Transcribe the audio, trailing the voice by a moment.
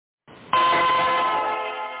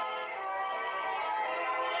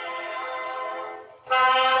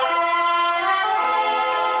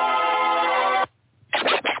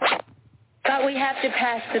have to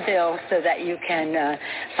pass the bill so that you can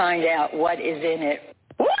find out what is in it.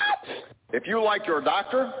 What? If you like your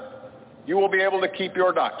doctor, you will be able to keep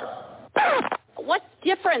your doctor. What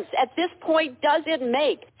difference at this point does it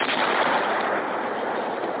make?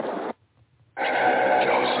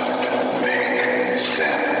 Doesn't make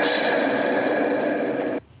sense.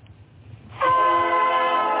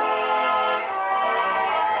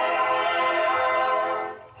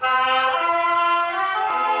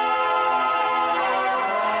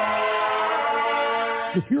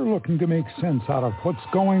 If you're looking to make sense out of what's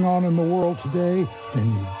going on in the world today,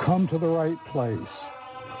 then you've come to the right place.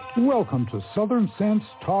 Welcome to Southern Sense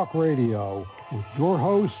Talk Radio with your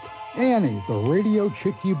host, Annie, the Radio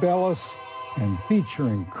Chick-A-Dee, and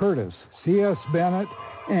featuring Curtis C.S. Bennett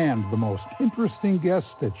and the most interesting guests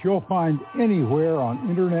that you'll find anywhere on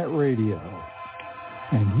Internet radio.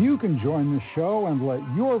 And you can join the show and let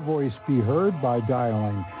your voice be heard by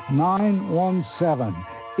dialing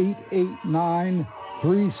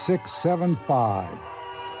 917-889-3675.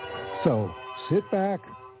 So sit back,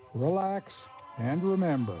 relax, and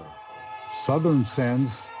remember, Southern Sense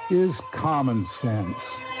is common sense.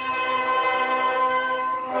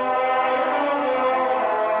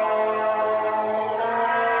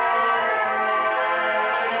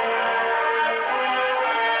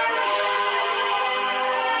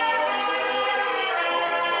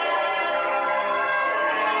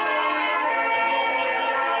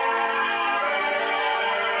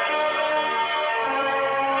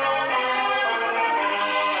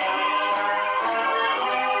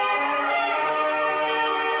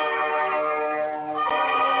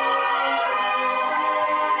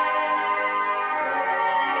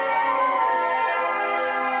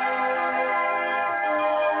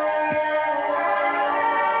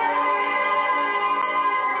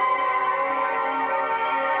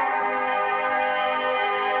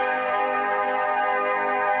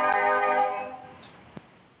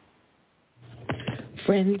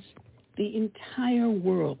 Friends, the entire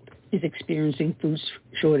world is experiencing food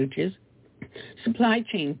shortages. Supply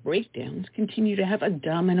chain breakdowns continue to have a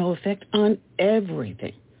domino effect on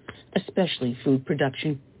everything, especially food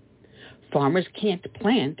production. Farmers can't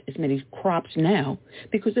plant as many crops now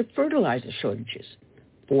because of fertilizer shortages,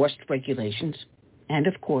 forced regulations, and,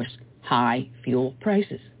 of course, high fuel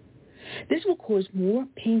prices. This will cause more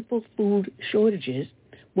painful food shortages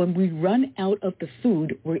when we run out of the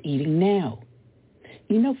food we're eating now.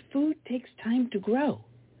 You know, food takes time to grow.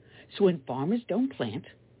 So when farmers don't plant,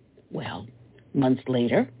 well, months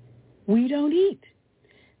later, we don't eat.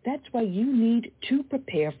 That's why you need to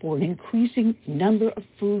prepare for an increasing number of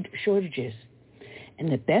food shortages.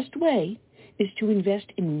 And the best way is to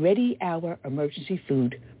invest in ready-hour emergency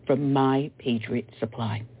food from My Patriot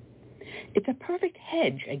Supply. It's a perfect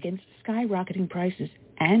hedge against skyrocketing prices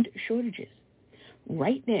and shortages.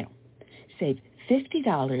 Right now, save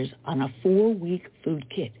 $50 on a 4-week food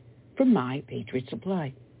kit from My Patriot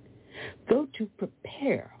Supply. Go to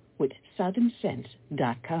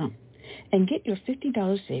preparewithsouthernsense.com and get your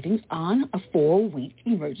 $50 savings on a 4-week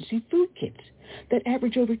emergency food kits that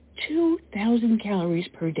average over 2,000 calories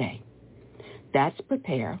per day. That's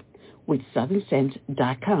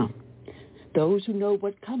preparewithsouthernsense.com. Those who know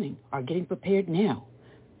what's coming are getting prepared now.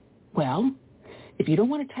 Well, if you don't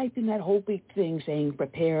want to type in that whole big thing saying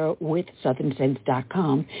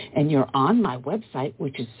preparewithsouthernsense.com and you're on my website,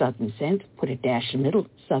 which is Southern Sense, put a dash in the middle,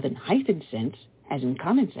 southern-sense, as in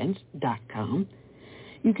commonsense.com,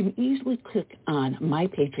 you can easily click on My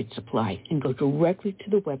Patriot Supply and go directly to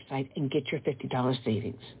the website and get your $50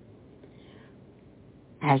 savings.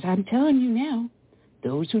 As I'm telling you now,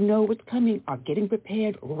 those who know what's coming are getting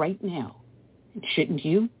prepared right now. And shouldn't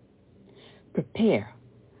you? Prepare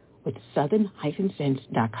with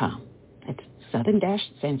southern-sense.com. That's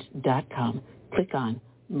southern-sense.com. Click on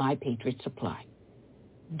My Patriot Supply.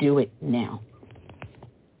 Do it now.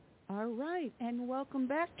 All right, and welcome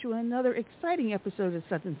back to another exciting episode of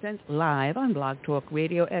Southern Sense live on Blog Talk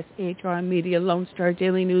Radio, SHR Media, Lone Star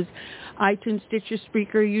Daily News, iTunes, Stitcher,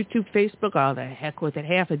 Spreaker, YouTube, Facebook, all the heck with it,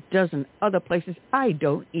 half a dozen other places I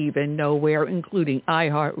don't even know where, including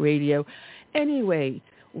iHeartRadio. Anyway,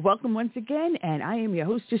 welcome once again, and I am your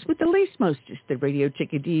hostess with the least mostest, the Radio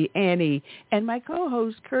Chick-A-Dee, Annie, and my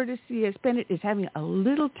co-host, Curtis C.S. Bennett, is having a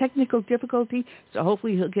little technical difficulty, so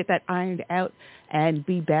hopefully he'll get that ironed out and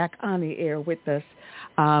be back on the air with us.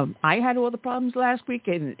 I had all the problems last week,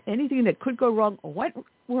 and anything that could go wrong went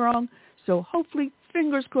wrong, so hopefully,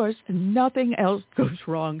 fingers crossed, nothing else goes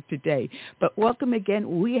wrong today. But welcome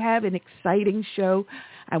again. We have an exciting show.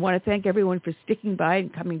 I want to thank everyone for sticking by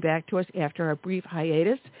and coming back to us after our brief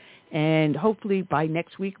hiatus. And hopefully by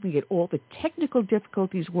next week we get all the technical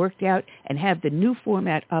difficulties worked out and have the new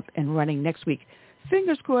format up and running next week.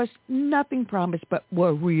 Fingers crossed, nothing promised, but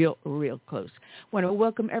we're real close. I want to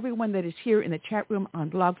welcome everyone that is here in the chat room on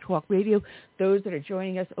Blog Talk Radio. Those that are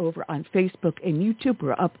joining us over on Facebook and YouTube,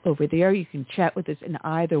 we're up over there. You can chat with us in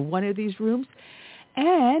either one of these rooms.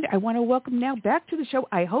 And I want to welcome now back to the show.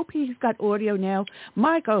 I hope he's got audio now.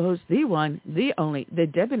 My co-host, the one, the only, the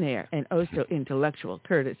debonair and oh so intellectual,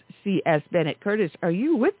 Curtis C.S. Bennett. Curtis, are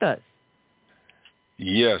you with us?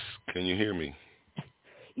 Yes. Can you hear me?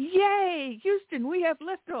 Yay! Houston, we have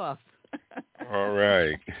liftoff. All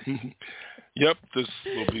right. Yep, this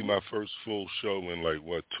will be my first full show in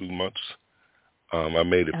 2 months. I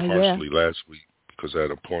made it partially last week because I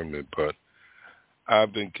had an appointment, but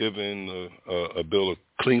I've been given a bill of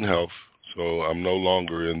clean health, so I'm no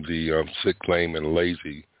longer in the sick, lame, and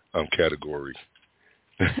lazy category.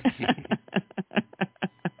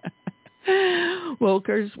 Well,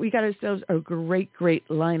 Curtis, we got ourselves a great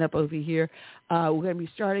lineup over here. We're going to be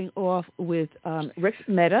starting off with Rik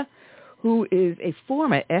Mehta, who is a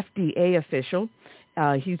former FDA official.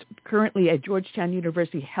 He's currently a Georgetown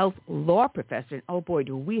University health law professor. And oh boy,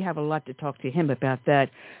 do we have a lot to talk to him about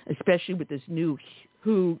that, especially with this new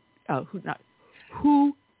WHO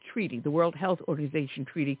treaty, the World Health Organization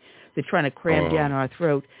treaty. They're trying to cram down our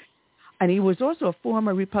throat. And he was also a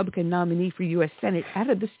former Republican nominee for U.S. Senate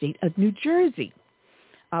out of the state of New Jersey.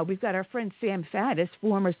 We've got our friend Sam Faddis,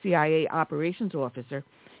 former CIA operations officer.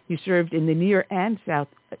 He served in the Near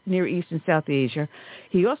East and South Asia.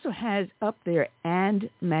 He also has up there AND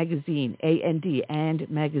Magazine, A-N-D, AND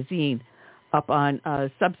Magazine, up on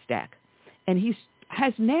Substack. And he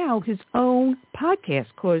has now his own podcast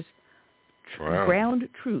called Ground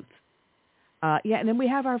Truth. And then we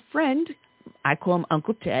have our friend, I call him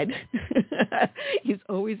Uncle Ted. He's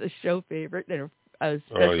always a show favorite and a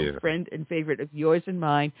special friend and favorite of yours and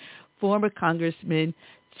mine, former Congressman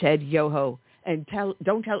Ted Yoho. And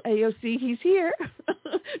don't tell AOC he's here,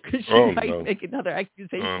 because she might make another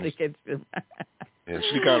accusation against him. And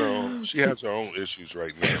she has her own issues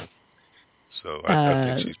right now, so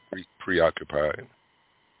I think she's preoccupied.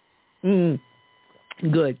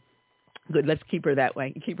 Good. Let's keep her that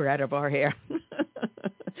way. Keep her out of our hair.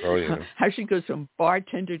 How she goes from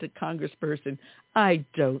bartender to congressperson, I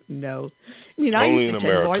don't know. I mean, only in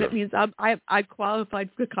America. Bar, that means I qualified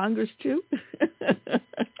for Congress too.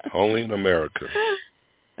 Only in America.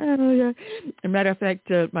 Oh, yeah. As a matter of fact,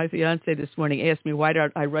 my fiance this morning asked me why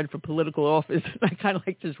don't I run for political office. I kind of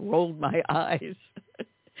just rolled my eyes.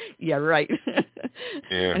 Yeah, right.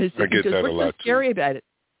 Yeah, I get that a lot too. What's so scary about it?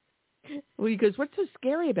 Well, he goes, what's so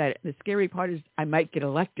scary about it? The scary part is I might get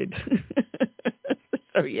elected.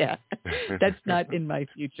 So, yeah, that's not in my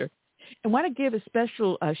future. I want to give a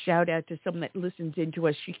special shout-out to someone that listens in to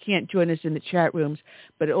us. She can't join us in the chat rooms,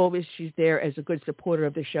 but always she's there as a good supporter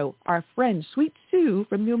of the show. Our friend, Sweet Sue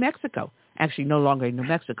from New Mexico. Actually, no longer in New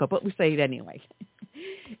Mexico, but we say it anyway.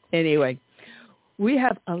 Anyway, we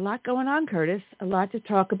have a lot going on, Curtis, a lot to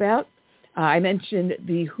talk about. I mentioned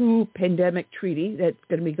the WHO pandemic treaty that's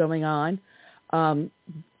going to be going on.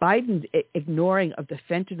 Biden's ignoring of the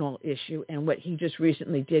fentanyl issue and what he just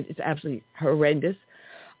recently did is absolutely horrendous.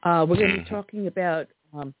 We're going to be talking about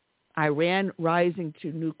Iran rising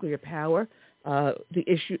to nuclear power, the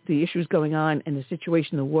issues going on and the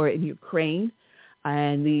situation, the war in Ukraine,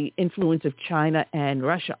 and the influence of China and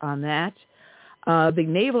Russia on that. The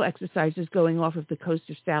naval exercises going off of the coast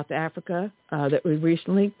of South Africa that were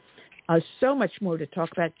recently. So much more to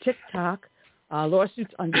talk about. TikTok,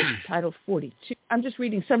 lawsuits under Title 42. I'm just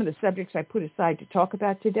reading some of the subjects I put aside to talk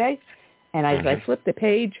about today. And as I flip the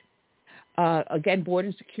page, again,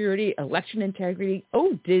 border security, election integrity.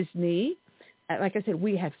 Oh, Disney. Like I said,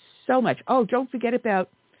 we have so much. Oh, don't forget about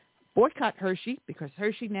boycott Hershey, because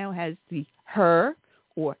Hershey now has the her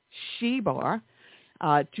or she bar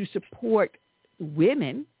to support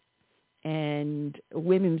women and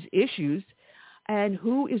women's issues. And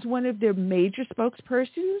who is one of their major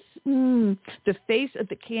spokespersons? The face of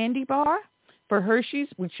the candy bar for Hershey's,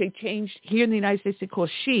 which they changed here in the United States, they call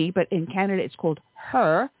she, but in Canada it's called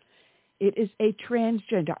her. It is a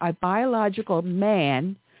transgender, a biological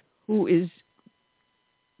man who is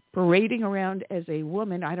parading around as a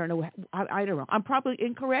woman. I don't know. I'm probably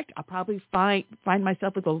incorrect. I'll probably find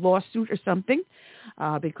myself with a lawsuit or something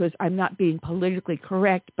because I'm not being politically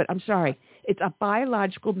correct. But I'm sorry. It's a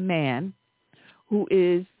biological man who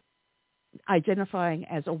is identifying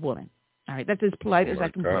as a woman. All right, that's as polite as I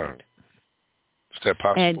can put it. Is that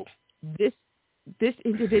possible? And this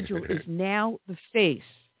individual is now the face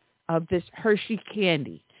of this Hershey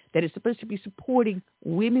candy that is supposed to be supporting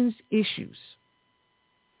women's issues.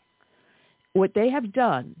 what they have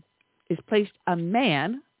done is placed a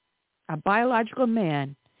man, a biological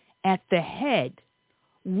man, at the head,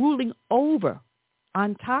 ruling over,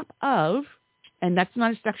 on top of, and that's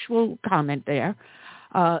not a sexual comment there,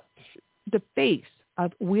 the face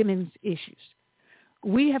of women's issues.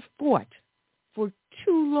 We have fought for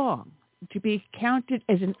too long to be counted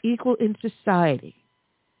as an equal in society.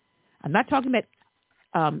 I'm not talking about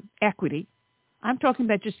equity. I'm talking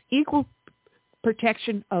about just equal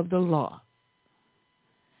protection of the law.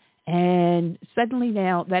 And suddenly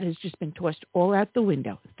now that has just been tossed all out the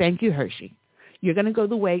window. Thank you, Hershey. You're going to go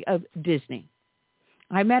the way of Disney.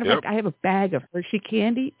 Matter of fact, I have a bag of Hershey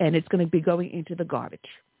candy, and it's going to be going into the garbage.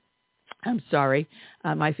 I'm sorry.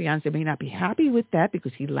 My fiance may not be happy with that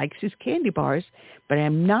because he likes his candy bars, but I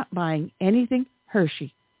am not buying anything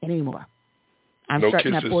Hershey anymore. I'm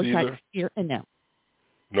starting that boycott here and now.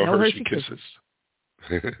 No Hershey kisses.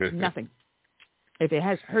 Nothing. If it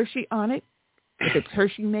has Hershey on it, if it's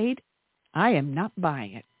Hershey made, I am not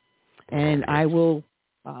buying it. And I will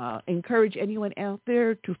encourage anyone out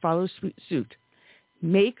there to follow suit.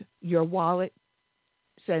 Make your wallet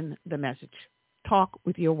send the message. Talk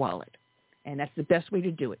with your wallet. And that's the best way to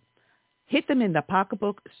do it. Hit them in the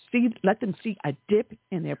pocketbook. Let them see a dip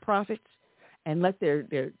in their profits, and let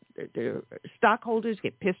their stockholders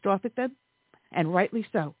get pissed off at them, and rightly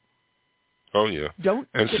so. Oh yeah.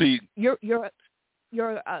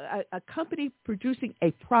 You're a company producing a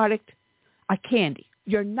product, a candy.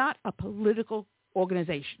 You're not a political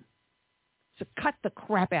organization. So cut the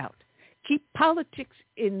crap out. Keep politics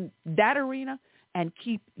in that arena and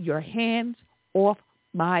keep your hands off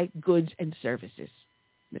my goods and services.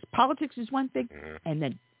 This politics is one thing, and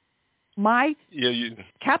then my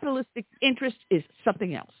capitalistic interest is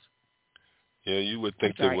something else. Yeah, you would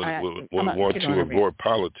think they would want to avoid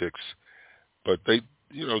politics, but they,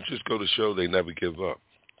 just go to show they never give up,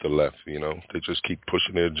 the left, They just keep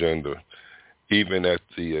pushing their agenda, even at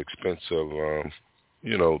the expense of,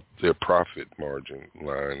 their profit margin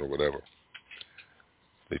line or whatever.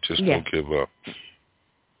 They just don't give up.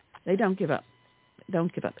 They don't give up.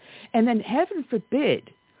 Don't give up. And then heaven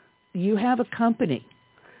forbid you have a company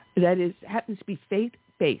that happens to be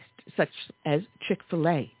faith-based, such as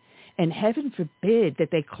Chick-fil-A, and heaven forbid that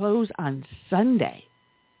they close on Sunday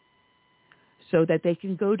so that they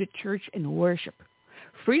can go to church and worship.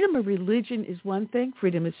 Freedom of religion is one thing.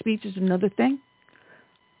 Freedom of speech is another thing.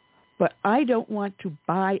 But I don't want to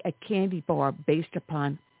buy a candy bar based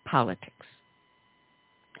upon politics.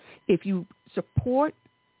 If you support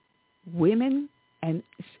women and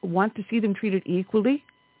want to see them treated equally,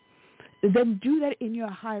 then do that in your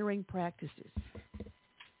hiring practices.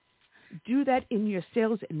 Do that in your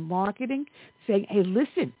sales and marketing, saying, hey,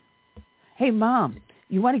 listen, hey, Mom,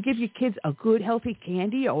 you want to give your kids a good, healthy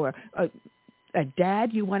candy, or a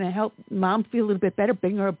dad, you want to help Mom feel a little bit better,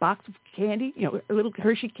 bring her a box of candy, a little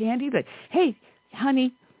Hershey candy, like, hey,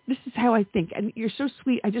 honey, this is how I think, and you're so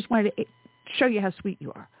sweet, I just wanted to show you how sweet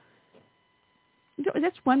you are.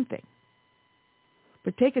 That's one thing.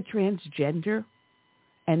 But take a transgender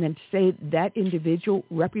and then say that individual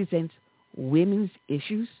represents women's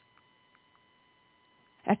issues.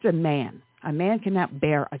 That's a man. A man cannot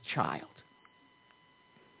bear a child.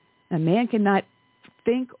 A man cannot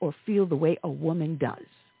think or feel the way a woman does.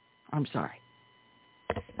 I'm sorry.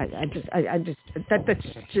 That's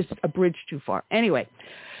just a bridge too far. Anyway,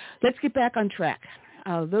 let's get back on track.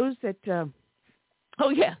 Those that...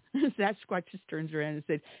 Sasquatch just turns around and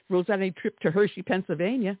said, rules out any trip to Hershey,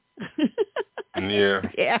 Pennsylvania. Yeah.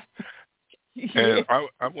 Yeah. And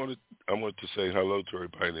I wanted to say hello to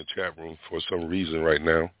everybody in the chat room. For some reason right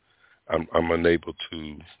now, I'm unable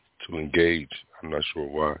to engage. I'm not sure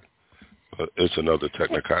why. But it's another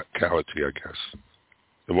technicality, I guess.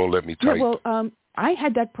 It won't let me type. Yeah, well, I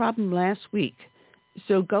had that problem last week.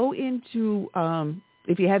 So go into,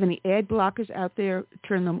 if you have any ad blockers out there,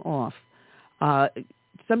 turn them off.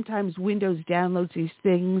 Sometimes Windows downloads these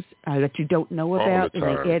things that you don't know about, and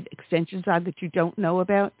they add extensions on that you don't know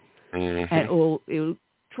about. Mm-hmm. And it'll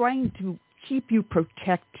trying to keep you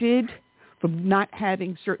protected from not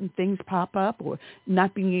having certain things pop up or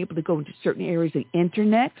not being able to go into certain areas of the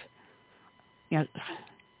Internet.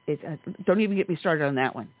 Don't even get me started on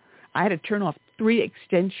that one. I had to turn off 3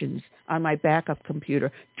 extensions on my backup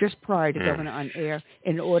computer just prior to going on air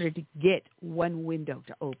in order to get one window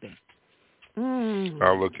to open.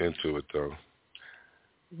 I'll look into it, though.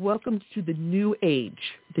 Welcome to the new age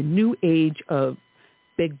of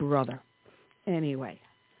Big Brother. Anyway,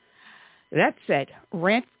 that said,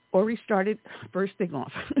 rant already started first thing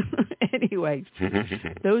off. Anyway,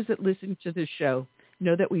 those that listen to the show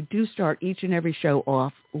know that we do start each and every show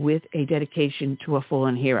off with a dedication to a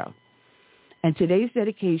fallen hero. And today's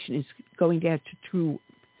dedication is going out to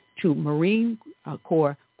Marine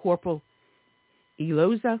Corps Corporal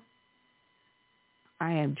Eloiza.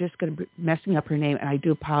 I am just going to be messing up her name, and I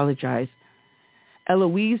do apologize.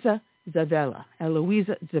 Eloiza Zavala.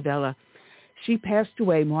 Eloiza Zavala. She passed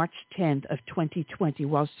away March 10th of 2020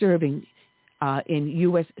 while serving in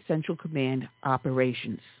U.S. Central Command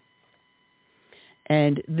operations.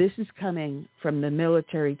 And this is coming from the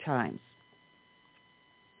Military Times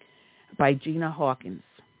by Gina Hawkins.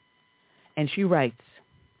 And she writes,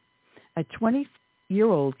 a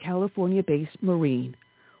 20-year-old California-based Marine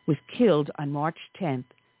was killed on March 10th,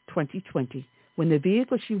 2020, when the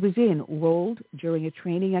vehicle she was in rolled during a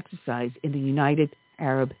training exercise in the United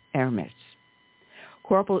Arab Emirates.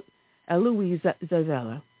 Corporal Eloiza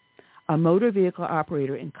Zavala, a motor vehicle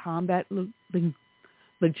operator in Combat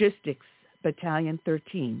Logistics Battalion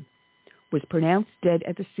 13, was pronounced dead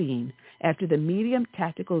at the scene after the medium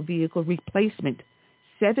tactical vehicle replacement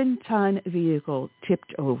 7-ton vehicle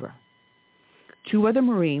tipped over. 2 other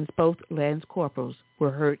Marines, both Lance Corporals,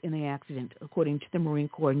 were hurt in the accident, according to the Marine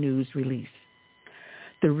Corps news release.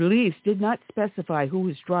 The release did not specify who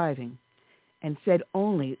was driving and said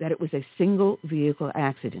only that it was a single vehicle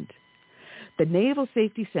accident. The Naval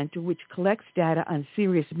Safety Center, which collects data on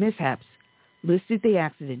serious mishaps, listed the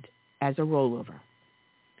accident as a rollover.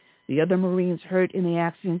 The other Marines hurt in the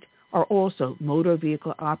accident are also motor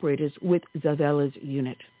vehicle operators with Zavala's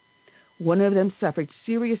unit. One of them suffered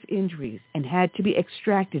serious injuries and had to be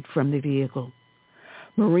extracted from the vehicle.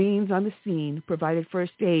 Marines on the scene provided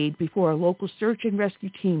first aid before a local search and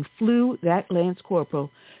rescue team flew that Lance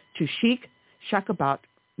Corporal to Sheikh Shakabat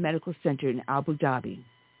Medical Center in Abu Dhabi.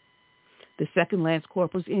 The second Lance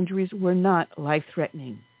Corporal's injuries were not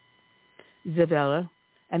life-threatening. Zavala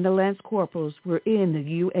and the Lance Corporals were in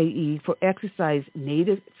the UAE for Exercise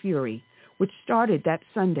Native Fury, which started that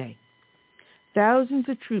Sunday. Thousands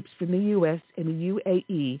of troops from the U.S. and the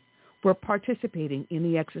UAE were participating in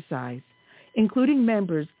the exercise, including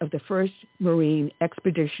members of the 1st Marine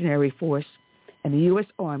Expeditionary Force and the U.S.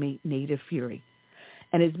 Army Native Fury,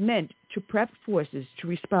 and is meant to prep forces to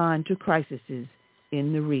respond to crises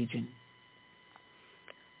in the region.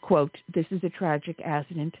 Quote, this is a tragic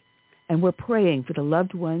accident, and we're praying for the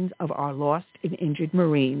loved ones of our lost and injured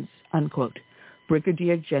Marines, unquote,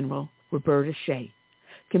 Brigadier General Roberta Shea,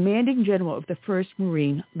 Commanding General of the 1st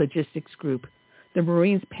Marine Logistics Group, the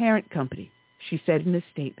Marines' parent company, she said in a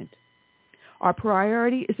statement. Our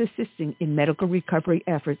priority is assisting in medical recovery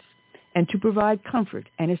efforts and to provide comfort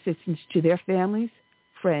and assistance to their families,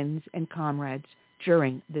 friends, and comrades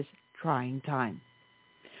during this trying time.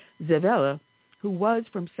 Zavala, who was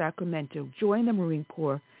from Sacramento, joined the Marine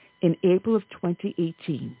Corps in April of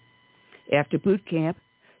 2018. After boot camp,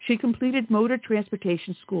 she completed motor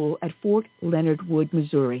transportation school at Fort Leonard Wood,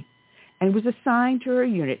 Missouri, and was assigned to her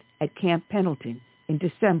unit at Camp Pendleton in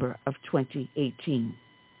December of 2018.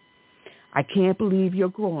 I can't believe you're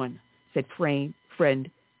gone, said friend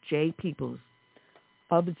Jay Peoples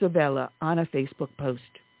of Zavala on a Facebook post.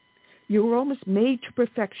 You were almost made to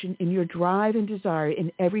perfection in your drive and desire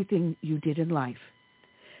in everything you did in life.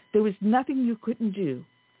 There was nothing you couldn't do,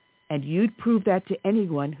 and you'd prove that to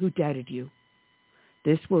anyone who doubted you.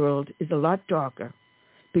 This world is a lot darker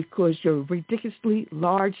because your ridiculously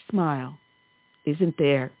large smile isn't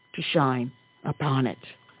there to shine upon it.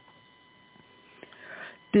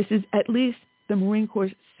 This is at least the Marine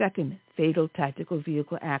Corps' second fatal tactical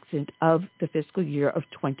vehicle accident of the fiscal year of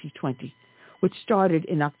 2020, which started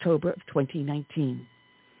in October of 2019.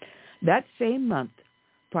 That same month,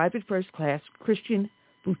 Private First Class Christian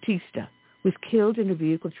Bautista was killed in a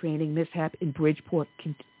vehicle training mishap in Bridgeport,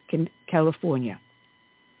 California.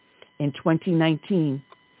 In 2019,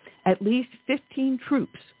 at least 15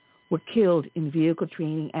 troops were killed in vehicle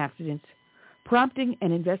training accidents, prompting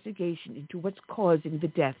an investigation into what's causing the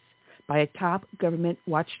deaths by a top government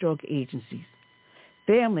watchdog agencies.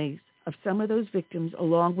 Families of some of those victims,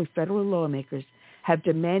 along with federal lawmakers, have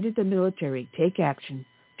demanded the military take action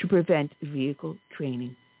to prevent vehicle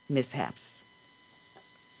training mishaps.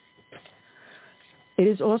 It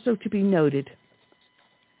is also to be noted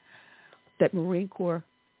that Marine Corps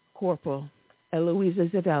Corporal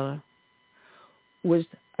Eloiza Zavala was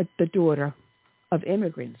the daughter of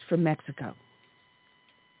immigrants from Mexico.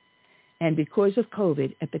 And because of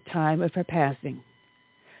COVID at the time of her passing,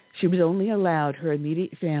 she was only allowed her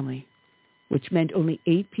immediate family, which meant only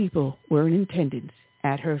 8 people were in attendance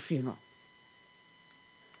at her funeral.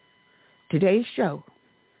 Today's show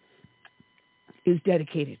is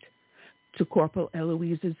dedicated to Corporal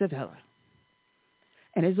Eloiza Zavala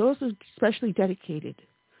and is also especially dedicated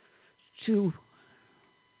to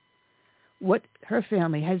what her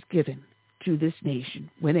family has given to this nation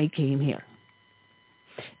when they came here.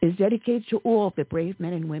 It is dedicated to all the brave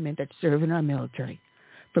men and women that serve in our military,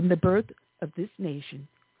 from the birth of this nation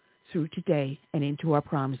through today and into our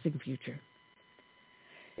promising future.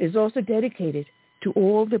 It is also dedicated to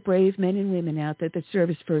all the brave men and women out there that serve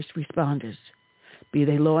as first responders, be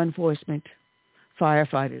they law enforcement,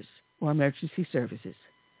 firefighters, or emergency services.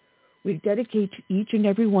 We dedicate to each and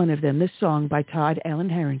every one of them this song by Todd Allen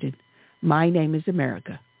Harrington, My Name is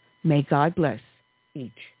America. May God bless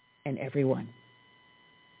each and every one.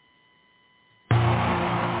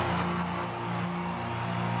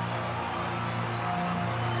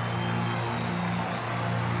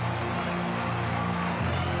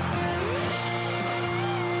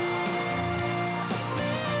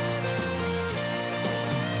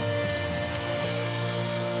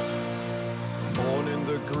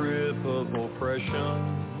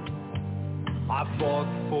 I fought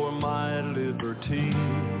for my liberty.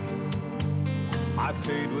 I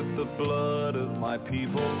paid with the blood of my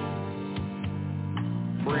people.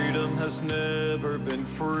 Freedom has never been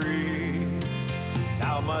free.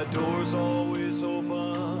 Now my door's always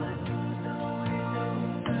open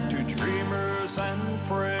to dreamers and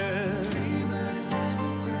friends.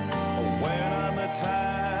 When I'm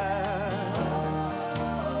attacked,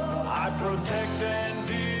 I protect and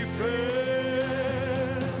defend.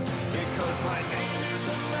 My name is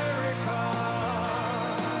America.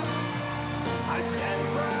 I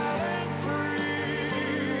stand proud and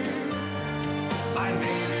free. My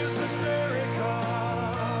name is America.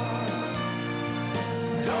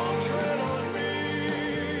 Don't tread on me.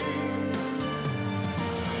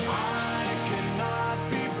 I cannot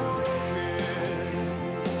be broken.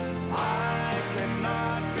 I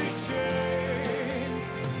cannot be chained.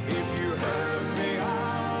 If you hurt me,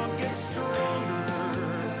 I'll get stronger.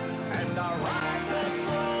 And I'll rise up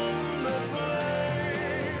from the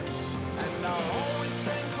flames, and I'll always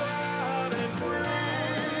stand proud and free.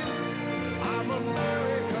 I'm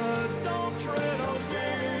America, don't tread on me.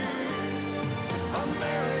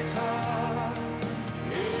 America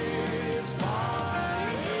is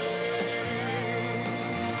my name.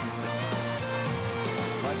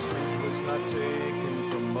 My strength was not taken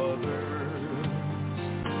from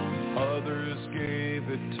others gave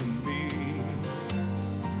it to me.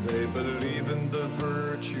 They believe in the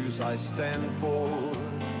virtues I stand for,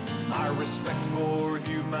 my respect for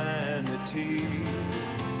humanity.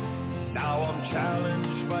 Now I'm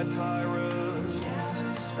challenged by tyrants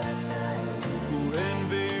who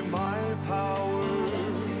envy my power,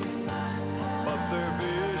 but their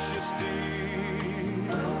vicious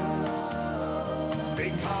deeds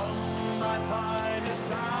become my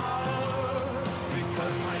finest hour,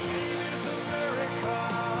 because my name is America.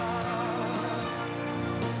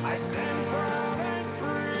 I stand proud and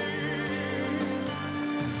free.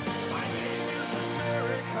 My name is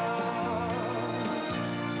America.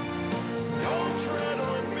 Don't tread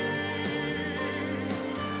on me.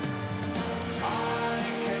 I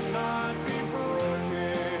cannot be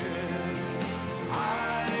broken. I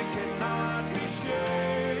cannot be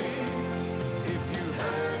shamed. If you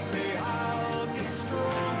hurt me, I'll get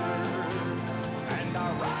stronger, and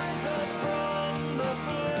I'll rise up from the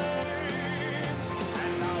flames.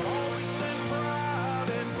 I'll always stand proud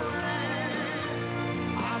and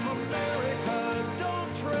free. I'm America,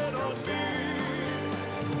 don't tread on me.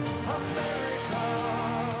 America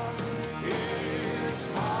is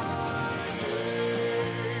my name.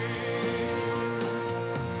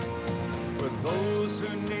 For those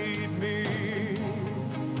who need me,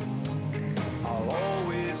 I'll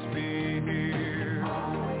always be here.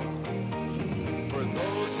 For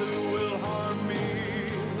those who will harm me,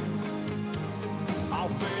 I'll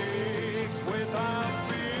face without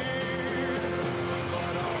fear,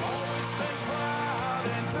 but I'll always stay proud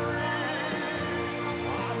and free.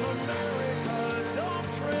 I'm America, don't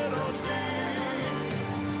tread on me.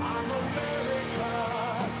 I'm America,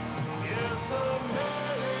 yes,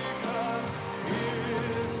 America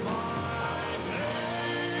is my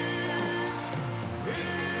name.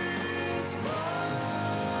 It's my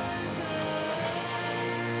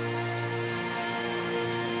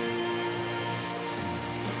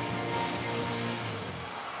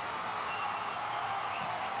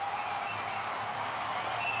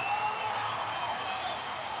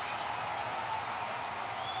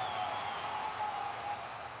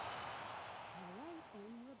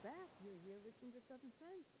listening to Southern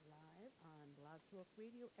Sense live on Blog Talk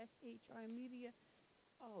Radio, SHR Media.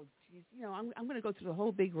 Oh, geez. You know, I'm going to go through the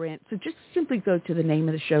whole big rant. So just simply go to the name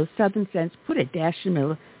of the show, Southern Sense, put a dash in the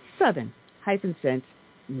middle,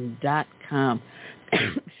 southern-sense.com.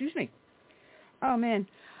 Excuse me. Oh, man.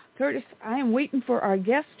 Curtis, I am waiting for our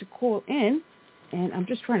guest to call in, and I'm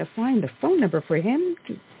just trying to find the phone number for him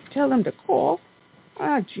to tell him to call.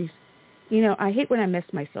 Ah, jeez. You know, I hate when I mess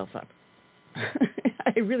myself up.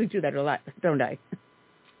 I really do that a lot, don't I?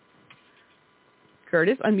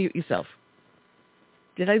 Curtis, unmute yourself.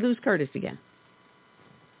 Did I lose Curtis again?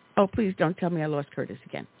 Oh, please don't tell me I lost Curtis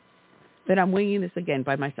again. That I'm winging this again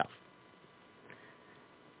by myself.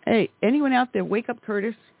 Hey, anyone out there, wake up,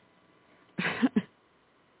 Curtis.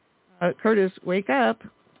 Curtis, wake up.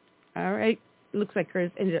 All right. Looks like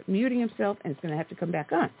Curtis ended up muting himself and is going to have to come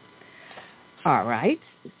back on. All right.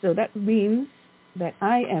 So that means that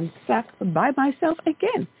I am stuck by myself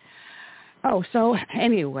again. Oh, so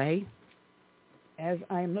anyway, as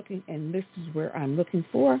I'm looking, and this is where I'm looking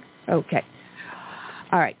for. Okay.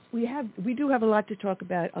 All right. We do have a lot to talk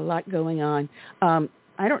about, a lot going on.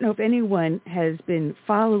 I don't know if anyone has been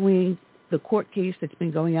following the court case that's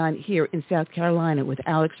been going on here in South Carolina with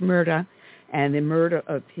Alex Mehta and the murder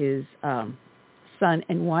of his son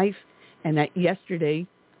and wife, and that yesterday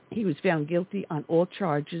he was found guilty on all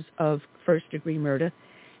charges of first-degree murder.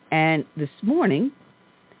 And this morning,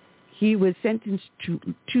 he was sentenced to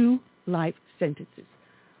 2 life sentences.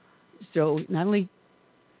 So not only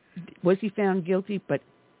was he found guilty, but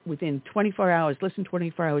within 24 hours, less than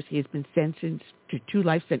 24 hours, he has been sentenced to 2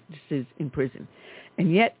 life sentences in prison.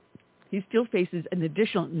 And yet, he still faces an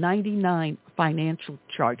additional 99 financial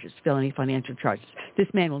charges, felony financial charges. This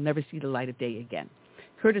man will never see the light of day again.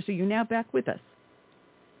 Curtis, are you now back with us?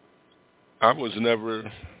 I was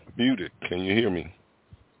never muted. Can you hear me?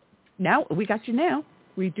 Now, we got you now.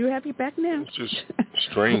 We do have you back now. It's just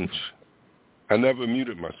strange. I never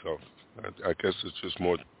muted myself. I guess it's just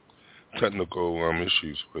more technical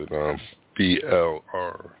issues with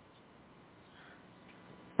BLR.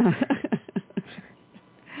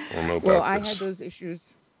 I don't know about well, I had those issues.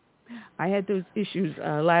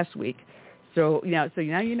 Last week. So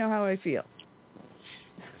now you know how I feel.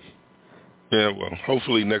 Yeah, well,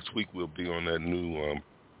 hopefully next week we'll be on that new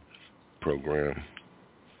program.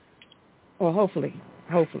 Well, hopefully.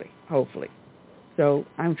 So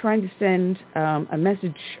I'm trying to send a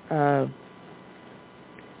message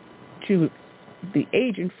to the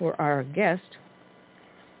agent for our guest.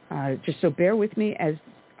 Just so bear with me as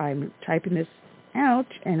I'm typing this out,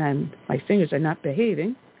 and my fingers are not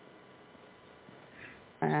behaving.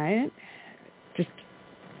 All right.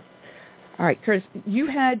 All right, Curtis, you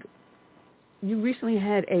recently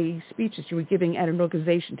had a speech that you were giving at an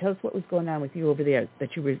organization. Tell us what was going on with you over there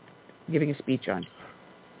that you were giving a speech on.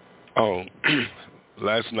 Oh,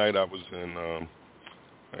 last night I was in an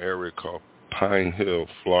area called Pine Hill,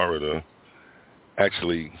 Florida.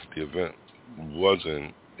 Actually, the event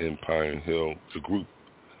wasn't in Pine Hill. The group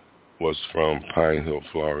was from Pine Hill,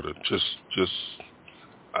 Florida. Just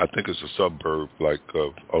I think it's a suburb like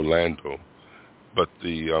of Orlando. But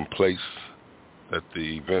the place that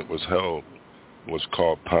the event was held was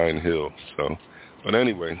called Pine Hill. So, but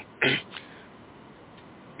anyway,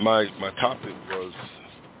 my topic was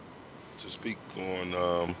to speak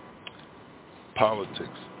on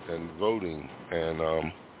politics and voting,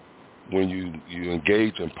 and when you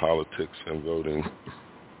engage in politics and voting,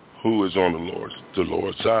 who is on the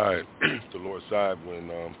Lord's side? The Lord's side when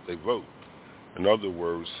they vote. In other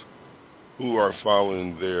words, who are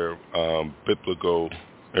following their biblical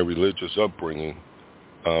and religious upbringing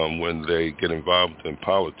when they get involved in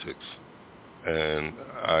politics. And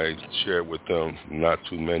I shared with them not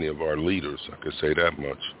too many of our leaders, I could say that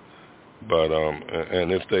much. But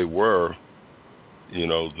and if they were,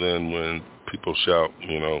 then when people shout,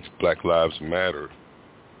 Black Lives Matter,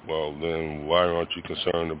 well, then why aren't you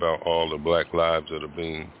concerned about all the black lives that are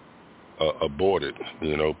being aborted,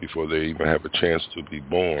 before they even have a chance to be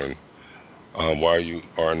born? Why you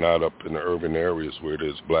are not up in the urban areas where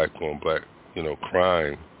there's black on black,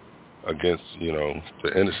 crime against, the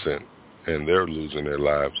innocent, and they're losing their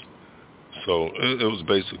lives. So it was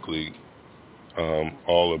basically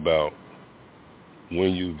all about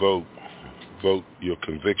when you vote your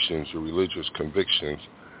convictions, your religious convictions,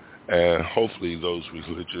 and hopefully those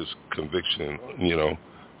religious convictions,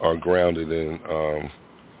 are grounded in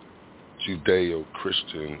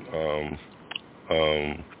Judeo-Christian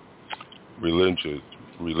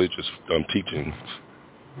religious teachings,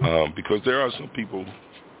 because there are some people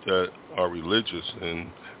that are religious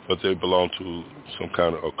but they belong to some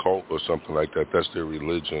kind of occult or something like that. That's their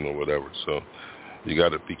religion or whatever. So you got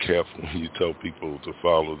to be careful when you tell people to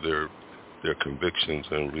follow their convictions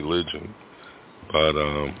and religion. But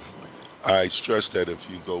I stress that if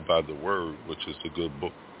you go by the Word, which is a good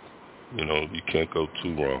book, you can't go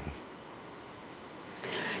too wrong.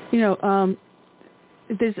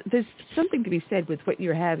 there's something to be said with what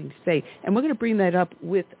you're having to say, and we're going to bring that up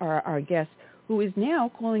with our guest, who is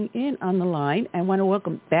now calling in on the line. I want to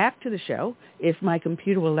welcome back to the show, if my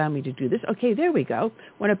computer will allow me to do this. Okay, there we go.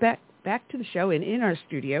 Want to back to the show, and in our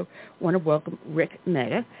studio, want to welcome Rik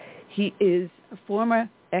Mehta. He is a former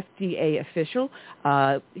FDA official.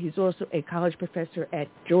 He's also a college professor at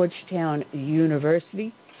Georgetown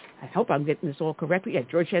University. I hope I'm getting this all correctly. At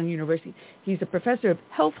Georgetown University. He's a professor of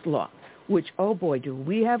health law, which, oh boy, do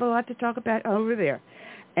we have a lot to talk about over there,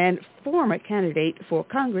 and former candidate for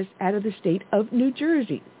Congress out of the state of New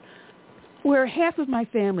Jersey, where half of my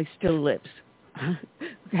family still lives.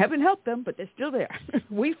 Haven't helped them, but they're still there.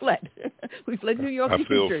 We fled. We fled New York to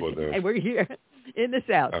New Jersey, and we're here in the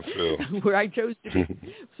South, where I chose to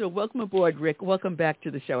be. So welcome aboard, Rik. Welcome back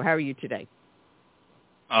to the show. How are you today?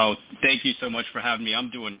 Oh, thank you so much for having me. I'm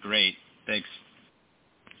doing great. Thanks.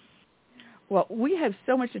 Well, we have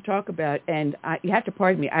so much to talk about, and you have to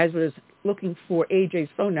pardon me. I was looking for AJ's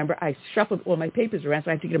phone number. I shuffled all my papers around,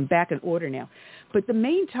 so I have to get them back in order now. But the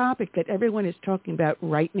main topic that everyone is talking about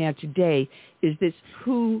right now today is this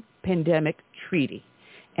WHO pandemic treaty,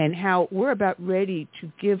 and how we're about ready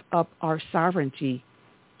to give up our sovereignty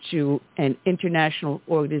to an international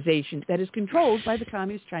organization that is controlled by the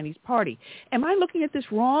Communist Chinese Party. Am I looking at this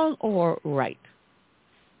wrong or right?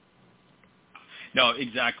 No,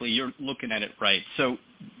 exactly. You're looking at it right. So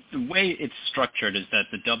the way it's structured is that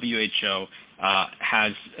the WHO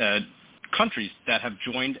has countries that have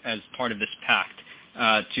joined as part of this pact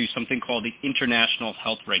to something called the International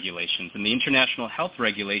Health Regulations. And the International Health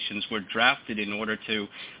Regulations were drafted in order to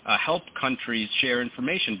help countries share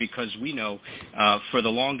information, because we know for the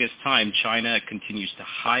longest time China continues to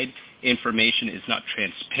hide information, is not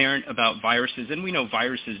transparent about viruses, and we know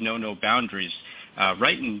viruses know no boundaries,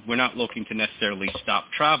 right? And we're not looking to necessarily stop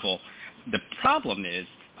travel. The problem is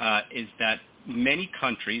that many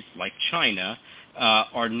countries like China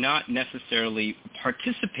are not necessarily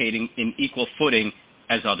participating in equal footing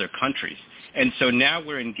as other countries. And so now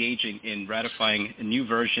we're engaging in ratifying new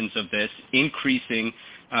versions of this, increasing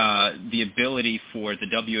the ability for the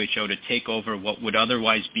WHO to take over what would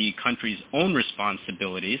otherwise be countries' own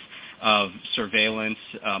responsibilities of surveillance,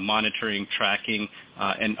 monitoring, tracking,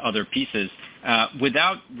 and other pieces,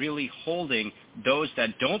 without really holding those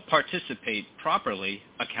that don't participate properly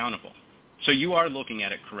accountable. So you are looking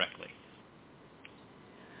at it correctly.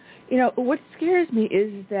 You know, what scares me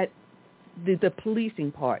is that the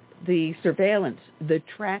policing part, the surveillance, the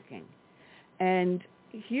tracking, and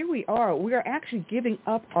here we are. We are actually giving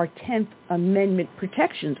up our 10th Amendment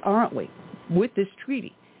protections, aren't we, with this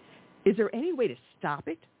treaty? Is there any way to stop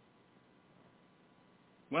it?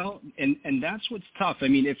 Well, and that's what's tough. I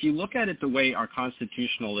mean, if you look at it the way our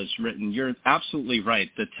constitutional is written, you're absolutely right.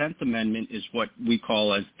 The 10th Amendment is what we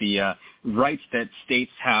call as the rights that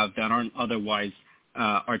states have that aren't otherwise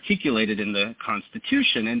articulated in the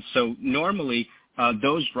Constitution. And so normally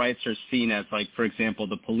those rights are seen as, like, for example,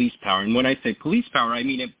 the police power. And when I say police power, I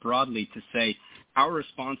mean it broadly to say our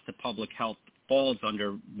response to public health falls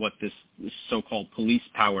under what this so-called police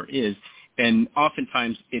power is. And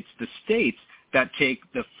oftentimes it's the states that take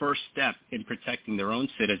the first step in protecting their own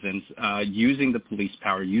citizens, using the police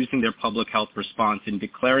power, using their public health response in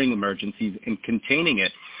declaring emergencies and containing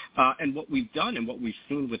it. And what we've done and what we've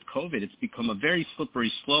seen with COVID, it's become a very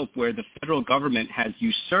slippery slope where the federal government has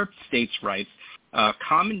usurped states' rights,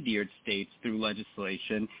 commandeered states through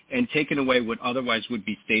legislation, and taken away what otherwise would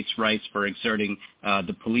be states' rights for exerting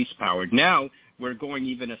the police power. Now we're going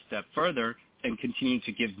even a step further and continuing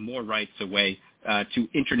to give more rights away to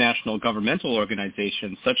international governmental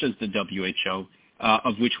organizations such as the WHO,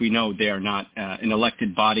 of which we know they are not an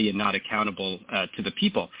elected body and not accountable to the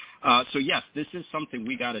people. So yes, this is something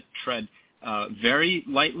we got to tread very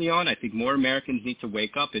lightly on. I think more Americans need to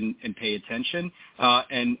wake up and pay attention.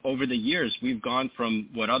 And over the years, we've gone from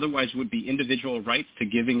what otherwise would be individual rights to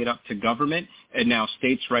giving it up to government, and now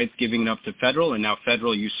states' rights giving it up to federal, and now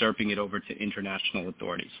federal usurping it over to international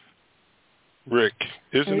authorities. Rik,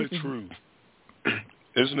 isn't it true?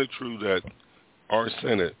 Isn't it true that our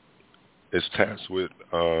Senate is tasked with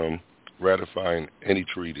ratifying any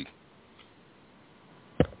treaty?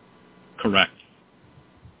 Correct.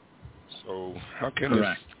 So how can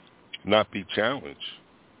this not be challenged?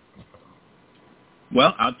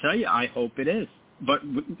 Well, I'll tell you, I hope it is. But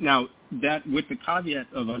now, that with the caveat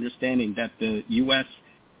of understanding that the U.S.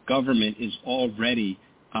 government is already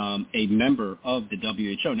a member of the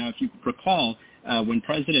WHO. Now, if you recall, when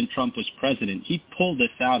President Trump was president, he pulled this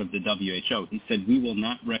out of the WHO. He said, we will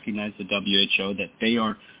not recognize the WHO, that they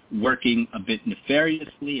are working a bit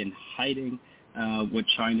nefariously and hiding what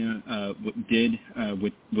China did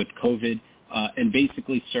with COVID and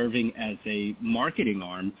basically serving as a marketing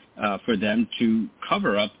arm for them to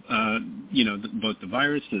cover up, both the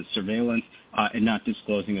virus, the surveillance, and not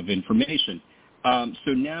disclosing of information.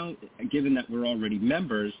 So now, given that we're already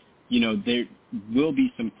members, there will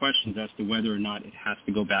be some questions as to whether or not it has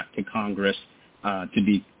to go back to Congress to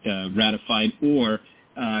be ratified, or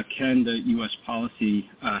can the U.S.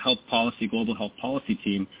 global health policy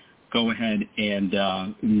team go ahead and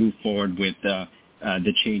move forward with the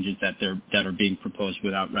changes that are being proposed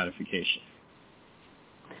without ratification?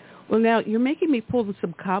 Well, now you're making me pull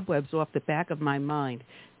some cobwebs off the back of my mind,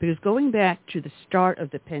 because going back to the start of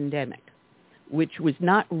the pandemic, which was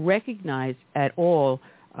not recognized at all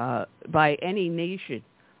by any nation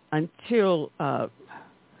until,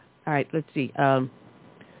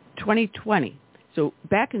 2020. So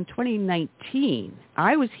back in 2019,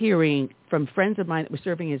 I was hearing from friends of mine that were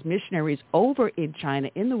serving as missionaries over in China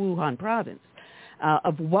in the Wuhan province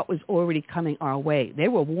of what was already coming our way. They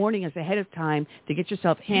were warning us ahead of time to get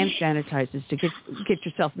yourself hand sanitizers, to get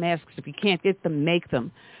yourself masks. If you can't get them, make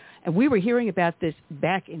them. And we were hearing about this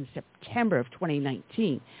back in September of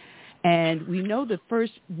 2019. And we know the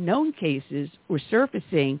first known cases were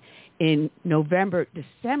surfacing in November,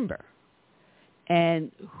 December.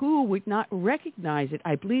 And WHO would not recognize it.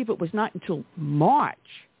 I believe it was not until March.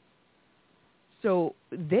 So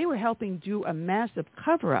they were helping do a massive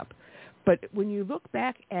cover-up. But when you look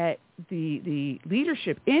back at the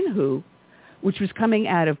leadership in WHO, which was coming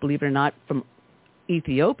out of, believe it or not, from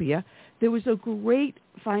Ethiopia, there was a great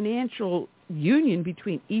financial union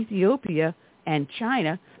between Ethiopia and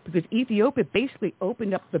China, because Ethiopia basically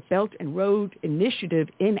opened up the Belt and Road Initiative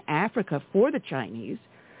in Africa for the Chinese,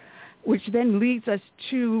 which then leads us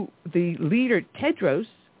to the leader, Tedros,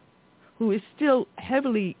 who is still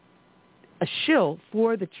heavily a shill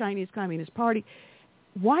for the Chinese Communist Party.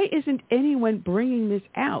 Why isn't anyone bringing this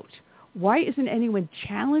out? Why isn't anyone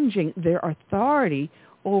challenging their authority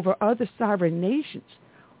over other sovereign nations?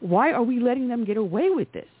 Why are we letting them get away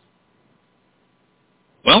with this?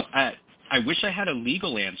 Well, I wish I had a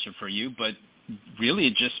legal answer for you, but really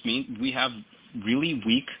it just means we have really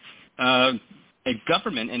weak a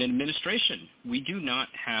government and administration. We do not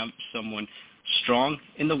have someone strong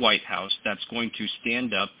in the White House that's going to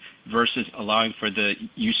stand up versus allowing for the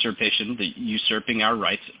usurping our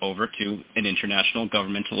rights over to an international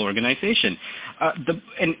governmental organization.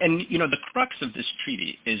 The crux of this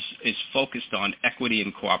treaty is focused on equity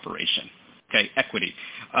and cooperation. Okay, equity,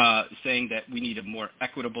 saying that we need a more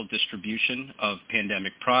equitable distribution of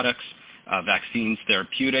pandemic products, vaccines,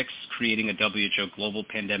 therapeutics, creating a WHO global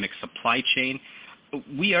pandemic supply chain.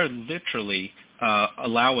 We are literally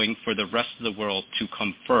allowing for the rest of the world to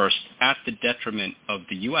come first at the detriment of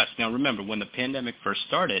the U.S. Now, remember, when the pandemic first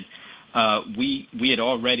started, we had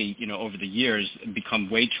already, over the years, become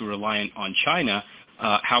way too reliant on China.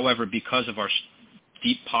 However, because of our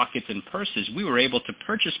deep pockets and purses, we were able to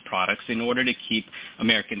purchase products in order to keep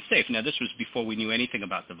Americans safe. Now, this was before we knew anything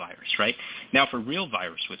about the virus, right? Now, if a real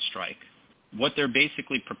virus would strike, what they're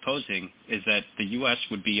basically proposing is that the U.S.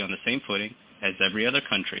 would be on the same footing as every other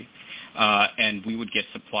country, and we would get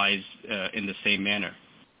supplies in the same manner.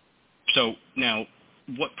 So now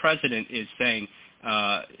what president is saying,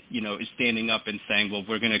 is standing up and saying, well,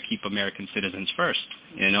 we're going to keep American citizens first.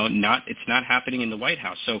 It's not happening in the White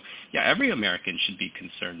House. So, yeah, every American should be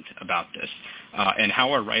concerned about this and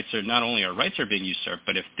how our rights are, not only our rights are being usurped,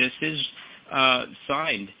 but if this is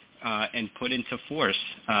signed and put into force,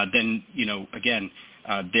 then,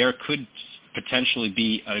 there could potentially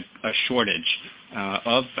be a shortage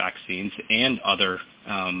of vaccines and other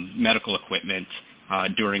medical equipment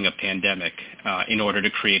during a pandemic in order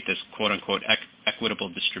to create this quote-unquote equitable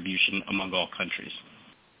distribution among all countries.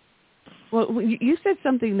 Well, you said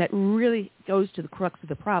something that really goes to the crux of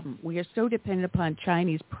the problem. We are so dependent upon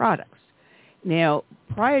Chinese products. Now,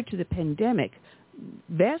 prior to the pandemic,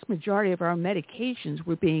 vast majority of our medications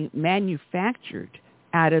were being manufactured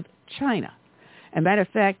out of China. As a matter of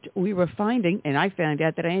fact, we were finding, and I found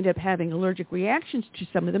out that I ended up having allergic reactions to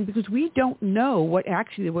some of them because we don't know what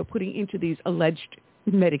actually they were putting into these alleged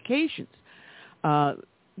medications.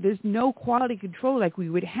 There's no quality control like we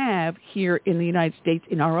would have here in the United States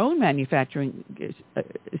in our own manufacturing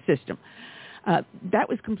system. That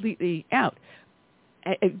was completely out.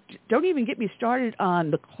 Don't even get me started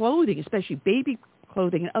on the clothing, especially baby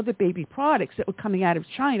clothing and other baby products that were coming out of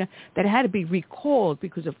China that had to be recalled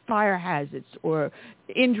because of fire hazards or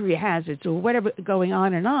injury hazards or whatever going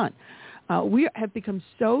on and on. We have become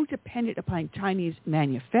so dependent upon Chinese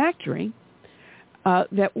manufacturing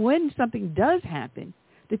that when something does happen,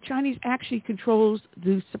 the Chinese actually controls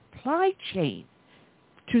the supply chain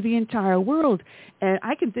to the entire world. And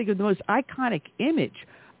I can think of the most iconic image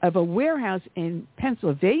of a warehouse in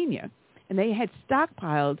Pennsylvania, and they had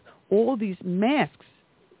stockpiled all these masks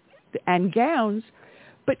and gowns,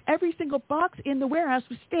 but every single box in the warehouse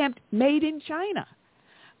was stamped "Made in China."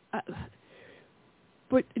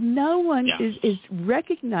 But no one is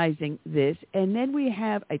recognizing this, and then we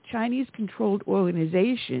have a Chinese-controlled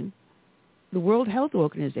organization, the World Health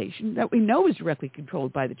Organization, that we know is directly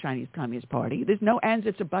controlled by the Chinese Communist Party. There's no ands,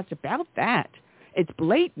 ifs, or buts about that. It's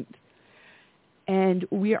blatant. And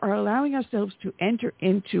we are allowing ourselves to enter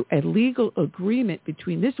into a legal agreement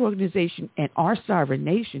between this organization and our sovereign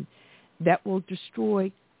nation that will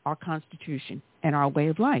destroy our Constitution and our way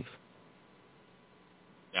of life.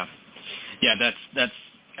 Yeah, that's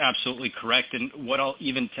absolutely correct. And what I'll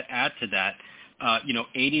even to add to that,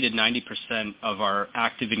 80 to 90% of our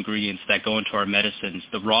active ingredients that go into our medicines,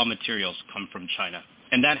 the raw materials come from China.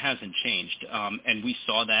 And that hasn't changed. And we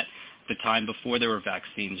saw that the time before there were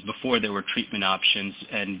vaccines, before there were treatment options,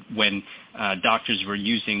 and when doctors were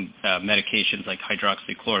using medications like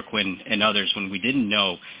hydroxychloroquine and others, when we didn't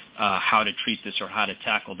know how to treat this or how to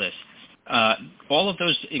tackle this. All of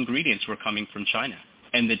those ingredients were coming from China.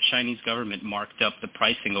 And the Chinese government marked up the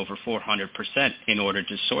pricing over 400% in order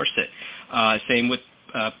to source it. Same with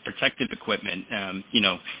protective equipment,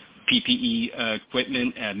 PPE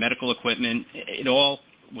equipment, medical equipment. It all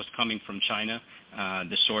was coming from China,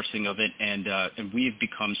 the sourcing of it, and we've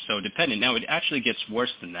become so dependent. Now, it actually gets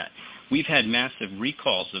worse than that. We've had massive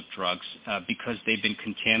recalls of drugs because they've been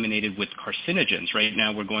contaminated with carcinogens. Right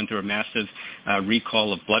now, we're going through a massive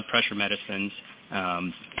recall of blood pressure medicines,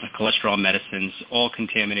 cholesterol medicines, all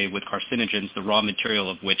contaminated with carcinogens, the raw material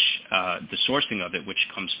of which, the sourcing of it, which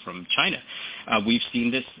comes from China. We've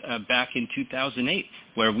seen this back in 2008,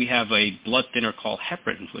 where we have a blood thinner called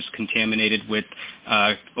heparin, was contaminated with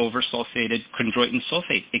oversulfated chondroitin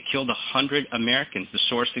sulfate. It killed 100 Americans. The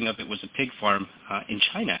sourcing of it was a pig farm in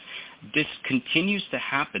China. This continues to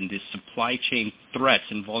happen, these supply chain threats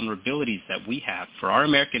and vulnerabilities that we have for our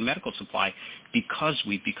American medical supply, because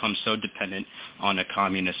we've become so dependent on a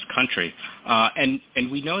communist country. And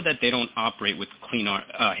we know that they don't operate with clean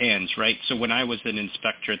hands, right? So when I was an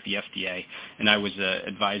inspector at the FDA and I was an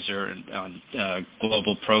advisor on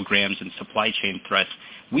global programs and supply chain threats,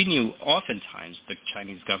 we knew oftentimes the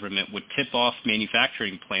Chinese government would tip off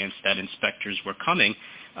manufacturing plants that inspectors were coming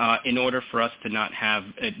in order for us to not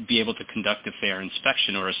be able to conduct a fair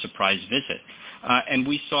inspection or a surprise visit. And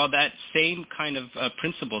we saw that same kind of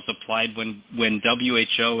principles applied when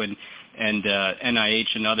WHO and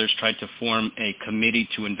NIH and others tried to form a committee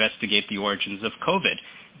to investigate the origins of COVID.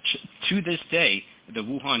 To this day, the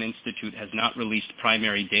Wuhan Institute has not released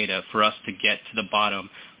primary data for us to get to the bottom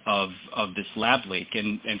of this lab leak.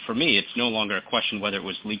 And for me, it's no longer a question whether it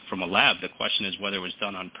was leaked from a lab. The question is whether it was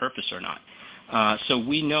done on purpose or not. So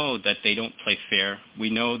we know that they don't play fair. We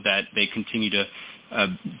know that they continue to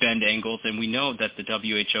bend angles, and we know that the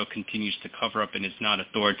WHO continues to cover up and is not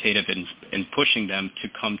authoritative in pushing them to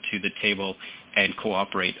come to the table and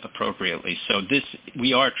cooperate appropriately. So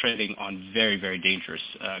we are treading on very, very dangerous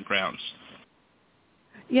grounds.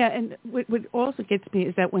 Yeah, and what also gets me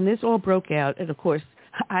is that when this all broke out, and of course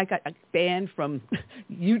I got banned from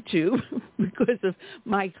YouTube because of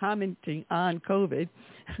my commenting on COVID.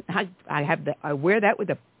 I wear that with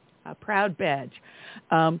a proud badge.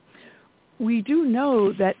 We do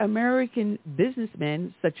know that American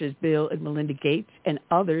businessmen such as Bill and Melinda Gates and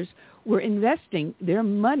others were investing their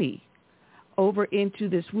money over into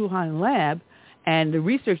this Wuhan lab and the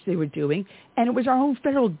research they were doing, and it was our own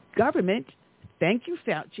federal government, thank you,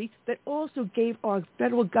 Fauci, that also gave our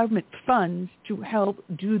federal government funds to help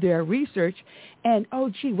do their research. And,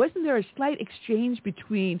 wasn't there a slight exchange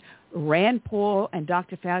between Rand Paul and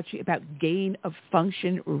Dr. Fauci about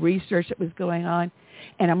gain-of-function research that was going on?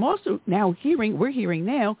 And I'm also we're hearing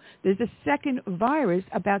now, there's a second virus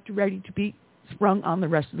about to ready to be sprung on the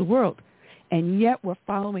rest of the world. And yet we're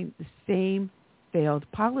following the same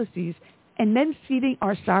failed policies and then ceding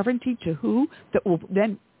our sovereignty to who that will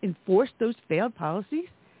then enforce those failed policies?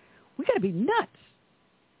 We got to be nuts.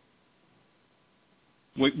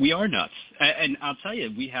 We are nuts. And I'll tell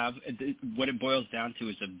you, we have what it boils down to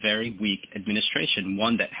is a very weak administration,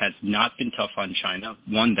 one that has not been tough on China,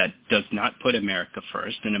 one that does not put America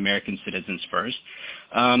first and American citizens first.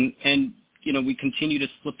 And, we continue to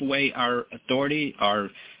slip away our authority, our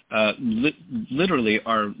literally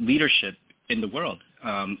our leadership in the world.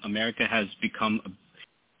 America has become a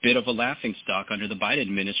bit of a laughingstock under the Biden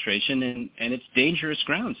administration, and it's dangerous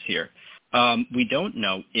grounds here. We don't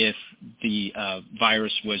know if the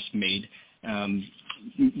virus was made, whether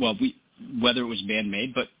it was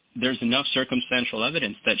man-made, but there's enough circumstantial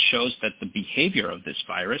evidence that shows that the behavior of this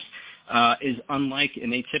virus is unlike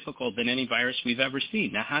and atypical than any virus we've ever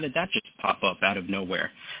seen. Now, how did that just pop up out of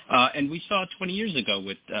nowhere? And we saw 20 years ago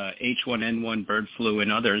with H1N1 bird flu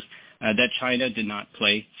and others that China did not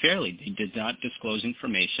play fairly. They did not disclose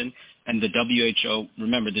information. And the WHO,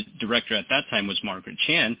 remember, the director at that time was Margaret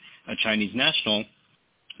Chan, a Chinese national.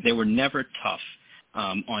 They were never tough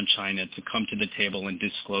on China to come to the table and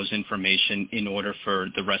disclose information in order for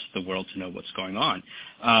the rest of the world to know what's going on.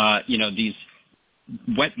 These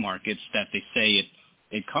wet markets that they say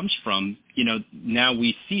it comes from, now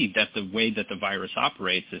we see that the way that the virus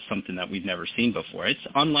operates is something that we've never seen before. It's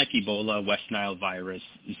unlike Ebola, West Nile virus,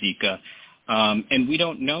 Zika, and we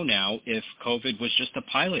don't know now if COVID was just a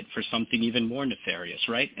pilot for something even more nefarious,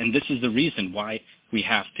 right? And this is the reason why we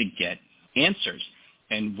have to get answers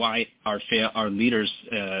and why our leaders,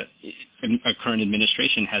 our current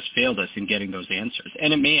administration has failed us in getting those answers.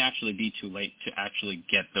 And it may actually be too late to actually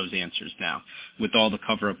get those answers now with all the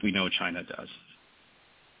cover-up we know China does.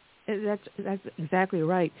 That's exactly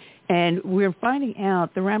right. And we're finding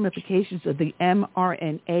out the ramifications of the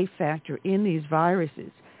mRNA factor in these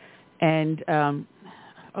viruses. And,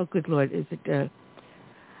 oh, good Lord, is it...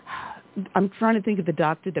 I'm trying to think of the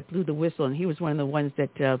doctor that blew the whistle, and he was one of the ones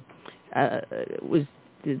that was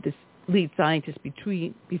the lead scientist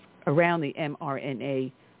around the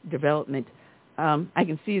mRNA development. I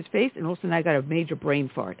can see his face, and all of a sudden I got a major brain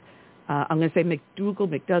fart. I'm going to say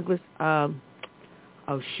McDouglas.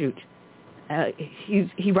 Oh, shoot.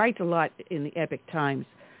 He writes a lot in the Epic Times,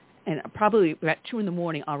 and probably about 2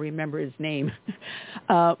 a.m. I'll remember his name.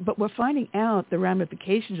 But we're finding out the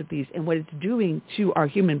ramifications of these and what it's doing to our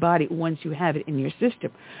human body once you have it in your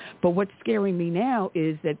system. But what's scaring me now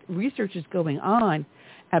is that research is going on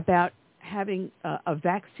about having a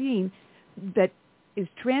vaccine that is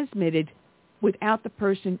transmitted without the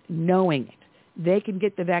person knowing it. They can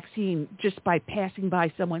get the vaccine just by passing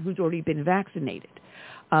by someone who's already been vaccinated.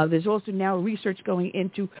 There's also now research going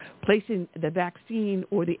into placing the vaccine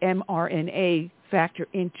or the mRNA factor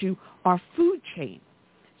into our food chain,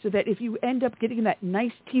 so that if you end up getting that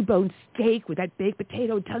nice T-bone steak with that baked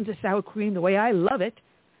potato, tons of sour cream, the way I love it,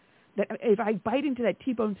 that if I bite into that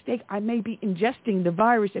T-bone steak, I may be ingesting the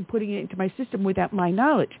virus and putting it into my system without my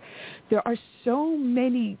knowledge. There are so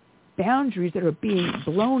many boundaries that are being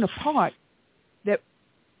blown apart that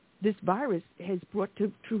this virus has brought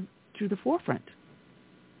to the forefront.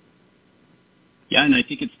 Yeah, and I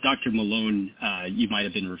think it's Dr. Malone you might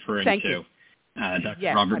have been referring Thank to. You.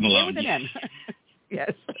 Dr. Robert Malone. Yes.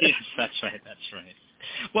 Yes, that's right.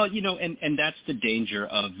 Well, and that's the danger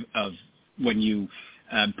of when you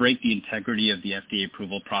break the integrity of the FDA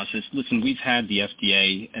approval process. Listen, we've had the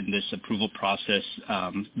FDA and this approval process,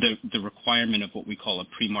 the requirement of what we call a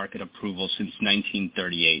pre-market approval since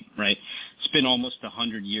 1938, right? It's been almost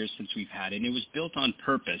 100 years since we've had it, and it was built on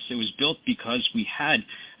purpose. It was built because we had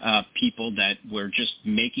people that were just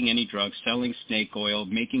making any drugs, selling snake oil,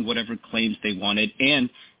 making whatever claims they wanted, and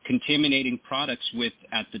contaminating products with,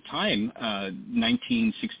 at the time,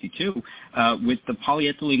 1962, with the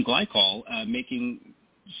polyethylene glycol, making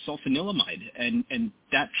sulfanilamide. And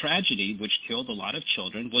that tragedy, which killed a lot of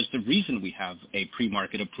children, was the reason we have a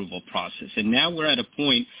pre-market approval process. And now we're at a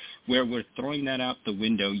point where we're throwing that out the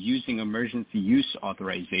window, using emergency use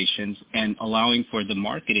authorizations and allowing for the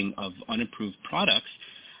marketing of unapproved products.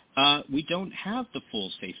 We don't have the full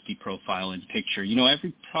safety profile in picture.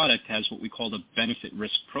 Every product has what we call the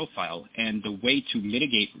benefit-risk profile, and the way to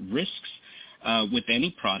mitigate risks with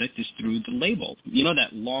any product is through the label.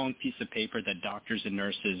 That long piece of paper that doctors and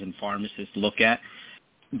nurses and pharmacists look at?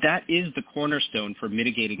 That is the cornerstone for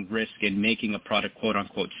mitigating risk and making a product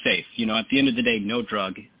quote-unquote safe. At the end of the day, no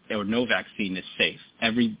drug or no vaccine is safe.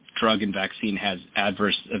 Every drug and vaccine has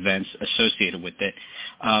adverse events associated with it,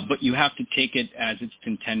 but you have to take it as it's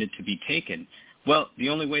intended to be taken. Well, the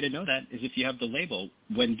only way to know that is if you have the label.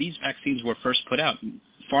 When these vaccines were first put out,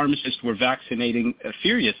 pharmacists were vaccinating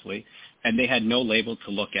furiously, and they had no label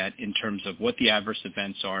to look at in terms of what the adverse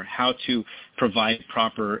events are, how to provide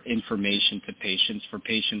proper information to patients for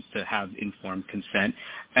patients to have informed consent.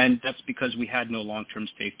 And that's because we had no long-term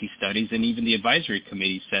safety studies, and even the advisory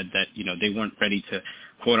committee said that, they weren't ready to,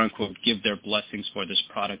 quote-unquote, give their blessings for this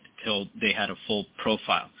product until they had a full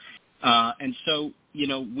profile. And so,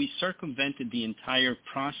 we circumvented the entire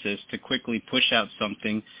process to quickly push out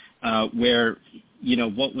something where,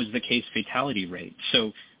 what was the case fatality rate?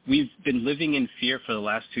 So we've been living in fear for the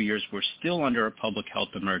last 2 years. We're still under a public health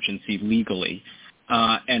emergency legally.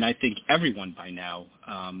 And I think everyone by now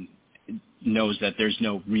knows that there's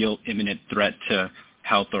no real imminent threat to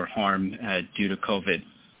health or harm due to COVID.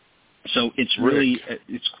 So it's really,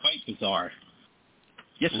 it's quite bizarre.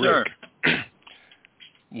 Yes, Rik, sir.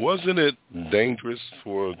 Wasn't it dangerous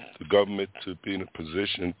for the government to be in a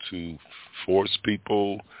position to force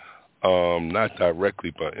people, not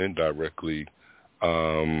directly but indirectly,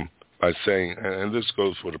 by saying, and this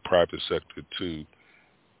goes for the private sector too,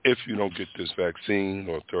 if you don't get this vaccine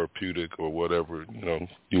or therapeutic or whatever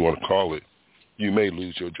you want to call it, you may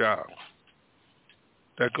lose your job.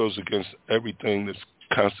 That goes against everything this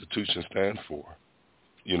Constitution stands for.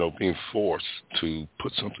 Being forced to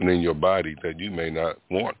put something in your body that you may not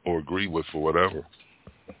want or agree with or whatever.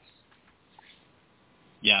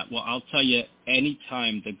 Yeah, well, I'll tell you,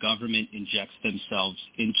 anytime the government injects themselves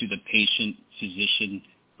into the patient-physician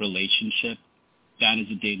relationship, that is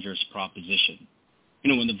a dangerous proposition.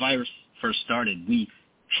 When the virus first started, we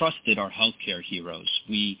trusted our healthcare heroes.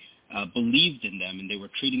 We believed in them, and they were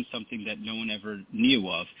treating something that no one ever knew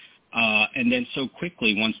of. And then so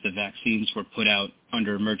quickly, once the vaccines were put out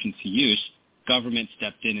under emergency use, government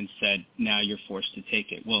stepped in and said, now you're forced to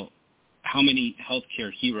take it. Well, how many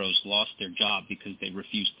healthcare heroes lost their job because they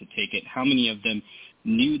refused to take it? How many of them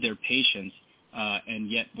knew their patients and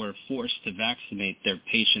yet were forced to vaccinate their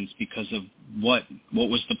patients because of what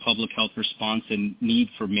was the public health response and need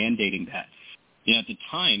for mandating that? At the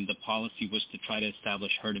time, the policy was to try to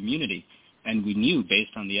establish herd immunity. And we knew,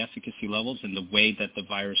 based on the efficacy levels and the way that the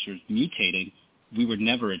virus was mutating, we would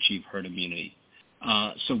never achieve herd immunity.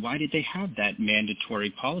 So why did they have that mandatory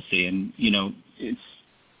policy? And,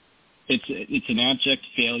 it's an abject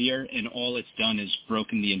failure, and all it's done is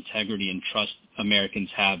broken the integrity and trust Americans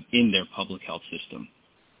have in their public health system.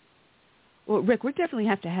 Well, Rik, we definitely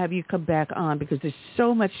have to have you come back on because there's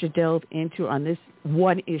so much to delve into on this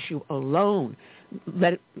one issue alone.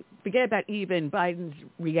 Forget about even Biden's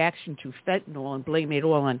reaction to fentanyl and blame it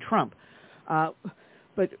all on Trump.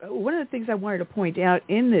 But one of the things I wanted to point out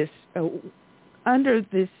in this, under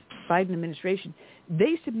this Biden administration,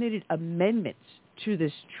 they submitted amendments to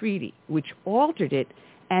this treaty, which altered it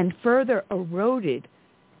and further eroded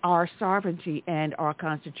our sovereignty and our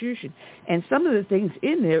Constitution. And some of the things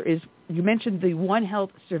in there is, you mentioned the One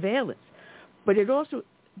Health surveillance, but it also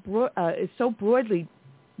is so broadly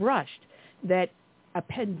brushed that a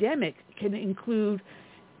pandemic can include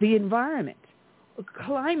the environment,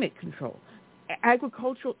 climate control,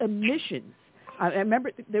 agricultural emissions. I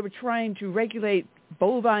remember they were trying to regulate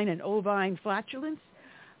bovine and ovine flatulence,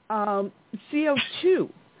 CO2,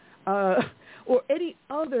 or any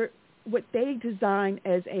other what they design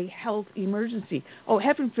as a health emergency. Oh,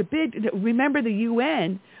 heaven forbid. Remember, the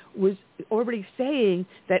UN was already saying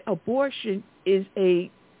that abortion is a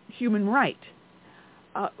human right.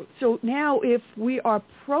 So now if we are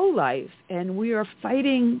pro-life and we are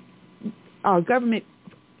fighting our government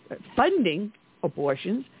funding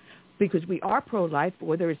abortions because we are pro-life,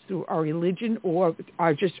 whether it's through our religion or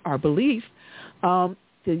just our belief,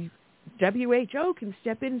 the WHO can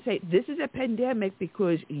step in and say, this is a pandemic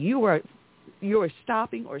because you are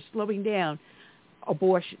stopping or slowing down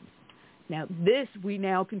abortions. Now, this we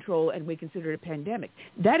now control and we consider it a pandemic.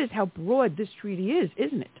 That is how broad this treaty is,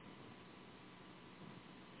 isn't it?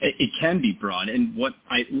 It can be broad. And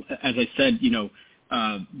as I said,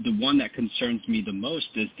 the one that concerns me the most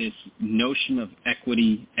is this notion of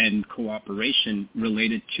equity and cooperation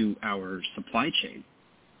related to our supply chain.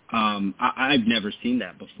 I've never seen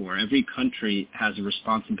that before. Every country has a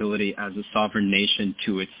responsibility as a sovereign nation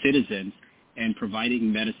to its citizens, and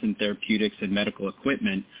providing medicine, therapeutics, and medical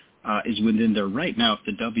equipment is within their right. Now, if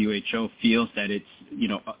the WHO feels that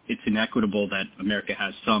it's inequitable that America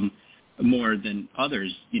has some more than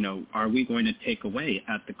others, are we going to take away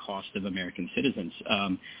at the cost of American citizens?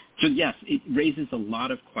 So yes, it raises a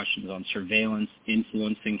lot of questions on surveillance,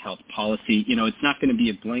 influencing health policy. It's not going to be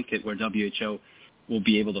a blanket where WHO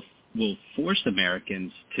will force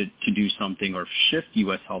Americans to do something or shift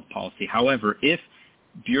U.S. health policy. However, if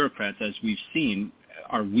bureaucrats, as we've seen,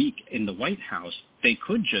 are weak in the White House, they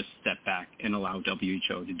could just step back and allow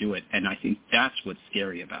WHO to do it. And I think that's what's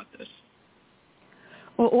scary about this.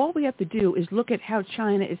 Well, all we have to do is look at how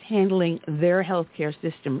China is handling their healthcare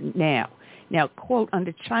system now. Now, quote,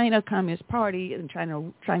 under China Communist Party and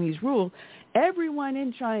Chinese rule, everyone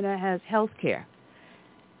in China has healthcare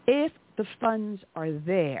if the funds are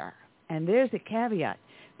there. And there's a caveat,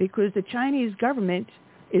 because the Chinese government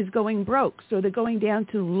is going broke. So they're going down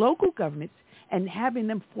to local governments and having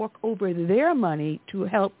them fork over their money to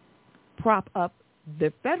help prop up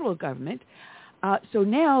the federal government. So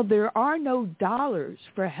now there are no dollars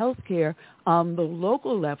for health care on the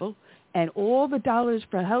local level, and all the dollars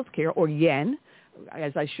for health care, or yen,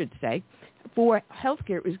 as I should say, for health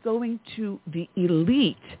care is going to the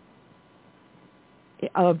elite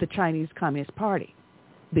of the Chinese Communist Party.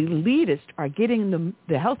 The elitists are getting them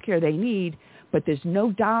the health care they need, but there's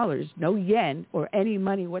no dollars, no yen, or any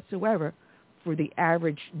money whatsoever for the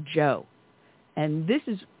average Joe. And this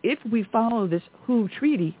is, if we follow this WHO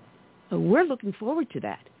treaty, we're looking forward to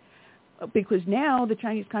that. Because now the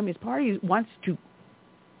Chinese Communist Party wants to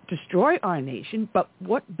destroy our nation, but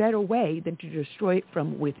what better way than to destroy it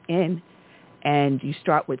from within? And you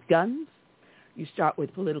start with guns, you start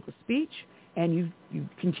with political speech, and you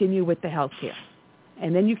continue with the health care.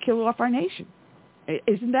 And then you kill off our nation.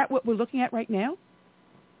 Isn't that what we're looking at right now?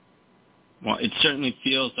 Well, it certainly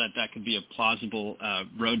feels that could be a plausible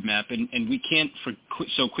roadmap, and we can't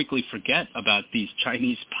so quickly forget about these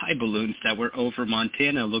Chinese spy balloons that were over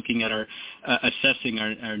Montana looking at assessing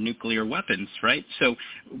our nuclear weapons, right? So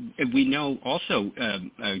we know also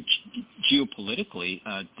geopolitically,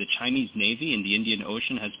 the Chinese Navy in the Indian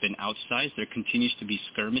Ocean has been outsized. There continues to be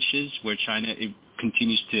skirmishes where China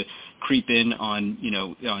continues to creep in on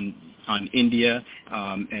India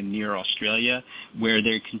and near Australia, where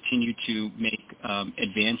they continue to make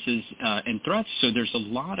advances and threats. So there's a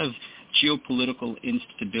lot of geopolitical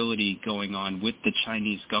instability going on with the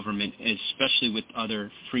Chinese government, especially with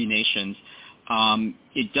other free nations.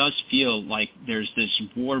 It does feel like there's this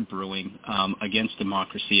war brewing against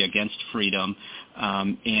democracy, against freedom,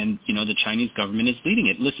 and the Chinese government is leading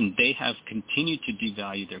it. Listen, they have continued to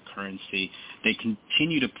devalue their currency. They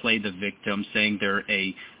continue to play the victim, saying they're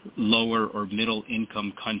a lower or middle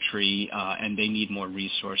income country and they need more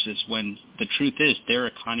resources, when the truth is their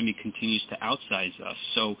economy continues to outsize us.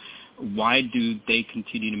 So why do they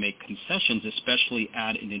continue to make concessions, especially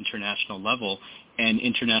at an international level? And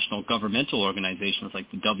international governmental organizations like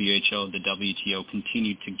the WHO, the WTO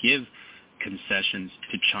continue to give concessions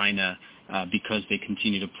to China because they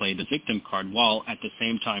continue to play the victim card, while at the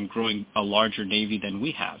same time growing a larger Navy than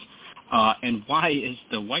we have. And why is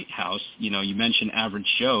the White House, you mentioned average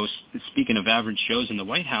Joes, speaking of average Joes in the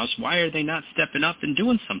White House, why are they not stepping up and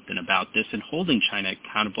doing something about this and holding China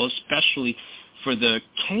accountable, especially for the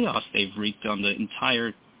chaos they've wreaked on the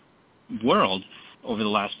entire world over the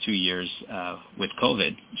last 2 years with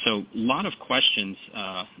COVID? So a lot of questions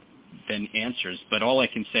than answers, but all I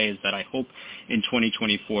can say is that I hope in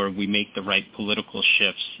 2024 we make the right political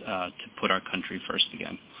shifts to put our country first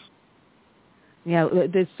again. Yeah,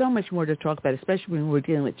 there's so much more to talk about, especially when we're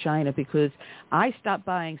dealing with China, because I stopped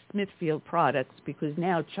buying Smithfield products because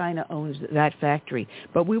now China owns that factory.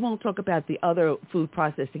 But we won't talk about the other food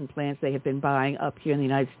processing plants they have been buying up here in the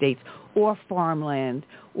United States, or farmland,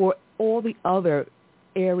 or all the other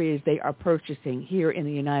areas they are purchasing here in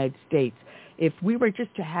the United States. If we were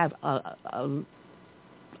just to have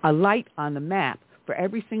a light on the map for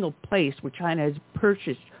every single place where China has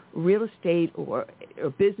purchased real estate or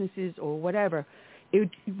businesses or whatever,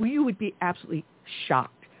 we would be absolutely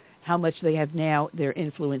shocked how much they have now their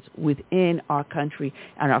influence within our country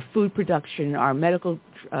and our food production, our medical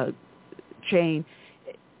chain,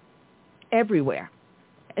 everywhere,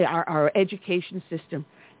 our education system.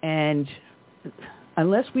 And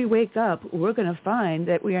unless we wake up, we're going to find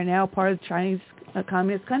that we are now part of the Chinese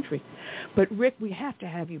communist country. But, Rik, we have to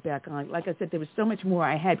have you back on. Like I said, there was so much more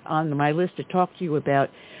I had on my list to talk to you about,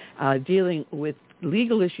 dealing with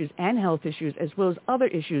legal issues and health issues, as well as other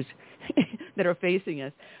issues that are facing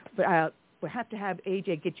us. But we'll have to have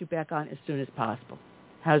AJ get you back on as soon as possible.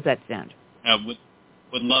 How does that sound? Would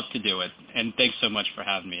love to do it. And thanks so much for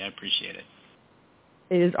having me. I appreciate it.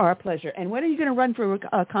 It is our pleasure. And when are you going to run for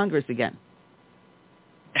Congress again?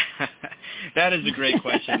 That is a great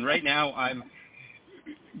question. Right now, I'm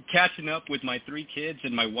catching up with my 3 kids,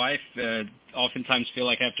 and my wife oftentimes feel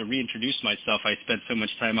like I have to reintroduce myself. I spent so much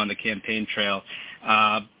time on the campaign trail.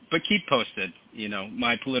 But keep posted.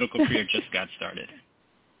 My political career just got started.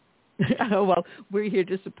 Oh, well, we're here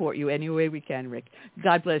to support you any way we can, Rik.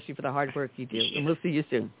 God bless you for the hard work you do, and we'll see you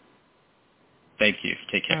soon. Thank you.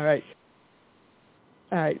 Take care. All right.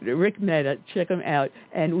 Rik Mehta, check him out.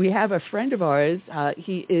 And we have a friend of ours.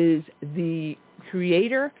 He is the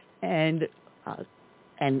creator and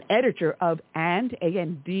editor of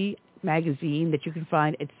A&D magazine that you can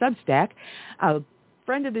find at Substack. A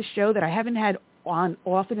friend of the show that I haven't had on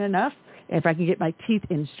often enough, if I can get my teeth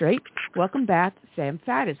in straight. Welcome back, Sam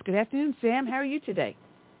Faddis. Good afternoon, Sam. How are you today?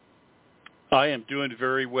 I am doing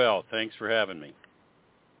very well. Thanks for having me.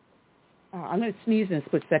 I'm going to sneeze in a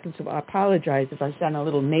split second, so I apologize if I sound a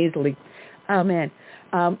little nasally. Oh, man.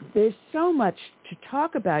 There's so much to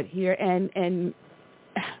talk about here, and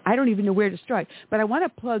I don't even know where to start. But I want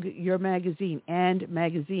to plug your magazine, And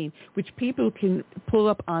Magazine, which people can pull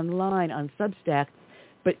up online on Substack.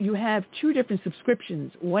 but you have two different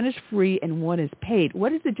subscriptions. One is free and one is paid.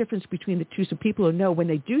 What is the difference between the two so people will know when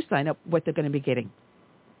they do sign up what they're going to be getting?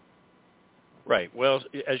 Right. Well,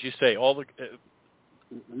 as you say, all the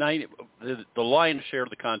lion's share of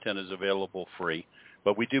the content is available free,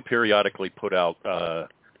 but we do periodically put out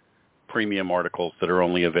premium articles that are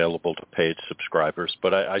only available to paid subscribers.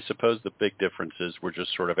 But I suppose the big difference is we're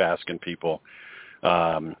just sort of asking people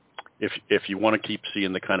if you want to keep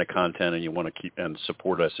seeing the kind of content and you want to keep and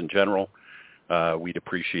support us in general, we'd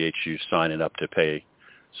appreciate you signing up to pay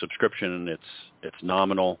subscription. It's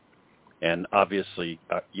nominal, and obviously,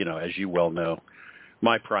 as you well know,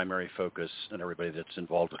 my primary focus and everybody that's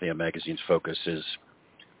involved with AM Magazine's focus is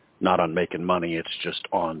not on making money. It's just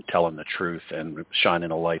on telling the truth and shining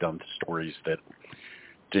a light on the stories that,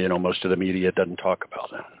 most of the media doesn't talk about.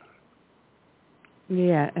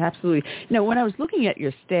 Yeah, absolutely. Now, when I was looking at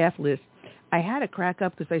your staff list, I had to crack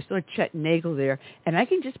up because I saw Chet Nagel there, and I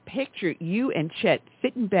can just picture you and Chet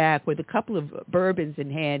sitting back with a couple of bourbons in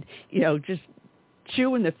hand, just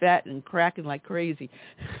chewing the fat and cracking like crazy.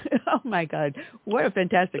 Oh, my God. What a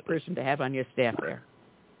fantastic person to have on your staff there.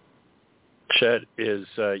 Chet is,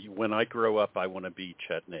 when I grow up, I want to be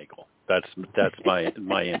Chet Nagel. That's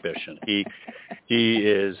my ambition. He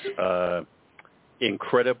is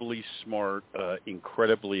incredibly smart,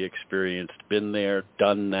 incredibly experienced, been there,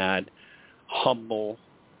 done that, humble.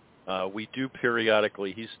 We do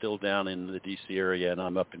periodically, he's still down in the D.C. area and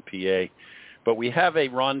I'm up in PA, but we have a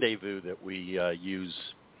rendezvous that we use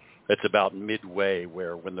that's about midway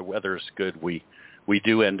where when the weather's good, we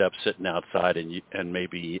do end up sitting outside and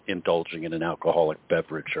maybe indulging in an alcoholic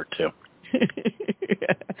beverage or two.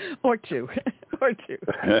 or two.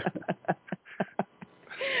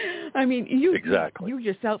 I mean, you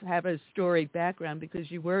yourself have a storied background because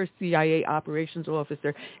you were a CIA operations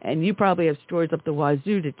officer, and you probably have stories up the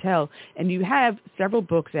wazoo to tell. And you have several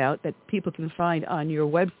books out that people can find on your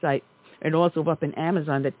website and also up in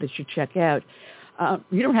Amazon that they should check out.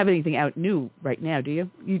 You don't have anything out new right now, do you?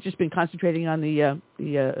 You've just been concentrating on the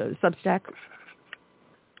Substack?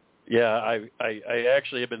 Yeah, I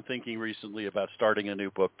actually have been thinking recently about starting a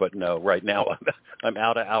new book, but no, right now I'm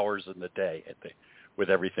out of hours in the day with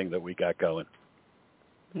everything that we got going.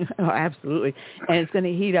 Oh, absolutely. And it's going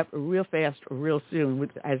to heat up real fast, real soon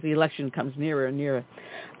as the election comes nearer and nearer.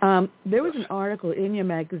 There was an article in your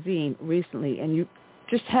magazine recently, and you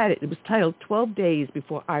just had it. It was titled 12 Days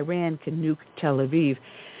Before Iran Can Nuke Tel Aviv.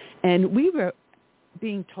 And we were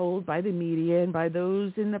being told by the media and by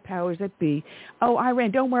those in the powers that be, oh,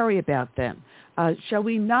 Iran, don't worry about them. Shall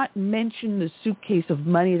we not mention the suitcase of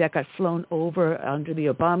money that got flown over under the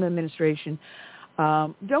Obama administration?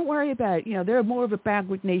 Don't worry about it. They're more of a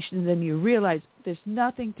backward nation than you realize. There's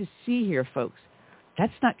nothing to see here, folks.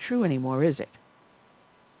 That's not true anymore, is it?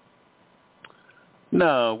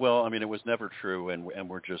 No, well, I mean, it was never true, and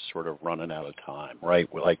we're just sort of running out of time, right?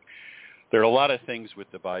 There are a lot of things with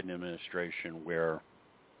the Biden administration where,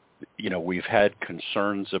 we've had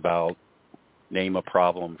concerns about name a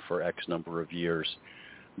problem for X number of years,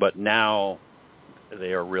 but now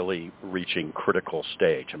they are really reaching critical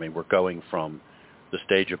stage. I mean, we're going from the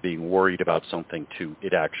stage of being worried about something to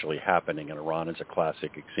it actually happening, and Iran is a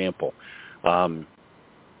classic example.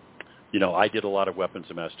 I did a lot of weapons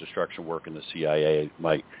of mass destruction work in the CIA.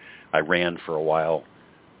 I ran for a while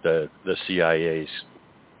the CIA's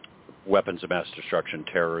weapons of mass destruction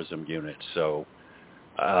terrorism unit. So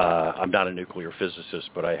I'm not a nuclear physicist,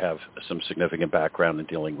 but I have some significant background in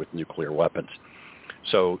dealing with nuclear weapons.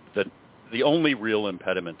 So the only real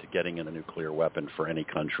impediment to getting in a nuclear weapon for any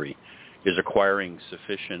country is acquiring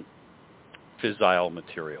sufficient fissile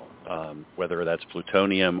material, whether that's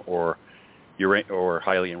plutonium or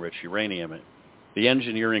highly enriched uranium. The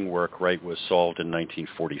engineering work, was solved in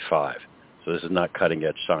 1945. So this is not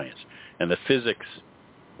cutting-edge science. And the physics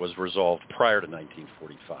was resolved prior to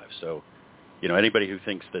 1945. So, anybody who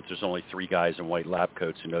thinks that there's only 3 guys in white lab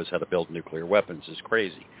coats who knows how to build nuclear weapons is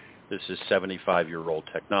crazy. This is 75-year-old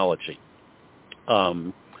technology.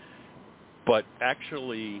 But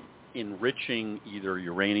actually enriching either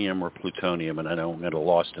uranium or plutonium, and I know I'm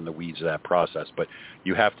lost in the weeds of that process, but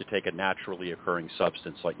you have to take a naturally occurring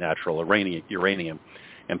substance like natural uranium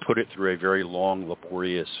and put it through a very long,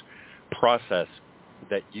 laborious process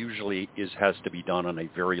that usually has to be done on a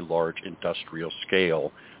very large industrial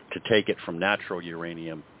scale to take it from natural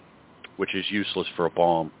uranium, which is useless for a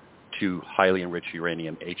bomb, to highly enriched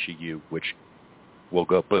uranium, HEU, which will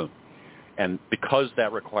go boom. And because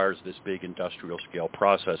that requires this big industrial scale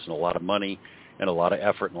process and a lot of money and a lot of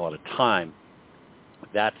effort and a lot of time,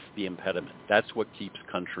 that's the impediment. That's what keeps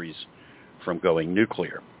countries from going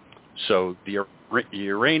nuclear. So the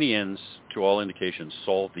Iranians, to all indications,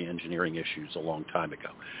 solved the engineering issues a long time ago,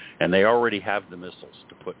 and they already have the missiles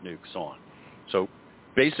to put nukes on. So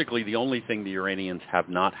basically the only thing the Iranians have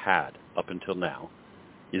not had up until now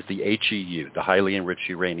is the HEU, the highly enriched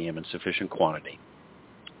uranium in sufficient quantity,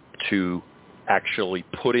 to actually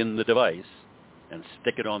put in the device and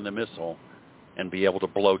stick it on the missile and be able to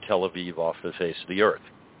blow Tel Aviv off the face of the earth.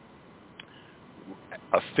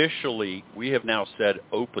 Officially, we have now said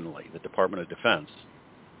openly, the Department of Defense,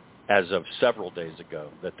 as of several days ago,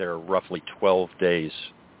 that they're roughly 12 days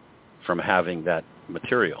from having that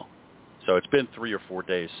material. So it's been 3 or 4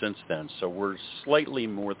 days since then. So we're slightly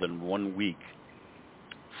more than 1 week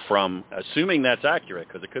from, assuming that's accurate,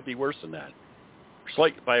 because it could be worse than that,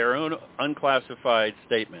 by our own unclassified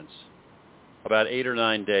statements, about 8 or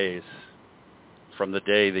 9 days from the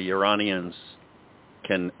day the Iranians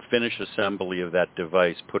can finish assembly of that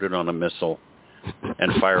device, put it on a missile,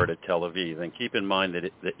 and fire it at Tel Aviv. And keep in mind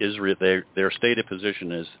that Israel, their stated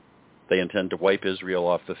position is they intend to wipe Israel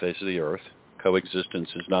off the face of the earth. Coexistence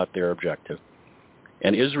is not their objective.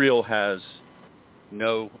 And Israel has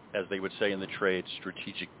no, as they would say in the trade,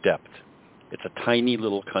 strategic depth. It's a tiny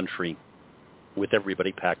little country with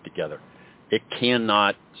everybody packed together. It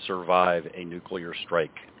cannot survive a nuclear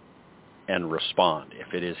strike and respond.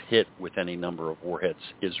 If it is hit with any number of warheads,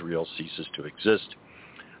 Israel ceases to exist.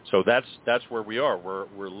 So that's where we are.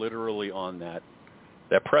 We're literally on that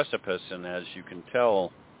precipice, and as you can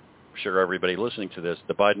tell, I'm sure everybody listening to this,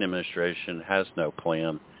 the Biden administration has no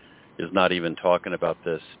plan, is not even talking about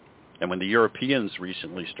this. And when the Europeans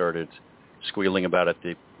recently started squealing about it,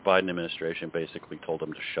 the Biden administration basically told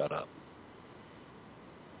them to shut up.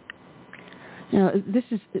 This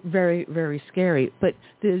is very, very scary, but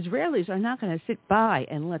the Israelis are not going to sit by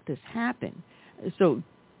and let this happen. So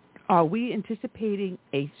are we anticipating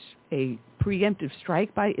a preemptive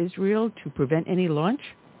strike by Israel to prevent any launch?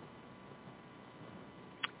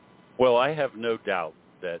 Well, I have no doubt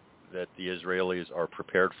that the Israelis are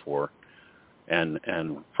prepared for, and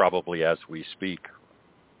probably as we speak,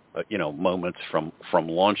 moments from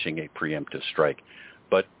launching a preemptive strike.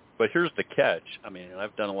 But here's the catch. I mean,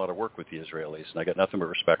 I've done a lot of work with the Israelis, and I got nothing but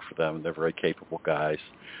respect for them. They're very capable guys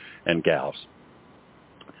and gals.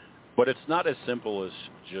 But it's not as simple as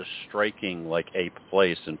just striking like a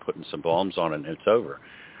place and putting some bombs on it and it's over.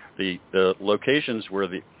 The locations where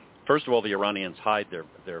first of all, the Iranians hide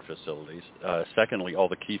their facilities. Secondly, all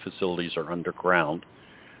the key facilities are underground.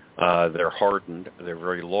 They're hardened. They're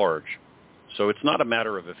very large. So it's not a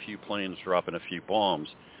matter of a few planes dropping a few bombs.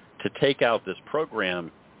 To take out this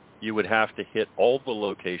program, you would have to hit all the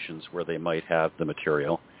locations where they might have the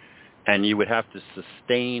material, and you would have to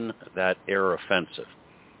sustain that air offensive.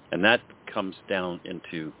 And that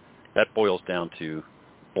boils down to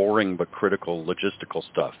boring but critical logistical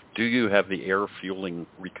stuff. Do you have the air fueling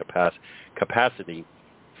capacity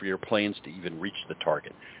for your planes to even reach the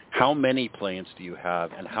target? How many planes do you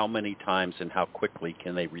have, and how many times and how quickly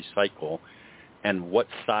can they recycle? And what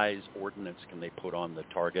size ordnance can they put on the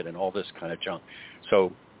target, and all this kind of junk?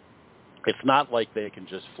 So it's not like they can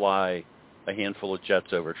just fly a handful of jets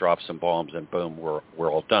over, drop some bombs, and boom,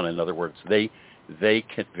 we're all done. In other words, they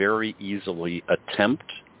can very easily attempt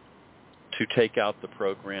to take out the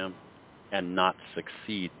program and not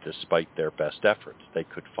succeed despite their best efforts. They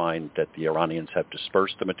could find that the Iranians have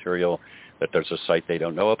dispersed the material, that there's a site they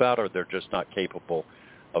don't know about, or they're just not capable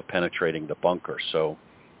of penetrating the bunker. So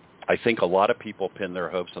I think a lot of people pin their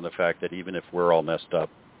hopes on the fact that even if we're all messed up,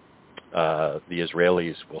 the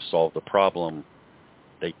Israelis will solve the problem.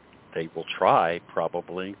 They will try,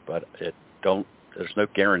 probably, but there's no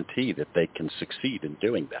guarantee that they can succeed in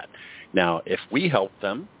doing that. Now, if we help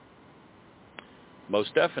them,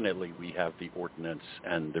 most definitely we have the ordnance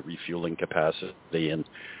and the refueling capacity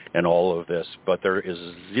and all of this, but there is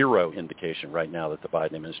zero indication right now that the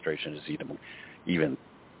Biden administration is even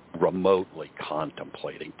remotely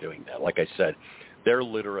contemplating doing that. Like I said,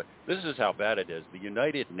 this is how bad it is. The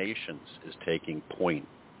United Nations is taking point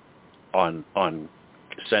on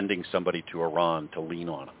sending somebody to Iran to lean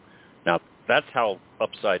on them. Now, that's how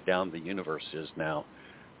upside down the universe is now,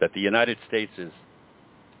 that the United States is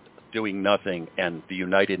doing nothing, and the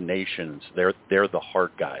United Nations, they're the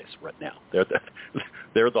hard guys right now. They're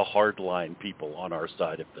the hardline people on our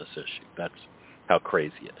side of this issue. That's how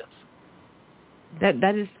crazy it is.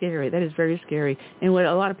 That is scary. That is very scary. And what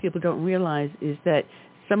a lot of people don't realize is that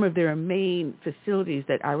some of their main facilities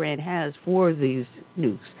that Iran has for these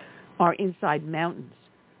nukes are inside mountains.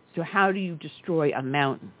 So how do you destroy a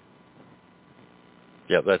mountain?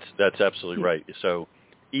 Yeah, that's absolutely right. So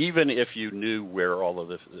even if you knew where all of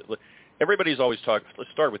this is, everybody's always talking.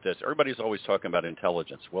 Let's start with this. Everybody's always talking about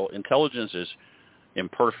intelligence. Well, intelligence is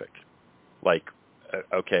imperfect. Like,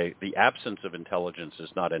 okay, the absence of intelligence is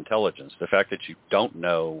not intelligence. The fact that you don't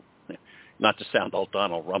know, not to sound all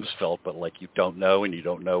Donald Rumsfeld, but like you don't know and you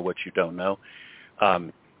don't know what you don't know.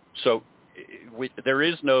 So there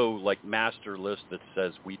is no like master list that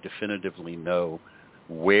says we definitively know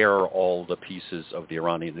where all the pieces of the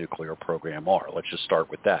Iranian nuclear program are. Let's just start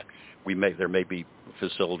with that. There may be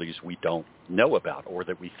facilities we don't know about or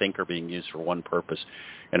that we think are being used for one purpose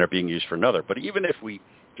and are being used for another. But even if we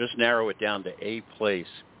just narrow it down to a place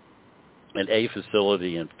and a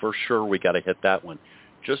facility, and for sure we got to hit that one,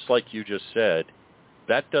 just like you just said,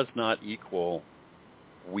 that does not equal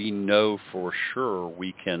we know for sure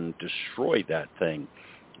we can destroy that thing.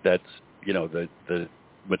 That's, you know, the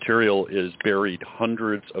material is buried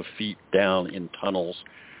hundreds of feet down in tunnels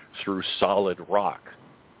through solid rock.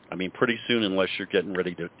 I mean, pretty soon, unless you're getting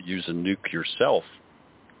ready to use a nuke yourself,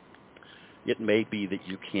 it may be that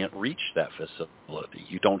you can't reach that facility.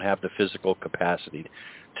 You don't have the physical capacity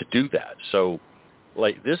to do that. So,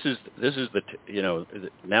 like, this is the, you know,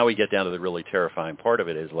 now we get down to the really terrifying part of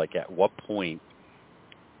it is, like, at what point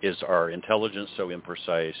is our intelligence so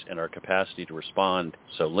imprecise and our capacity to respond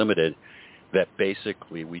so limited that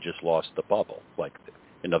basically we just lost the bubble? Like,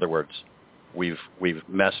 in other words, we've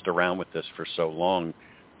messed around with this for so long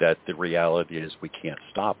that the reality is we can't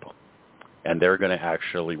stop them. And we're going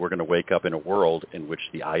to wake up in a world in which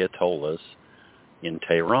the Ayatollahs in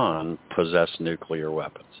Tehran possess nuclear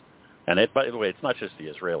weapons. And by the way, it's not just the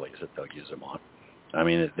Israelis that they'll use them on. I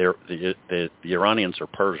mean, the Iranians are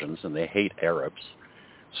Persians and they hate Arabs.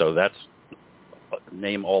 So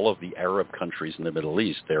name all of the Arab countries in the Middle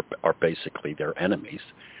East. They are basically their enemies.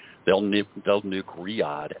 They'll nuke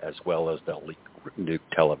Riyadh as well as they'll nuke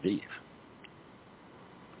Tel Aviv.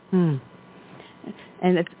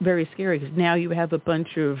 And it's very scary because now you have a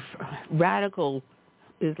bunch of radical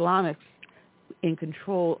Islamics in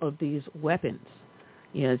control of these weapons.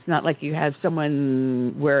 You know, it's not like you have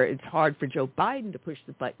someone where it's hard for Joe Biden to push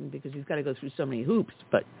the button because he's got to go through so many hoops.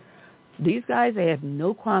 But these guys, they have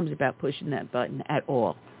no qualms about pushing that button at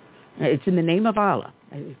all. It's in the name of Allah,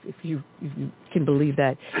 if you can believe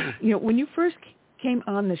that. You know, when you first came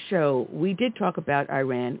on the show, we did talk about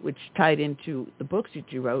Iran, which tied into the books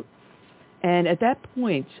that you wrote. And at that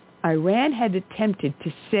point, Iran had attempted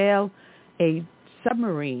to sail a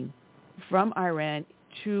submarine from Iran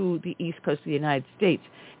to the east coast of the United States.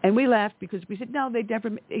 And we laughed because we said, no, they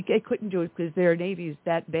couldn't do it because their Navy is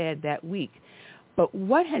that bad, that weak. But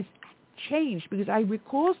what has changed, because I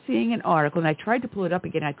recall seeing an article, and I tried to pull it up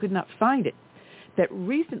again, I could not find it, that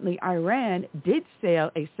recently Iran did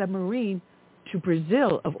sail a submarine to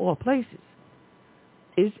Brazil, of all places.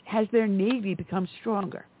 Has their Navy become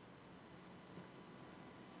stronger?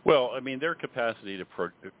 Well, I mean, their capacity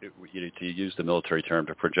to use the military term,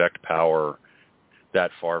 to project power that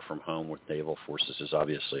far from home with naval forces is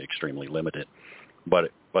obviously extremely limited.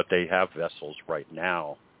 But they have vessels right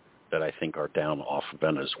now that I think are down off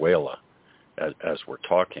Venezuela as we're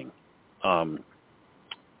talking.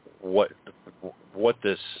 What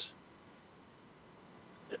this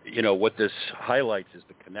highlights is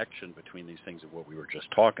the connection between these things and what we were just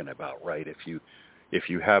talking about, right? If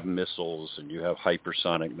you have missiles and you have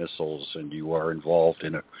hypersonic missiles and you are involved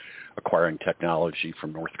in acquiring technology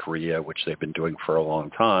from North Korea, which they've been doing for a long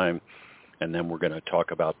time, and then we're going to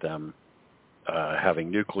talk about them having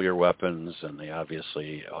nuclear weapons, and they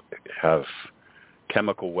obviously have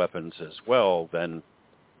chemical weapons as well, then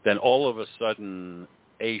all of a sudden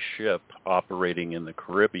a ship operating in the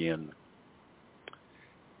Caribbean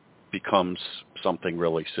becomes something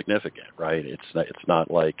really significant, right? It's not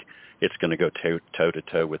like it's going to go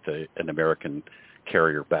toe-to-toe with an American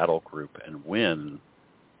carrier battle group and win,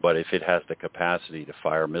 but if it has the capacity to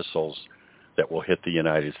fire missiles that will hit the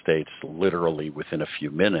United States literally within a few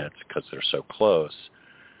minutes because they're so close,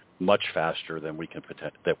 much faster than we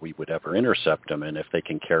would ever intercept them, and if they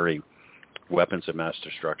can carry weapons of mass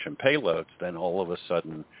destruction payloads, then all of a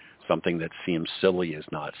sudden something that seems silly is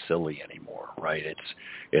not silly anymore, right?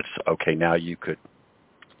 It's okay, now you could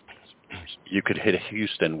hit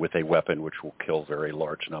Houston with a weapon which will kill very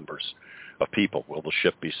large numbers of people. Will the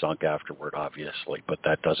ship be sunk afterward? Obviously, but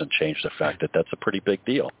that doesn't change the fact that that's a pretty big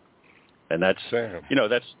deal. And that's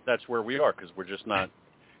that's where we are, because we're just not.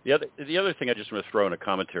 The other thing I just want to throw in a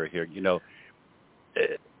commentary here,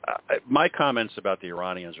 my comments about the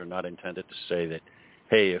Iranians are not intended to say that,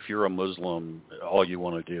 hey, if you're a Muslim, all you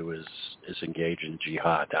want to do is engage in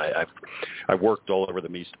jihad. I've worked all over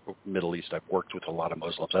the Middle East. I've worked with a lot of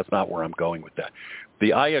Muslims. That's not where I'm going with that.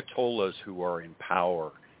 The Ayatollahs who are in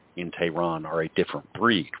power in Tehran are a different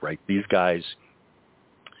breed, right? These guys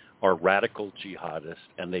are radical jihadists,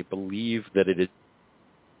 and they believe that it is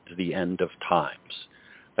the end of times.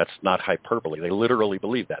 That's not hyperbole. They literally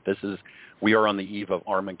believe that. We are on the eve of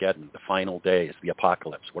Armageddon, the final days, the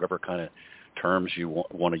apocalypse, whatever kind of terms you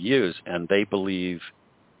want to use, and they believe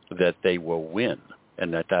that they will win,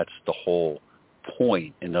 and that's the whole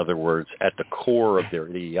point. In other words, at the core of their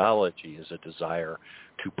ideology is a desire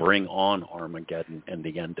to bring on Armageddon and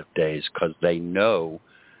the end of days, because they know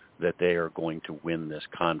that they are going to win this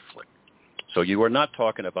conflict. So you are not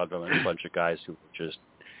talking about a bunch of guys who are just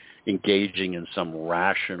engaging in some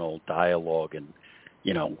rational dialogue and,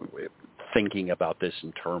 thinking about this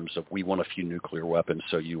in terms of, we want a few nuclear weapons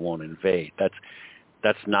so you won't invade. That's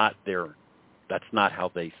not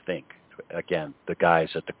how they think. Again, the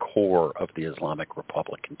guys at the core of the Islamic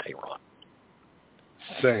Republic in Tehran.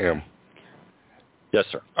 Sam. Yes,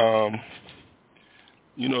 sir.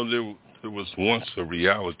 There was once a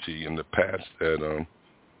reality in the past that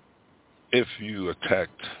if you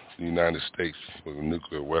attacked the United States with a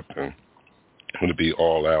nuclear weapon, it would be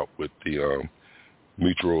all out with the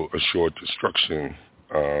mutual assured destruction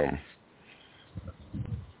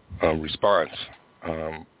response.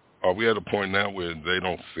 Are we at a point now where they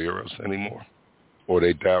don't fear us anymore, or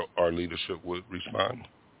they doubt our leadership would respond?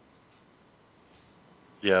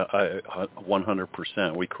 Yeah,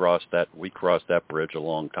 100%. We crossed that bridge a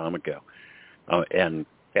long time ago, and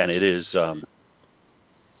it is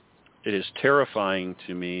terrifying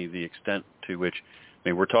to me the extent to which,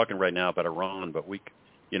 we're talking right now about Iran, but we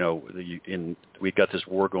got this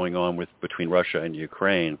war going on between Russia and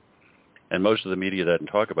Ukraine, and most of the media doesn't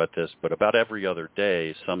talk about this, but about every other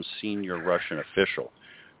day, some senior Russian official,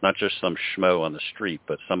 not just some schmo on the street,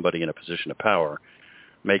 but somebody in a position of power,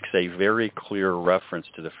 makes a very clear reference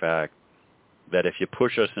to the fact that if you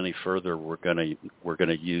push us any further, we're going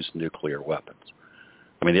to use nuclear weapons.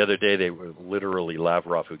 The other day they were literally,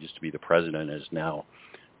 Lavrov, who used to be the president, is now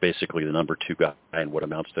basically the number 2 guy in what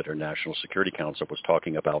amounts to their National Security Council, was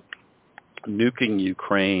talking about nuking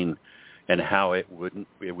Ukraine and how it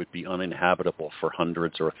would be uninhabitable for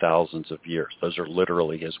hundreds or thousands of years. Those are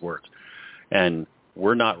literally his words. And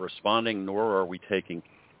we're not responding, nor are we taking.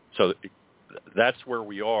 So that's where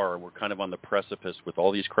we are. We're kind of on the precipice with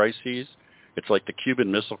all these crises. It's like the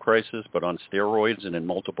Cuban Missile Crisis, but on steroids and in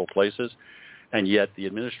multiple places. And yet the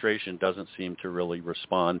administration doesn't seem to really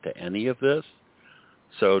respond to any of this.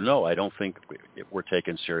 So, no, I don't think we're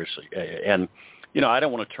taken seriously. And, I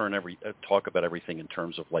don't want to talk about everything in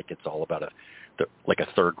terms of like it's all about a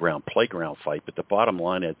third ground playground fight. But the bottom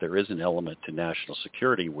line is there is an element to national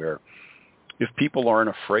security where if people aren't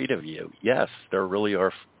afraid of you, yes, there really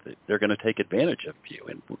are. They're going to take advantage of you.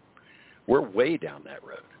 And we're way down that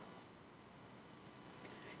road.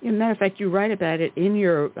 As a matter of fact, you write about it in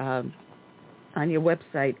your on your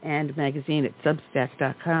website and magazine at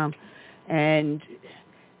Substack.com, and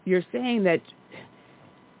you're saying that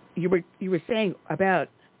you were saying about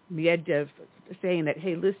Medvedev saying that,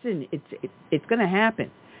 hey, listen, it's going to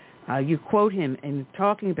happen. You quote him in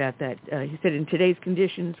talking about that. He said, in today's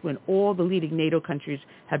conditions, when all the leading NATO countries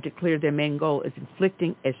have declared their main goal is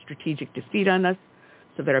inflicting a strategic defeat on us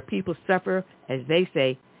so that our people suffer, as they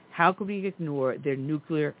say, how could we ignore their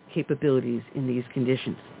nuclear capabilities in these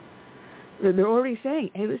conditions? They're already saying,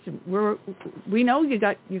 hey, listen, we know you're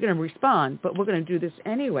going to respond, but we're going to do this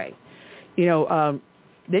anyway.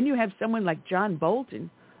 Then you have someone like John Bolton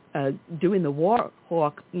doing the war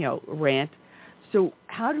hawk, rant. So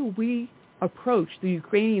how do we approach the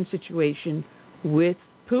Ukrainian situation with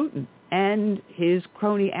Putin and his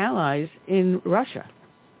crony allies in Russia?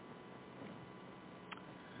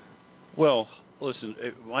 Well, listen,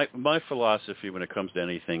 my philosophy when it comes to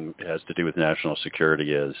anything that has to do with national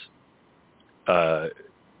security is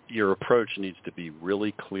your approach needs to be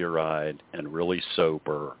really clear-eyed and really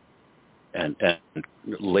sober and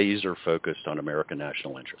laser focused on American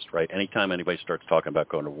national interest, right? Anytime anybody starts talking about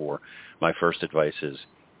going to war, my first advice is,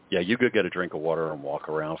 you go get a drink of water and walk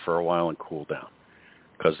around for a while and cool down,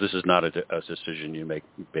 because this is not a decision you make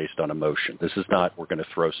based on emotion. This is not, we're going to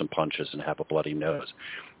throw some punches and have a bloody nose.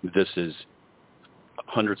 This is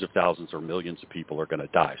hundreds of thousands or millions of people are going to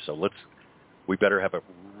die. So we better have a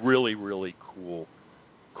really, really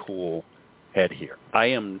cool head here. I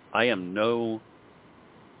am no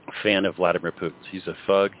fan of Vladimir Putin. He's a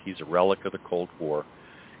thug. He's a relic of the Cold War,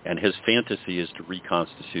 and his fantasy is to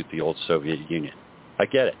reconstitute the old Soviet Union. I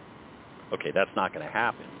get it. Okay, that's not going to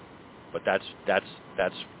happen, but that's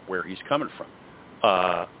where he's coming from.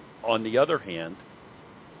 On the other hand,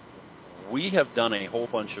 we have done a whole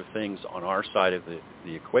bunch of things on our side of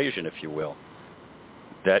the equation, if you will,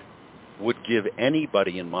 that would give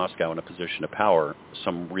anybody in Moscow in a position of power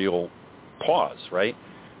some real pause, right?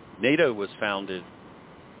 NATO was founded.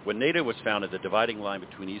 When NATO was founded, the dividing line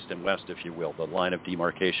between East and West, if you will, the line of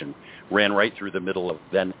demarcation, ran right through the middle of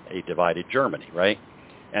then a divided Germany, right?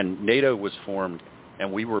 And NATO was formed,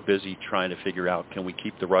 and we were busy trying to figure out, can we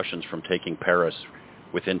keep the Russians from taking Paris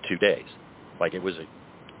within 2 days? Like, it was a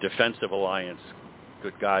defensive alliance.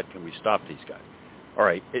 Good God, can we stop these guys? All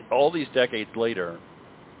right, all these decades later,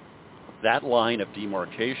 that line of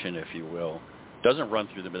demarcation, if you will, doesn't run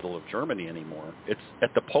through the middle of Germany anymore. It's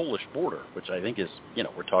at the Polish border, which I think is,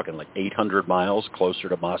 we're talking like 800 miles closer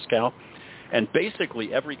to Moscow. And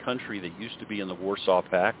basically every country that used to be in the Warsaw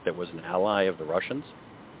Pact that was an ally of the Russians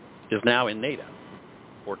is now in NATO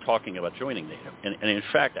or talking about joining NATO. And in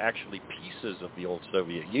fact, actually pieces of the old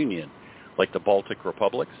Soviet Union, like the Baltic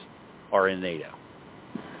republics, are in NATO.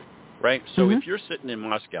 Right? So if you're sitting in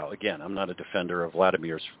Moscow, again, I'm not a defender of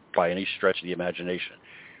Vladimir's by any stretch of the imagination.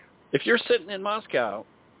 If you're sitting in Moscow,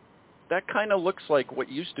 that kind of looks like what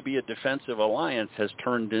used to be a defensive alliance has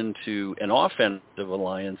turned into an offensive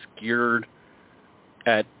alliance geared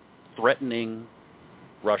at threatening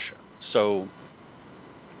Russia. So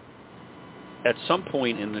at some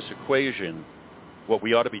point in this equation, what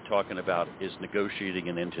we ought to be talking about is negotiating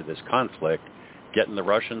an end to this conflict, getting the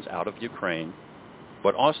Russians out of Ukraine,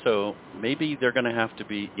 but also maybe they're going to have to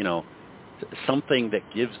be, something that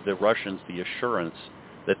gives the Russians the assurance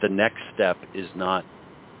that the next step is not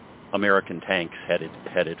American tanks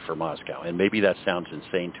headed for Moscow. And maybe that sounds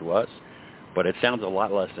insane to us, but it sounds a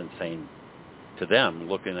lot less insane to them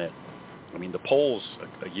looking at, the Poles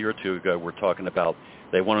a year or two ago were talking about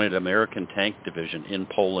they wanted an American tank division in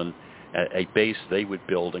Poland at a base they would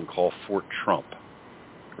build and call Fort Trump,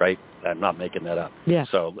 right? I'm not making that up. Yeah.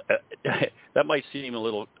 So that might seem a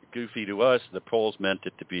little goofy to us. The Poles meant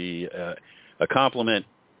it to be a compliment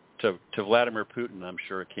to Vladimir Putin. I'm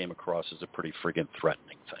sure it came across as a pretty friggin'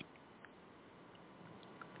 threatening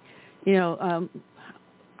thing.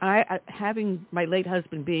 I having my late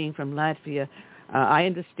husband being from Latvia, I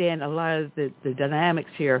understand a lot of the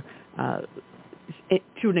dynamics here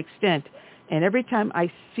to an extent. And every time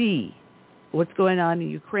I see what's going on in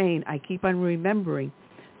Ukraine, I keep on remembering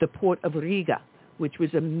the port of Riga, which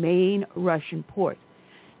was a main Russian port.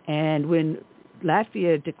 And when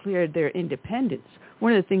Latvia declared their independence,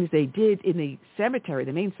 one of the things they did in the cemetery,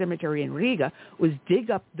 the main cemetery in Riga, was dig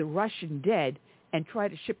up the Russian dead and try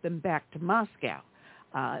to ship them back to Moscow.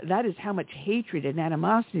 That is how much hatred and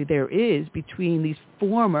animosity there is between these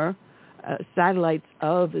former satellites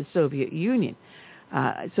of the Soviet Union.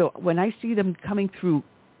 So when I see them coming through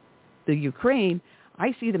the Ukraine,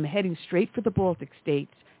 I see them heading straight for the Baltic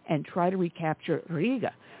states and try to recapture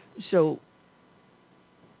Riga. So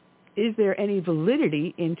is there any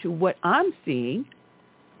validity into what I'm seeing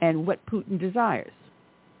and what Putin desires?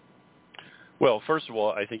 Well, first of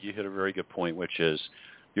all, I think you hit a very good point, which is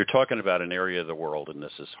you're talking about an area of the world, and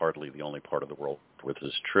this is hardly the only part of the world where this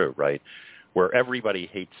is true, right, where everybody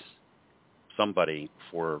hates somebody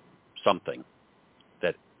for something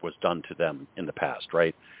that was done to them in the past,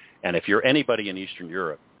 right? And if you're anybody in Eastern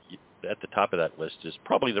Europe, at the top of that list is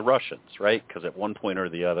probably the Russians, right? Because at one point or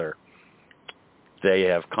the other, they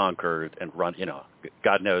have conquered and run,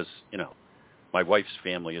 God knows, my wife's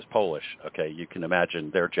family is Polish. Okay, you can imagine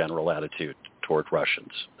their general attitude toward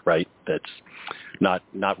Russians, right? That's not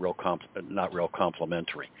real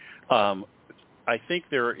complimentary. I think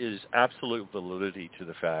there is absolute validity to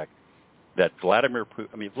the fact that Vladimir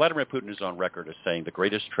Putin is on record as saying the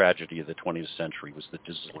greatest tragedy of the 20th century was the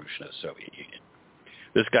dissolution of the Soviet Union.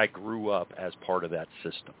 This guy grew up as part of that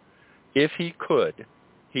system. If he could,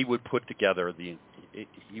 he would put together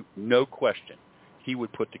no question, he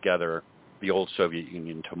would put together the old Soviet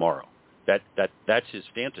Union tomorrow. That's his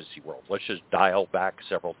fantasy world. Let's just dial back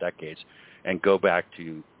several decades and go back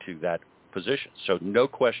to that position. So no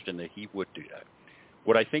question that he would do that.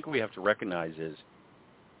 What I think we have to recognize is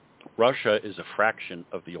Russia is a fraction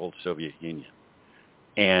of the old Soviet Union,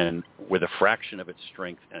 and with a fraction of its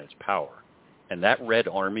strength and its power. And that Red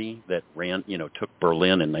Army that took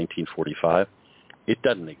Berlin in 1945, it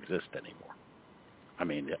doesn't exist anymore.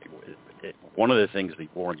 One of the things the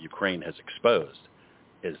war in Ukraine has exposed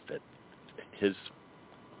is that his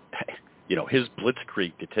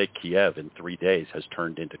blitzkrieg to take Kiev in 3 days has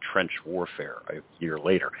turned into trench warfare a year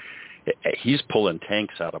later. He's pulling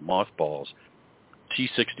tanks out of mothballs,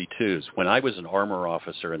 T-62s. When I was an armor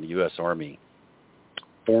officer in the U.S. Army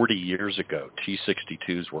 40 years ago,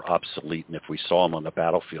 T-62s were obsolete, and if we saw them on the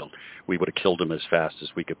battlefield, we would have killed them as fast as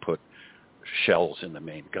we could put shells in the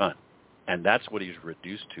main gun. And that's what he's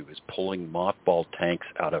reduced to, is pulling mothball tanks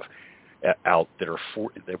out of out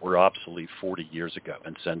that were obsolete 40 years ago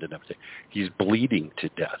and sending them. He's bleeding to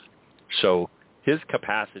death. So his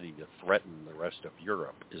capacity to threaten the rest of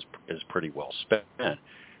Europe is pretty well spent.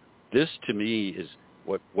 This, to me, is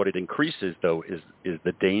what it increases, though, is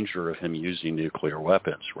the danger of him using nuclear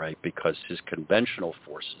weapons, right? Because his conventional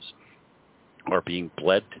forces are being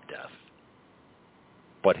bled to death,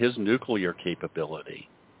 but his nuclear capability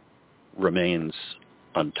remains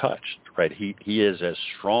untouched, right? He is as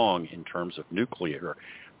strong in terms of nuclear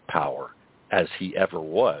power as he ever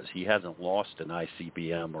was. He hasn't lost an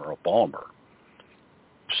ICBM or a bomber.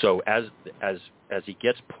 So as he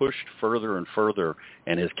gets pushed further and further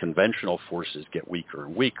and his conventional forces get weaker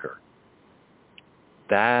and weaker,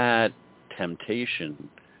 that temptation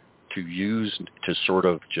to sort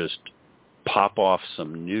of just pop off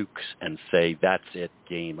some nukes and say, that's it,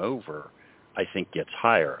 game over, I think gets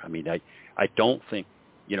higher. I mean, I don't think,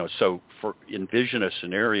 so envision a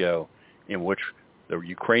scenario in which the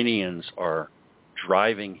Ukrainians are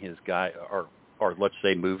driving his guy, or let's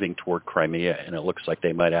say moving toward Crimea, and it looks like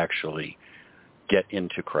they might actually get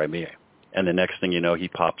into Crimea. And the next thing you know, he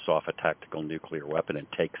pops off a tactical nuclear weapon and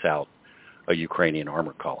takes out a Ukrainian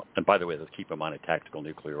armor column. And by the way, let's keep in mind a tactical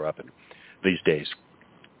nuclear weapon these days.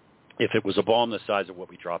 If it was a bomb the size of what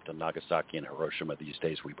we dropped on Nagasaki and Hiroshima these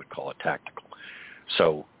days, we would call it tactical.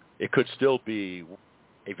 So it could still be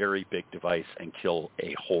a very big device and kill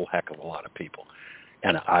a whole heck of a lot of people.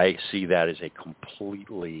 And I see that as a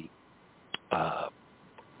completely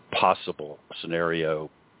possible scenario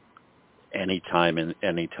anytime in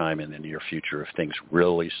the near future if things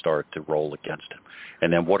really start to roll against him.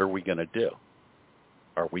 And then what are we going to do?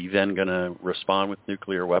 Are we then going to respond with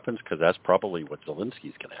nuclear weapons? Because that's probably what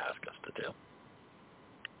Zelensky's going to ask us to do.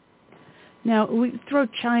 Now, we throw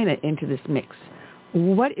China into this mix.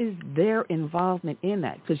 What is their involvement in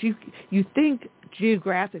that? Because you think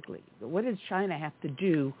geographically, what does China have to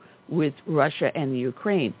do with Russia and the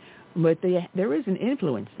Ukraine? But there is an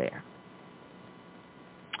influence there.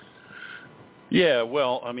 Yeah,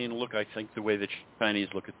 well, I mean, look, I think the way the Chinese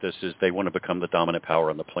look at this is they want to become the dominant power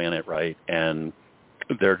on the planet, right? And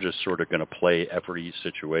they're just sort of going to play every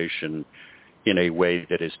situation in a way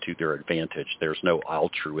that is to their advantage. There's no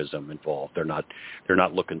altruism involved. They're not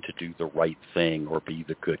looking to do the right thing or be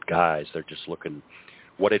the good guys. They're just looking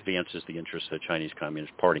what advances the interests of the Chinese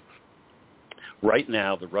Communist Party. Right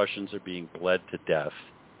now, the Russians are being bled to death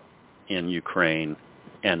in Ukraine,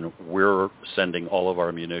 and we're sending all of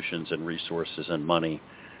our munitions and resources and money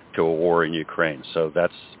to a war in Ukraine. So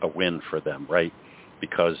that's a win for them, right?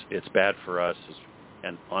 Because it's bad for us,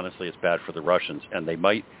 and honestly, it's bad for the Russians. And they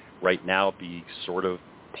might right now be sort of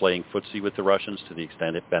playing footsie with the Russians to the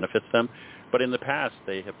extent it benefits them. But in the past,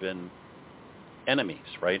 they have been enemies,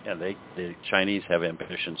 right? And the Chinese have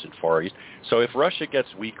ambitions in Far East. So if Russia gets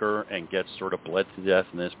weaker and gets sort of bled to death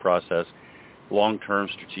in this process, long-term,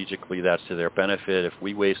 strategically, that's to their benefit. If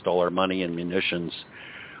we waste all our money and munitions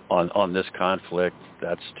on this conflict,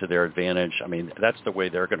 that's to their advantage. I mean, that's the way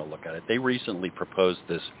they're going to look at it. They recently proposed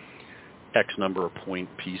this X number of point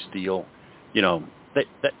peace deal.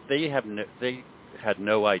 They had no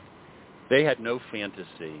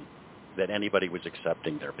fantasy that anybody was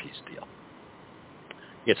accepting their peace deal.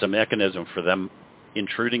 It's a mechanism for them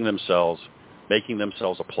intruding themselves, making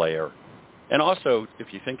themselves a player. And also,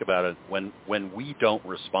 if you think about it, when we don't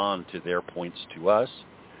respond to their points to us,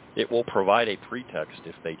 it will provide a pretext,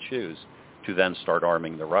 if they choose, to then start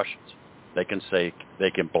arming the Russians. They can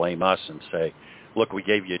blame us and say, look, we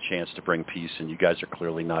gave you a chance to bring peace, and you guys are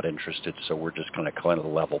clearly not interested, so we're just going to kind of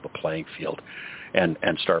level the playing field and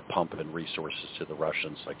start pumping resources to the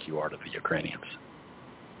Russians like you are to the Ukrainians.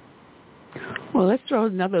 Well, let's throw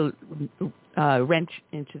another wrench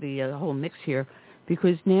into the whole mix here,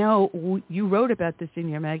 because now you wrote about this in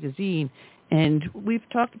your magazine, and we've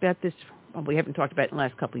talked about this. Well, we haven't talked about it in the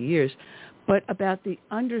last couple of years, but about the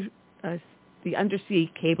undersea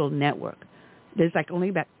cable network. There's like only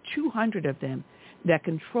about 200 of them that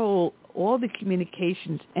control all the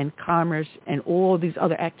communications and commerce and all these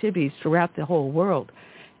other activities throughout the whole world.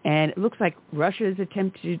 And it looks like Russia has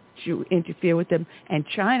attempted to interfere with them, and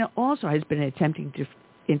China also has been attempting to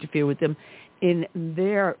interfere with them in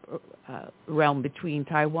their realm between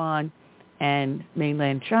Taiwan and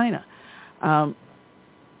mainland China.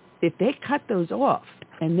 If they cut those off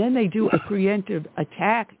and then they do a preemptive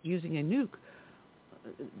attack using a nuke,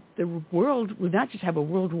 the world would not just have a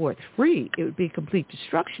World War III, it would be complete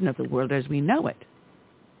destruction of the world as we know it.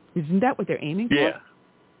 Isn't that what they're aiming for?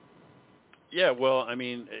 Yeah, well, I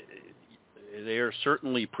mean, they are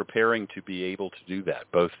certainly preparing to be able to do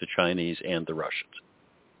that, both the Chinese and the Russians.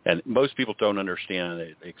 And most people don't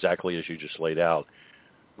understand exactly as you just laid out.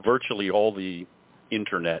 virtually all the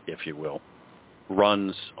internet, if you will,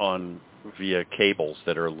 runs via cables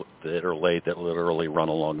that are laid that literally run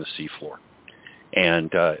along the seafloor,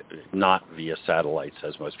 and not via satellites,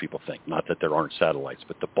 as most people think. Not that there aren't satellites,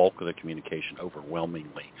 but the bulk of the communication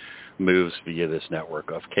overwhelmingly moves via this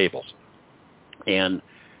network of cables. And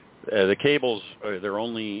the cables, there are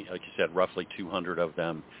only, like you said, roughly 200 of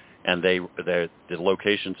them, and the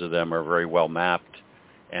locations of them are very well mapped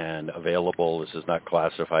and available. This is not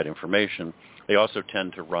classified information. They also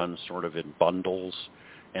tend to run sort of in bundles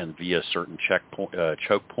and via certain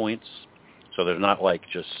choke points. So they're not like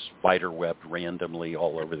just spider-webbed randomly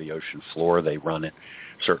all over the ocean floor. They run at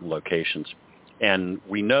certain locations. And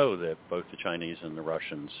we know that both the Chinese and the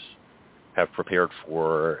Russians have prepared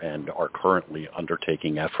for and are currently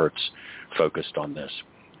undertaking efforts focused on this.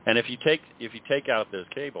 And if you take out those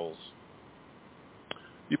cables,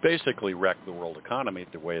 you basically wreck the world economy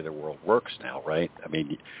the way the world works now, right? I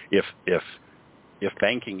mean, if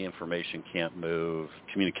banking information can't move,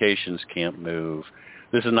 communications can't move,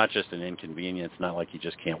 this is not just an inconvenience. Not like you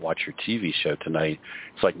just can't watch your TV show tonight.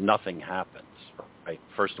 It's like nothing happens, right?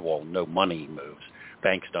 First of all, no money moves.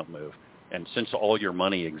 Banks don't move. And since all your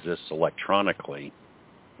money exists electronically,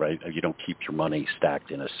 right, you don't keep your money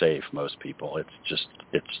stacked in a safe, most people. It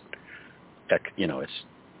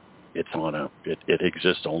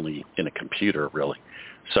exists only in a computer, really.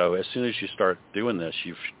 So as soon as you start doing this,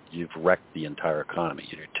 you've wrecked the entire economy.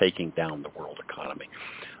 You're taking down the world economy.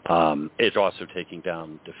 It's also taking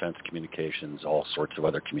down defense communications, all sorts of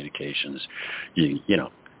other communications. You know,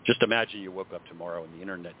 just imagine you woke up tomorrow and the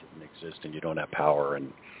internet didn't exist and you don't have power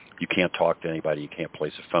and you can't talk to anybody. You can't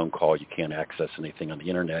place a phone call. You can't access anything on the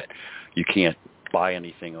internet. You can't buy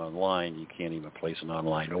anything online. You can't even place an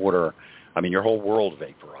online order. I mean, your whole world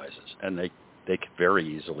vaporizes, and they could very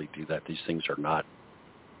easily do that. These things are not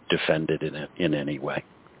defended in any way.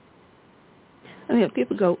 I mean,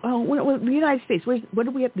 people go, well, the United States, what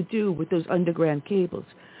do we have to do with those underground cables?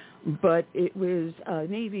 But it was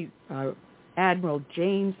Navy Admiral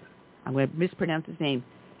James, I'm going to mispronounce his name,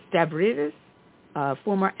 Stavridis,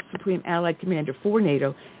 former Supreme Allied Commander for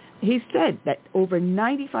NATO. He said that over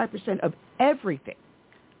 95% of everything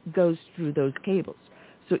goes through those cables.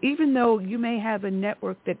 So even though you may have a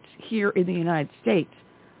network that's here in the United States,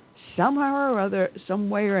 somehow or other, some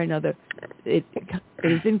way or another, it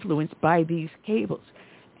is influenced by these cables.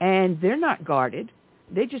 And they're not guarded.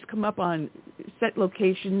 They just come up on set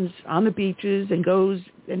locations on the beaches and goes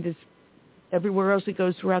and just everywhere else it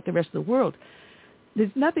goes throughout the rest of the world.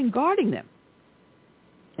 There's nothing guarding them.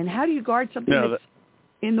 And how do you guard something that's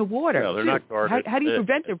in the water? No, they're not guarded. How do you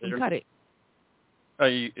prevent them from cutting?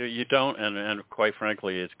 You don't, and quite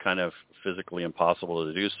frankly, it's kind of physically impossible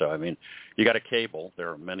to do so. I mean, you got a cable. There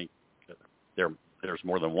are many. There's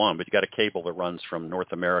more than one, but you got a cable that runs from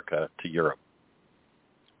North America to Europe.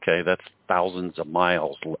 Okay, that's thousands of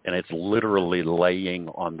miles, and it's literally laying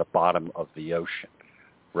on the bottom of the ocean,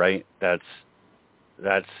 right? That's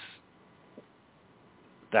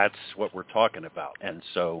what we're talking about, and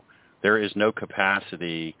so there is no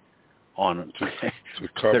capacity on.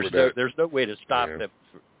 There's no way to stop them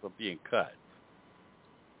from being cut.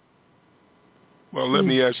 Well, let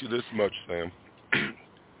me ask you this much, Sam.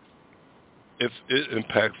 If it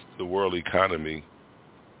impacts the world economy,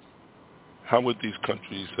 how would these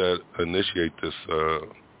countries that initiate this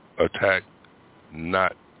attack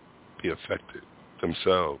not be affected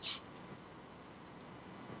themselves?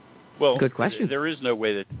 Well, good question. There is no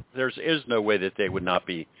way that they would not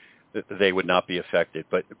be affected.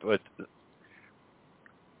 But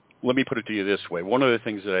let me put it to you this way: one of the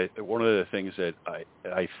things that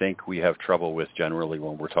I think we have trouble with generally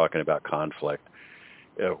when we're talking about conflict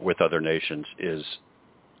with other nations is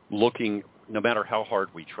looking. No matter how hard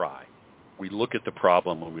we try, we look at the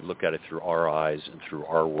problem when we look at it through our eyes and through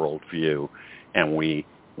our worldview, and we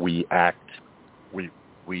act.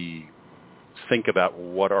 We think about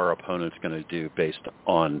what our opponent's going to do based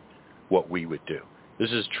on what we would do.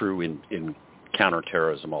 This is true in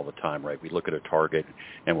counterterrorism all the time, right? We look at a target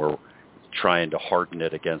and we're trying to harden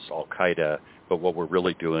it against Al-Qaeda, but what we're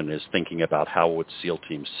really doing is thinking about how would SEAL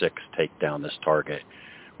Team 6 take down this target.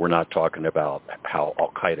 We're not talking about how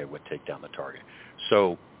Al-Qaeda would take down the target.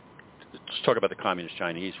 So let's talk about the Communist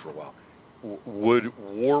Chinese for a while. Would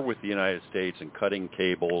war with the United States and cutting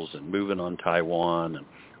cables and moving on Taiwan and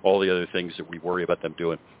all the other things that we worry about them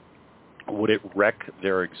doing, would it wreck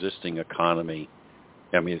their existing economy?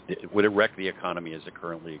 I mean, would it wreck the economy as it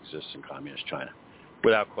currently exists in Communist China?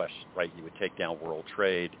 Without question, right? You would take down world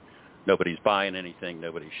trade. Nobody's buying anything.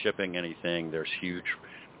 Nobody's shipping anything. There's huge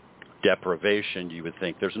deprivation, you would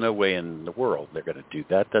think there's no way in the world they're going to do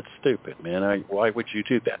that. That's stupid, man. Why would you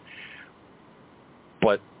do that?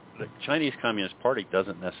 But the Chinese Communist Party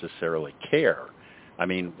doesn't necessarily care. I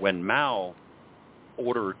mean, when Mao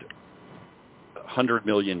ordered 100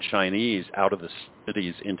 million Chinese out of the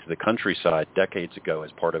cities into the countryside decades ago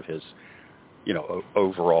as part of his,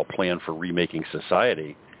 overall plan for remaking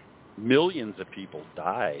society, millions of people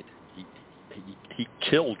died. He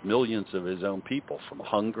killed millions of his own people from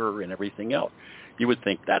hunger and everything else. You would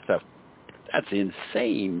think that's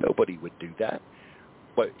insane. Nobody would do that.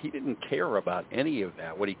 But he didn't care about any of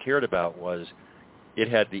that. What he cared about was it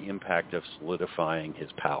had the impact of solidifying his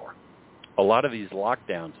power. A lot of these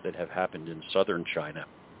lockdowns that have happened in southern China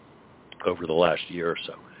over the last year or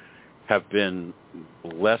so have been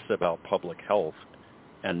less about public health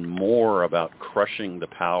and more about crushing the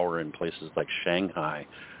power in places like Shanghai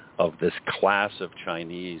of this class of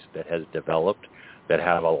Chinese that has developed, that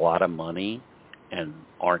have a lot of money and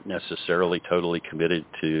aren't necessarily totally committed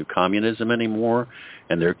to communism anymore,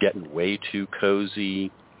 and they're getting way too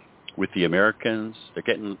cozy with the Americans. They're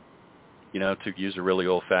getting, to use a really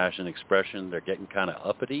old-fashioned expression, they're getting kind of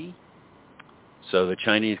uppity. So the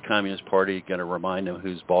Chinese Communist Party is going to remind them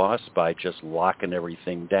who's boss by just locking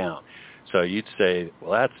everything down. So you'd say,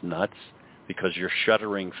 well, that's nuts because you're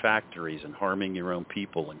shuttering factories and harming your own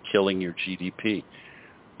people and killing your GDP.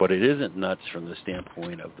 But it isn't nuts from the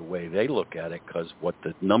standpoint of the way they look at it, because what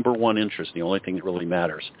the number one interest, the only thing that really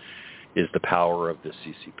matters, is the power of the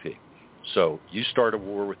CCP. So you start a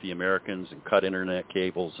war with the Americans and cut internet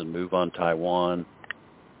cables and move on Taiwan,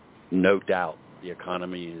 no doubt the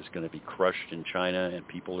economy is going to be crushed in China and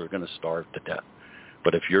people are going to starve to death.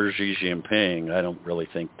 But if you're Xi Jinping, I don't really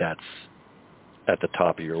think that's at the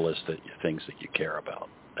top of your list of things that you care about.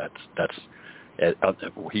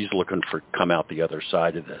 He's looking for come out the other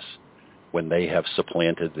side of this when they have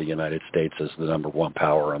supplanted the United States as the number one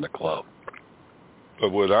power on the globe.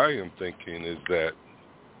 But what I am thinking is that,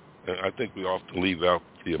 and I think we often leave out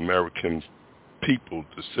the American people,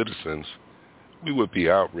 the citizens, we would be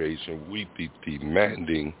outraged and we'd be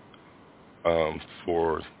demanding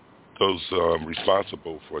for those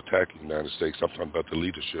responsible for attacking the United States, I'm talking about the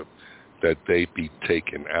leadership, that they be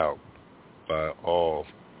taken out by all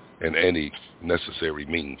and any necessary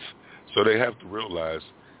means. So they have to realize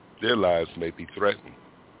their lives may be threatened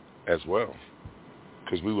as well,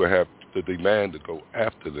 because we will have the demand to go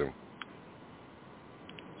after them.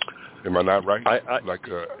 Am I not right?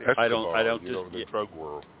 I don't the drug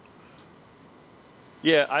world.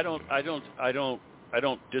 Yeah, I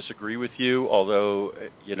don't disagree with you. Although,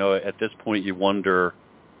 at this point, you wonder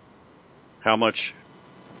how much.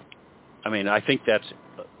 I mean, I think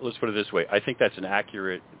let's put it this way. I think that's an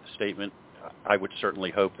accurate statement. I would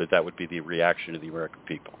certainly hope that would be the reaction of the American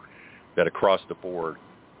people. That across the board,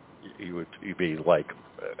 you'd be like,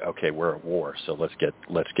 okay, we're at war, so let's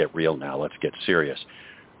get real now. Let's get serious.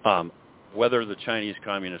 Whether the Chinese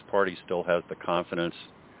Communist Party still has the confidence,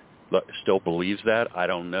 still believes that, I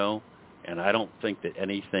don't know. And I don't think that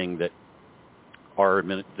anything that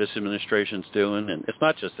this administration's doing, and it's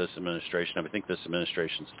not just this administration, I think this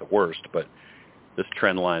administration's the worst, but this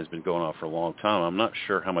trend line has been going on for a long time. I'm not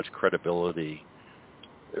sure how much credibility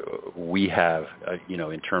we have,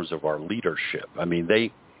 in terms of our leadership. I mean,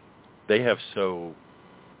 the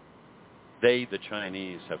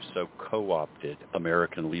Chinese have so co-opted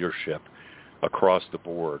American leadership across the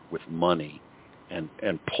board with money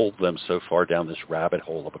and pulled them so far down this rabbit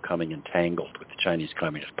hole of becoming entangled with the Chinese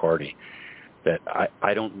Communist Party that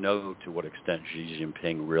I don't know to what extent Xi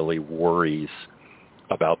Jinping really worries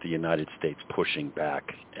about the United States pushing back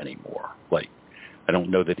anymore. Like, I don't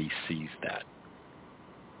know that he sees that.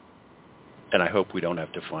 And I hope we don't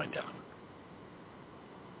have to find out.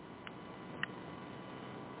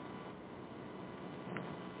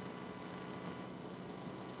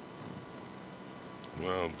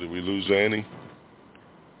 Well, did we lose Annie?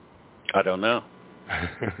 I don't know.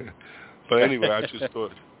 But anyway,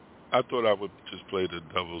 I thought I would just play the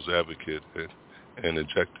devil's advocate and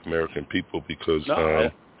inject American people, because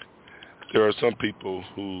there are some people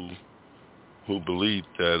who believe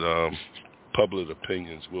that public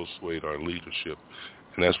opinions will sway our leadership,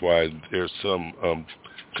 and that's why there's some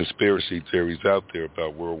conspiracy theories out there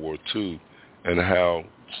about World War II and how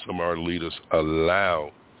some of our leaders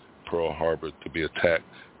allow Pearl Harbor to be attacked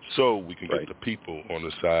so we can get the people on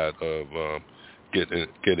the side of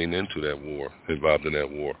getting into that war, involved in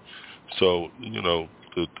that war. So,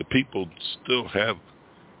 the people still have,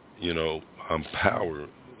 power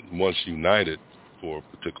once united for a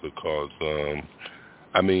particular cause.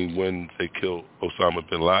 I mean, when they killed Osama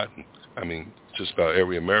bin Laden, I mean, just about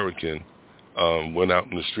every American went out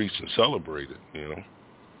in the streets and celebrated,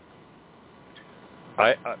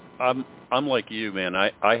 I'm like you, man.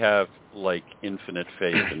 I have like infinite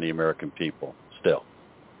faith in the American people still.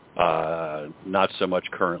 Not so much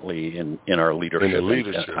currently in our leadership. In the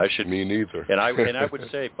leadership, me neither. And I would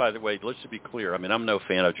say, by the way, let's be clear. I mean, I'm no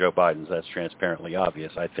fan of Joe Biden's. That's transparently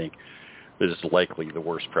obvious. I think this is likely the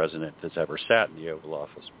worst president that's ever sat in the Oval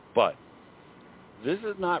Office. But this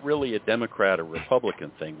is not really a Democrat or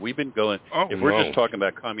Republican thing. We've been going, we're just talking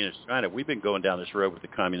about communist China, we've been going down this road with the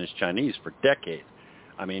communist Chinese for decades.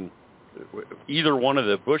 I mean, either one of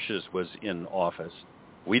the Bushes was in office.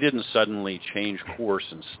 We didn't suddenly change course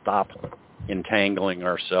and stop entangling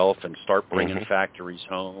ourselves and start bringing factories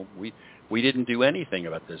home. We didn't do anything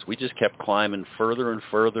about this. We just kept climbing further and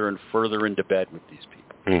further and further into bed with these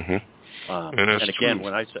people. And again,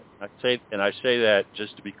 when I say that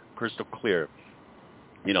just to be crystal clear,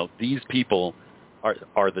 these people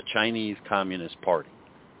are the Chinese Communist Party.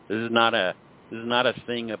 This is not a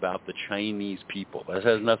thing about the Chinese people. This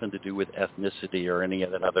has nothing to do with ethnicity or any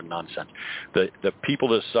of that other nonsense. The people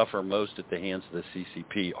that suffer most at the hands of the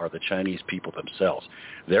CCP are the Chinese people themselves.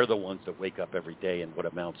 They're the ones that wake up every day in what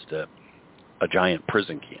amounts to a giant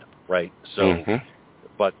prison camp, right? So,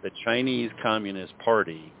 but the Chinese Communist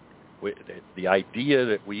Party, the idea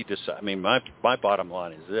that we decide, I mean, my bottom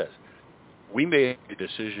line is this. We made a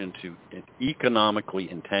decision to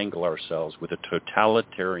economically entangle ourselves with a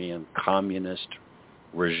totalitarian communist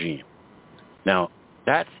regime. Now,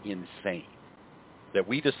 that's insane, that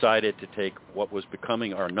we decided to take what was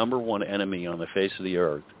becoming our number one enemy on the face of the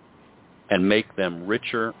earth and make them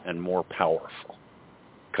richer and more powerful,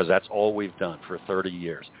 because that's all we've done for 30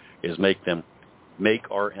 years, is make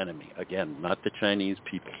our enemy, again, not the Chinese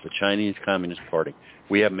people, the Chinese Communist Party.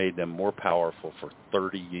 We have made them more powerful for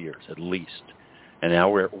 30 years at least. And now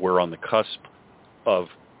we're on the cusp of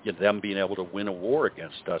them being able to win a war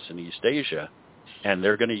against us in East Asia, and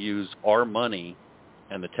they're going to use our money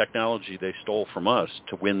and the technology they stole from us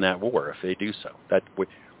to win that war if they do so. That would,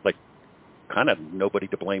 kind of nobody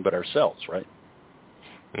to blame but ourselves, right?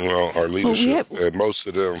 Well, our leadership, most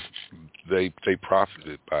of them, they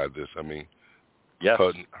profited by this. I mean, yes.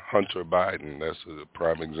 Hunter Biden, that's a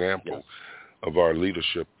prime example of our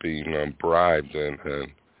leadership being bribed and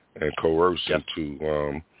coerced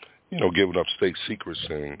into, giving up state secrets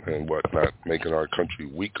and whatnot, making our country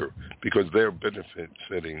weaker because they're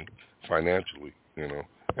benefiting financially, and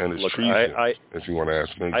it's treason, if you want to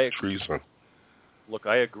ask me, treason. Look,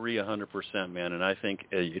 I agree 100%, man, and I think,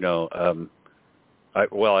 I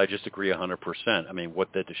just agree 100%. I mean,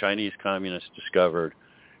 what the Chinese communists discovered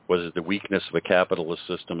was that the weakness of a capitalist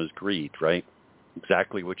system is greed, right?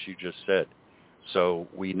 Exactly what you just said. So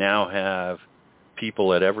we now have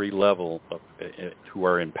people at every level who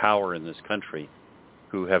are in power in this country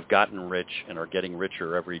who have gotten rich and are getting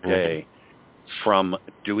richer every day from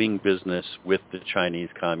doing business with the Chinese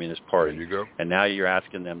Communist Party. There you go. And now you're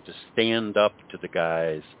asking them to stand up to the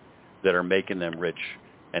guys that are making them rich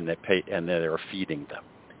and that are feeding them.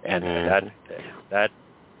 And that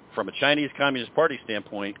from a Chinese Communist Party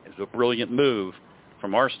standpoint is a brilliant move.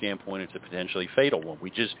 From our standpoint, it's a potentially fatal one. We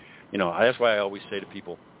just, that's why I always say to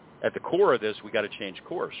people, at the core of this, we got to change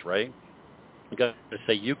course, right? We got to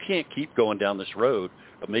say, you can't keep going down this road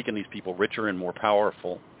of making these people richer and more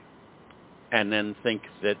powerful and then think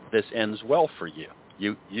that this ends well for you.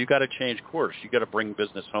 You got to change course. You got to bring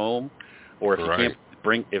business home, or if you can't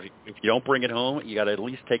if you don't bring it home, you got to at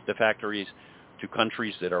least take the factories to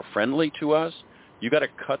countries that are friendly to us. You got to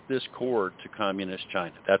cut this cord to communist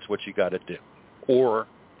China. That's what you got to do, or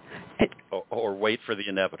wait for the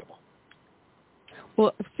inevitable.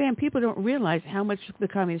 Well, Sam, people don't realize how much the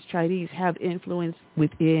communist Chinese have influence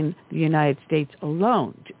within the United States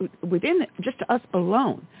alone, just us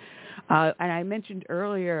alone. And I mentioned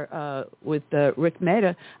earlier with Rik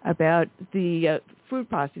Mehta about the food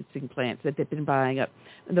processing plants that they've been buying up,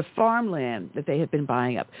 the farmland that they have been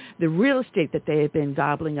buying up, the real estate that they have been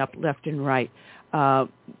gobbling up left and right.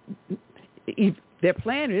 Their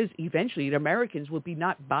plan is eventually the Americans will be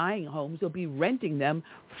not buying homes, they'll be renting them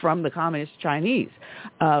from the communist Chinese.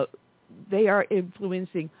 They are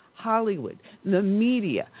influencing Hollywood, the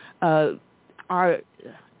media, our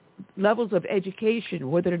levels of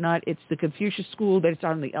education, whether or not it's the Confucius School that it's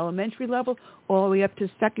on the elementary level all the way up to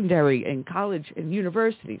secondary and college and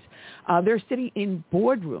universities. They're sitting in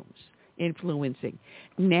boardrooms influencing.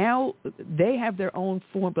 Now they have their own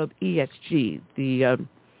form of ESG, the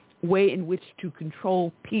way in which to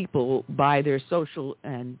control people by their social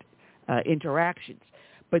and interactions.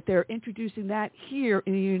 But they're introducing that here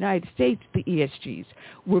in the United States, the ESGs,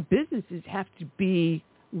 where businesses have to be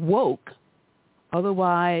woke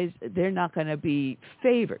Otherwise, they're not going to be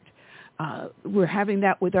favored. We're having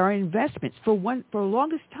that with our investments. For the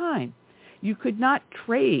longest time, China could not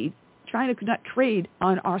trade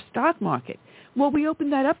on our stock market. Well, we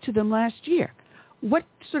opened that up to them last year. What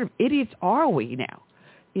sort of idiots are we now?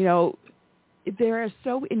 You know, they're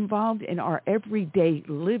so involved in our everyday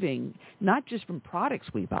living, not just from products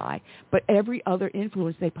we buy, but every other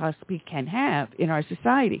influence they possibly can have in our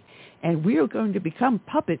society. And we are going to become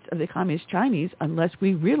puppets of the Communist Chinese unless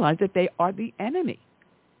we realize that they are the enemy.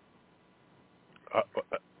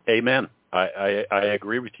 Amen. I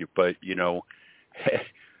agree with you, but you know,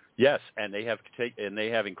 yes, and they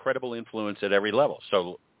have incredible influence at every level.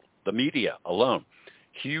 So the media alone,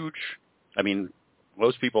 huge. I mean,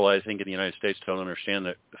 most people, I think, in the United States don't understand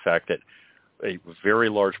the fact that a very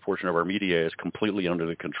large portion of our media is completely under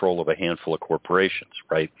the control of a handful of corporations,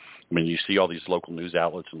 right? I mean, you see all these local news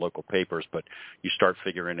outlets and local papers, but you start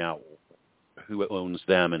figuring out who owns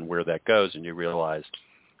them and where that goes, and you realize,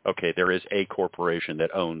 okay, there is a corporation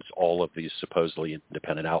that owns all of these supposedly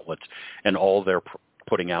independent outlets, and all they're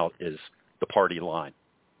putting out is the party line.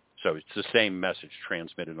 So it's the same message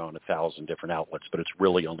transmitted on 1,000 different outlets, but it's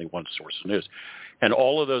really only one source of news. And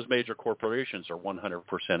all of those major corporations are 100%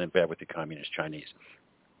 in bed with the Communist Chinese.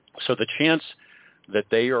 So the chance that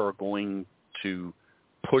they are going to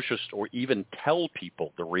push us or even tell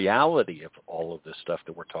people the reality of all of this stuff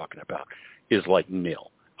that we're talking about is like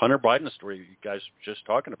nil. Hunter Biden's story you guys were just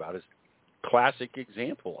talking about is a classic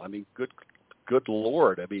example. I mean, good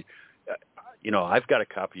Lord. I mean, you know, I've got a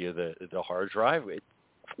copy of the hard drive.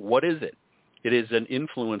 What is it? It is an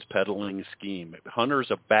influence peddling scheme.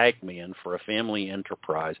 Hunter's a bagman for a family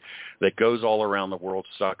enterprise that goes all around the world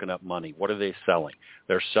sucking up money. What are they selling?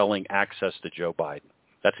 They're selling access to Joe Biden.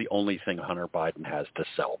 That's the only thing Hunter Biden has to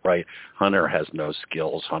sell, right? Hunter has no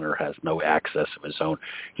skills. Hunter has no access of his own.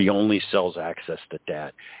 He only sells access to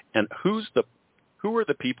Dad. And who are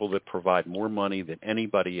the people that provide more money than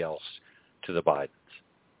anybody else to the Bidens?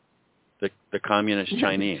 The Communist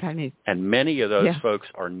Chinese. And many of those folks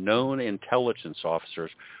are known intelligence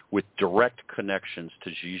officers with direct connections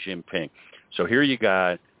to Xi Jinping. So here you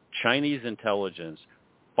got Chinese intelligence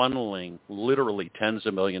funneling literally tens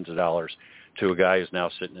of millions of dollars to a guy who's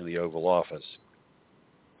now sitting in the Oval Office.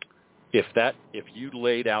 If you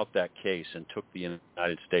laid out that case and took the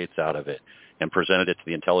United States out of it and presented it to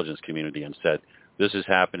the intelligence community and said, this is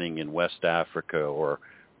happening in West Africa or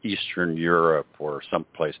Eastern Europe or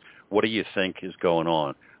someplace, what do you think is going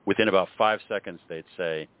on? Within about 5 seconds, they'd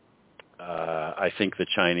say, I think the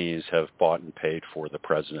Chinese have bought and paid for the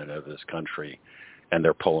president of this country, and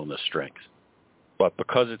they're pulling the strings. But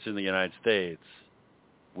because it's in the United States,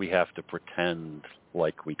 we have to pretend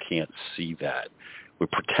like we can't see that. We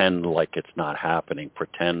pretend like it's not happening,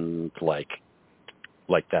 pretend like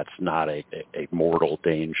that's not a mortal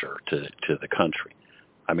danger to the country.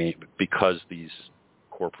 I mean, because these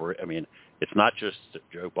it's not just that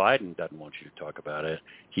Joe Biden doesn't want you to talk about it.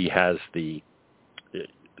 He has the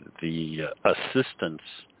assistance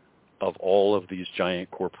of all of these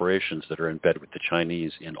giant corporations that are in bed with the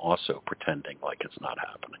Chinese in also pretending like it's not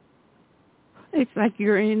happening. It's like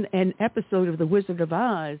you're in an episode of The Wizard of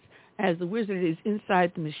Oz as the wizard is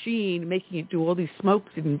inside the machine making it do all these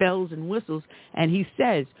smokes and bells and whistles, and he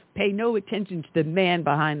says, pay no attention to the man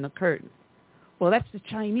behind the curtain. Well, that's the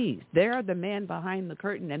Chinese. They're the man behind the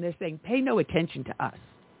curtain, and they're saying, pay no attention to us.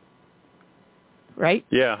 Right?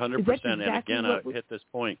 Yeah, 100%. Exactly, and again, I hit this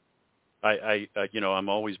point. I'm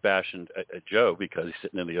always bashing at Joe because he's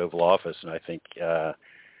sitting in the Oval Office, and I think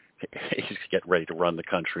he's getting ready to run the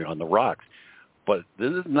country on the rocks. But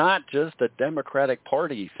this is not just a Democratic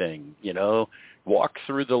Party thing. You know, walk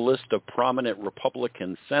through the list of prominent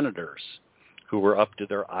Republican senators who were up to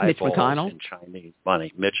their eyeballs in Chinese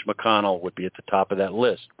money. Mitch McConnell would be at the top of that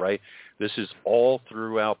list, right? This is all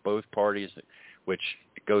throughout both parties, which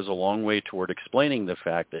goes a long way toward explaining the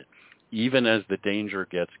fact that even as the danger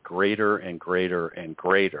gets greater and greater and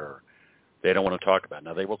greater, they don't want to talk about it.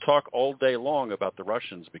 Now, they will talk all day long about the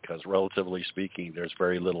Russians because, relatively speaking, there's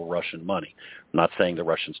very little Russian money. I'm not saying the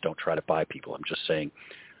Russians don't try to buy people. I'm just saying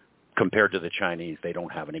compared to the Chinese, they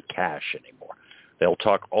don't have any cash anymore. They'll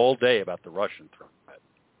talk all day about the Russian threat,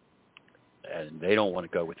 and they don't want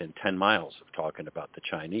to go within 10 miles of talking about the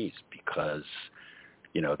Chinese because,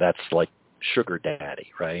 you know, that's like sugar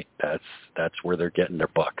daddy, right? That's where they're getting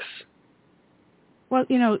their bucks. Well,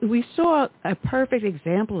 you know, we saw a perfect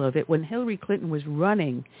example of it when Hillary Clinton was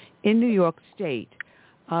running in New York State.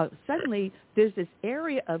 Suddenly, there's this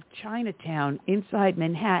area of Chinatown inside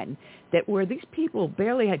Manhattan that where these people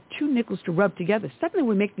barely had 2 nickels to rub together. Suddenly,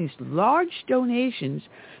 we're making these large donations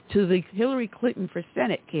to the Hillary Clinton for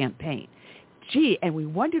Senate campaign. gee, and we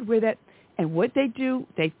wondered where that, and what they do,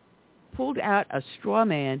 they pulled out a straw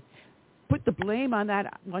man, put the blame on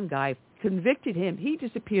that one guy, convicted him, he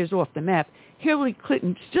disappears off the map. Hillary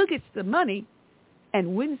Clinton still gets the money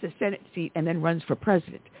and wins the Senate seat and then runs for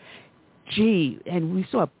president. Gee, and we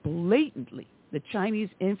saw blatantly the Chinese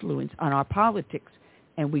influence on our politics,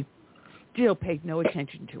 and we still paid no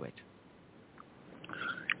attention to it.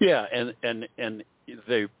 Yeah, and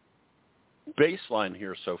the baseline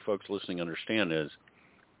here, so folks listening understand, is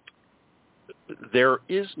there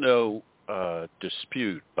is no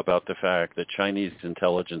dispute about the fact that Chinese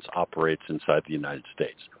intelligence operates inside the United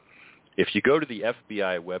States. If you go to the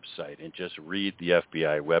FBI website and just read the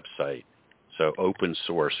FBI website, so open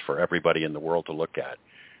source for everybody in the world to look at,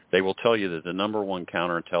 they will tell you that the number one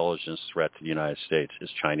counterintelligence threat to the United States is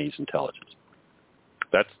Chinese intelligence.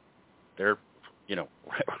 They're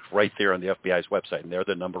right there on the FBI's website, and they're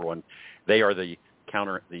the number one. They are the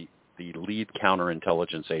lead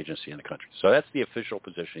counterintelligence agency in the country. So that's the official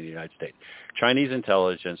position of the United States. Chinese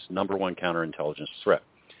intelligence, number one counterintelligence threat.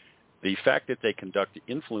 The fact that they conduct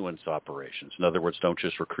influence operations, in other words, don't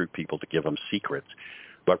just recruit people to give them secrets,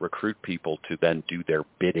 but recruit people to then do their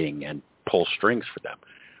bidding and pull strings for them.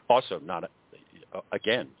 Also,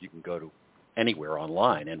 again, you can go to anywhere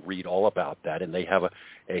online and read all about that, and they have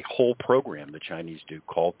a whole program the Chinese do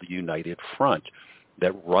called the United Front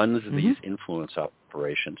that runs these influence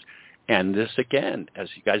operations. And this, again, as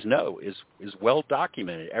you guys know, is well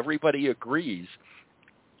documented. Everybody agrees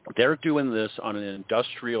they're doing this on an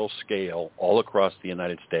industrial scale all across the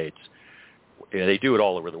United States. They do it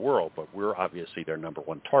all over the world, but we're obviously their number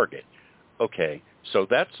one target. Okay, so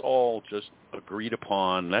that's all just agreed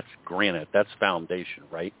upon. That's granted. That's foundation,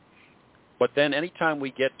 right? But then anytime we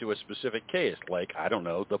get to a specific case, like, I don't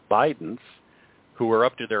know, the Bidens, who are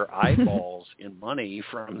up to their eyeballs in money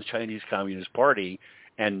from the Chinese Communist Party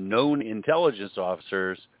and known intelligence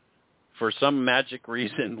officers, for some magic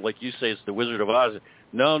reason, like you say, it's the Wizard of Oz.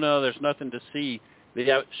 No, there's nothing to see.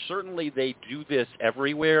 Certainly they do this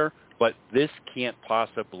everywhere, but this can't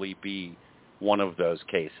possibly be one of those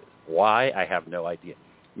cases. Why? I have no idea.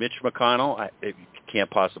 Mitch McConnell, it can't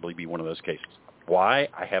possibly be one of those cases. Why?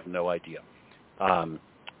 I have no idea.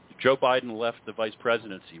 Joe Biden left the vice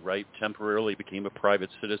presidency, right? Temporarily became a private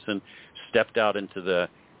citizen, stepped out into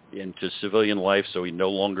civilian life, so he no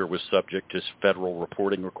longer was subject to federal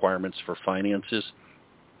reporting requirements for finances.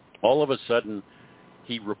 All of a sudden,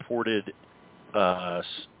 he reported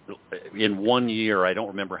in 1 year, I don't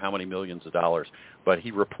remember how many millions of dollars, but he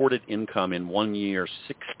reported income in 1 year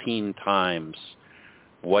 16 times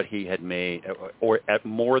what he had made, or at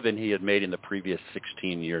more than he had made in the previous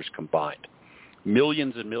 16 years combined.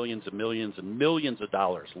 Millions and millions and millions and millions of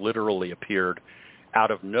dollars literally appeared out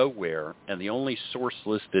of nowhere, and the only source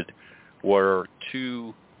listed were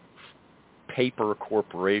two paper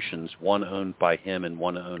corporations, one owned by him and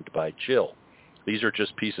one owned by Jill. These are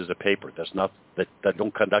just pieces of paper. That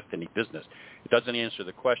don't conduct any business. It doesn't answer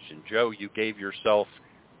the question. Joe, you gave yourself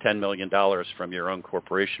 $10 million from your own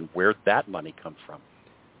corporation. Where'd that money come from?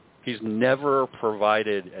 He's never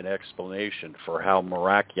provided an explanation for how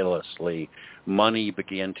miraculously money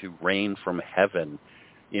began to rain from heaven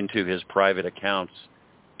into his private accounts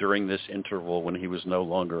during this interval when he was no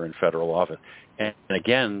longer in federal office. And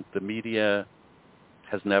again, the media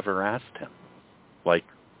has never asked him. Like,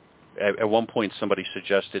 at one point somebody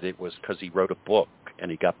suggested it was because he wrote a book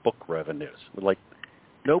and he got book revenues. Like,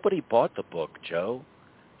 nobody bought the book, Joe.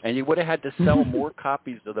 And you would have had to sell more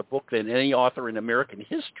copies of the book than any author in American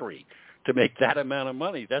history to make that amount of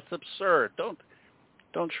money. That's absurd.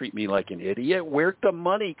 Don't treat me like an idiot. Where'd the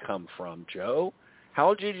money come from, Joe?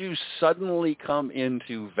 How did you suddenly come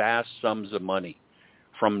into vast sums of money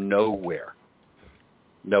from nowhere?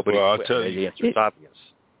 Nobody. Well, The answer is obvious.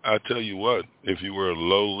 I'll tell you what. If you were a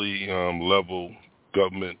lowly level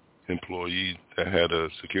government employee that had a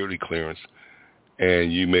security clearance,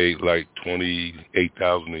 and you made like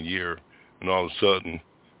 $28,000 a year, and all of a sudden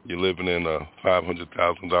you're living in a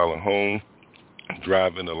 $500,000 home,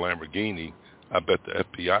 driving a Lamborghini, I bet the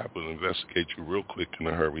FBI would investigate you real quick in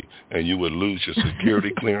a hurry, and you would lose your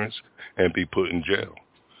security clearance and be put in jail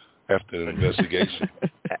after an investigation.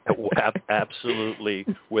 Absolutely,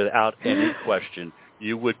 without any question.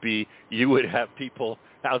 You would have people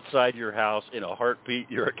outside your house in a heartbeat.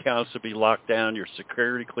 Your accounts would be locked down. Your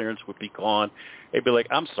security clearance would be gone. They'd be like,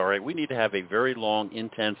 I'm sorry, we need to have a very long,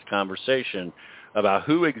 intense conversation about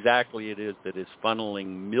who exactly it is that is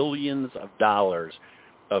funneling millions of dollars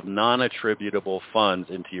of non-attributable funds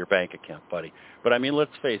into your bank account, buddy. But, I mean,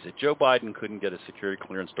 let's face it, Joe Biden couldn't get a security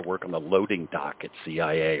clearance to work on the loading dock at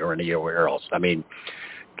CIA or anywhere else. I mean,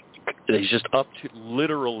 He's just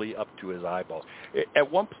literally up to his eyeballs.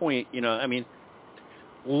 At one point,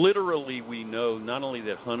 literally we know not only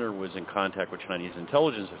that Hunter was in contact with Chinese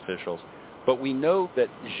intelligence officials, but we know that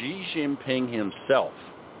Xi Jinping himself,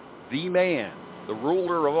 the man, the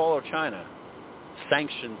ruler of all of China,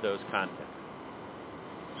 sanctioned those contacts.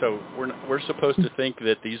 So we're supposed to think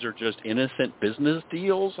that these are just innocent business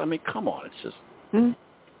deals? I mean, come on, it's just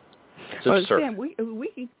it's absurd. Sam,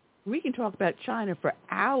 we can talk about China for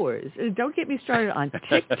hours. Don't get me started on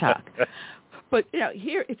TikTok. But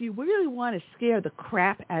here, if you really want to scare the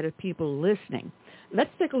crap out of people listening, let's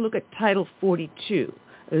take a look at Title 42.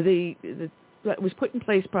 That was put in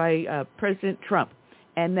place by President Trump,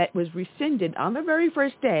 and that was rescinded on the very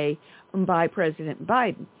first day by President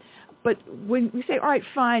Biden. But when we say, all right,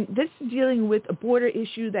 fine, this is dealing with a border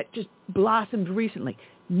issue that just blossomed recently.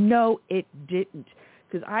 No, it didn't.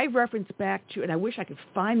 Because I referenced back to, and I wish I could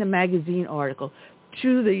find the magazine article,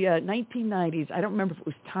 to the 1990s. I don't remember if it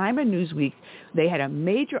was Time or Newsweek. They had a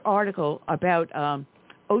major article about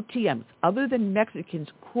OTMs, other than Mexicans,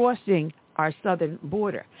 crossing our southern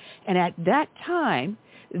border. And at that time,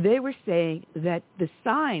 they were saying that the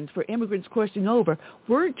signs for immigrants crossing over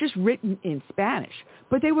weren't just written in Spanish,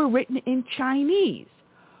 but they were written in Chinese.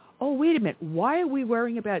 Oh, wait a minute. Why are we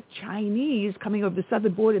worrying about Chinese coming over the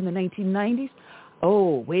southern border in the 1990s?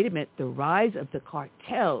 Oh, wait a minute. The rise of the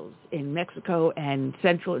cartels in Mexico and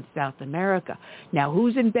Central and South America. Now,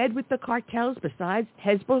 who's in bed with the cartels besides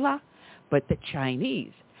Hezbollah? But the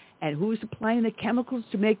Chinese. And who's supplying the chemicals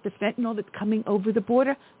to make the fentanyl that's coming over the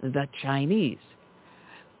border? The Chinese.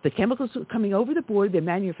 The chemicals coming over the border, they're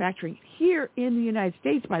manufacturing here in the United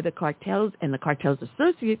States by the cartels and the cartels'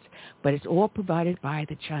 associates, but it's all provided by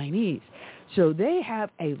the Chinese. So they have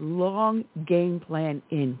a long game plan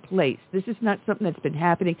in place. This is not something that's been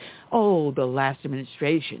happening, the last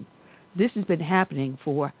administration. This has been happening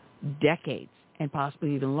for decades and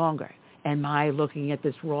possibly even longer. Am I looking at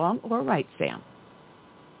this wrong or right, Sam?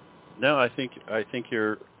 No, I think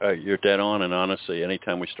you're dead on. And honestly,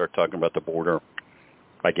 anytime we start talking about the border,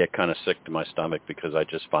 I get kind of sick to my stomach because I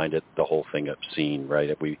just find the whole thing obscene,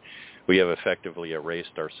 right? We have effectively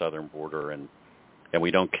erased our southern border, and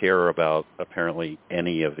we don't care about apparently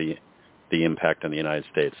any of the impact on the United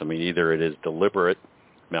States. I mean, either it is deliberate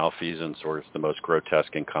malfeasance or it's the most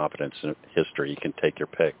grotesque incompetence in history. You can take your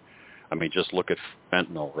pick. I mean, just look at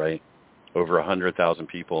fentanyl, right? Over 100,000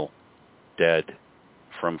 people dead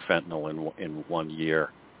from fentanyl in 1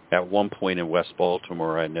 year. At one point in West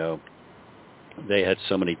Baltimore, I know, they had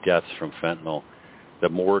so many deaths from fentanyl. The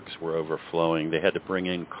morgues were overflowing. They had to bring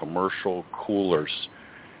in commercial coolers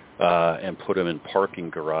and put them in parking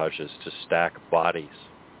garages to stack bodies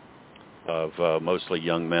of mostly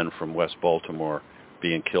young men from West Baltimore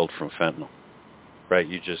being killed from fentanyl. Right?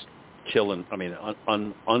 You just killing,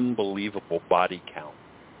 unbelievable body count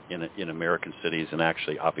in American cities, and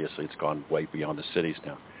actually, obviously, it's gone way beyond the cities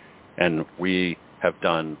now. And we have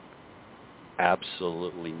done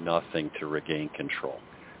absolutely nothing to regain control.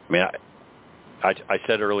 I mean, I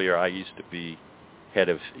said earlier I used to be head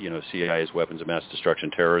of CIA's Weapons of Mass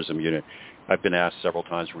Destruction Terrorism Unit. I've been asked several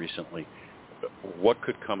times recently, what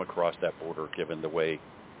could come across that border given the way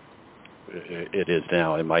it is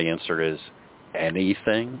now? And my answer is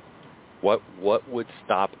anything. What would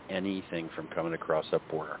stop anything from coming across that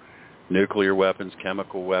border? Nuclear weapons,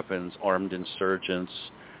 chemical weapons, armed insurgents,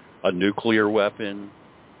 a nuclear weapon.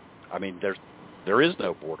 I mean, there is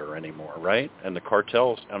no border anymore, right? And the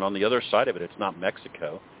cartels, and on the other side of it, it's not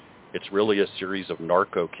Mexico. It's really a series of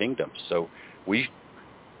narco kingdoms. So we're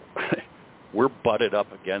butted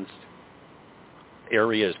up against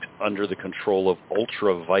areas under the control of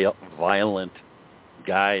ultra-violent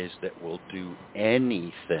guys that will do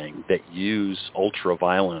anything, that use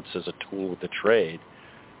ultra-violence as a tool of the trade,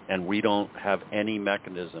 and we don't have any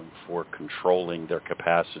mechanism for controlling their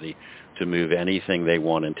capacity to move anything they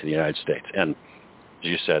want into the United States. And as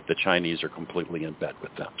you said, the Chinese are completely in bed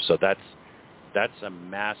with them. So that's a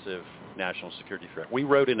massive national security threat. We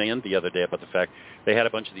wrote in the other day about the fact they had a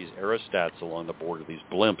bunch of these aerostats along the border, these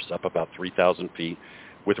blimps up about 3,000 feet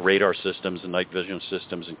with radar systems and night vision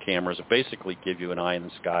systems and cameras that basically give you an eye in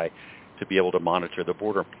the sky to be able to monitor the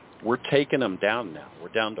border. We're taking them down now. We're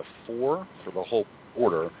down to 4 for the whole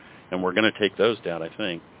border, and we're going to take those down, I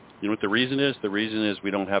think. You know what the reason is? The reason is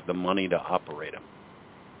we don't have the money to operate them.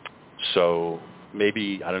 So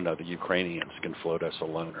maybe, I don't know, the Ukrainians can float us a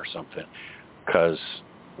loan or something, because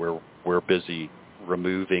we're busy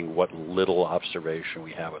removing what little observation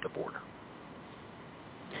we have at the border.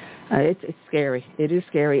 It's scary. It is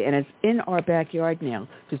scary, and it's in our backyard now,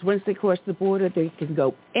 because once they cross the border, they can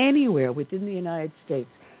go anywhere within the United States.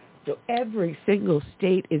 So every single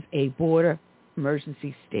state is a border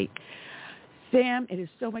emergency state. Sam, it is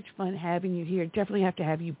so much fun having you here. Definitely have to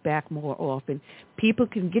have you back more often. People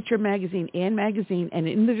can get your magazine, Ann Magazine, and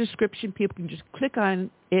in the description, people can just click on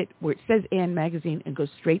it where it says Ann Magazine and go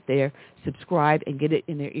straight there, subscribe, and get it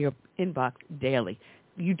in their inbox daily.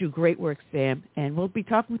 You do great work, Sam, and we'll be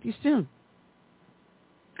talking with you soon.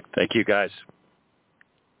 Thank you, guys.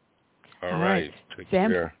 All right. Take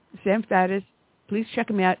care. Sam Faddis. Please check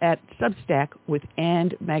him out at Substack with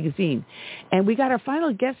And Magazine. And we got our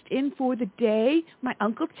final guest in for the day, my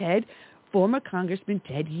Uncle Ted, former Congressman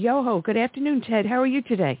Ted Yoho. Good afternoon, Ted. How are you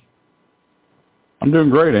today? I'm doing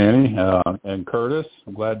great, Annie. And Curtis,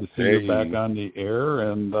 I'm glad to see you back on the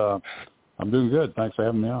air, and I'm doing good. Thanks for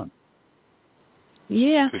having me on.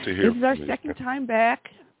 Yeah, good to hear this is our from you. second time back.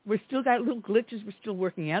 We're still got little glitches we're still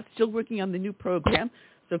working out, still working on the new program.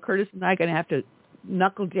 So Curtis and I are going to have to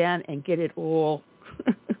knuckle down and get it all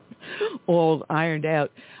all ironed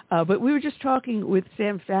out. But we were just talking with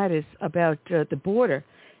Sam Faddis about the border,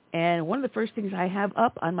 and one of the first things I have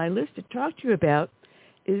up on my list to talk to you about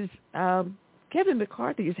is Kevin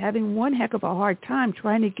McCarthy is having one heck of a hard time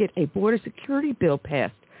trying to get a border security bill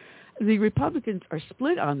passed. The Republicans are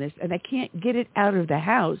split on this, and they can't get it out of the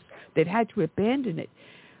House. They've had to abandon it.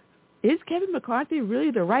 Is Kevin McCarthy really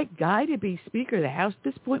the right guy to be Speaker of the House at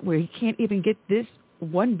this point, where he can't even get this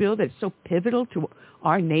one bill that's so pivotal to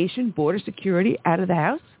our nation, border security, out of the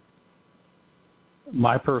House?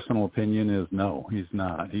 My personal opinion is no, he's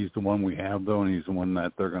not. He's the one we have, though, and he's the one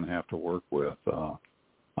that they're going to have to work with.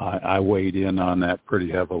 I weighed in on that pretty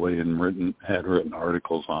heavily and had written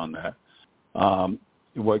articles on that.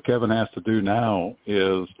 What Kevin has to do now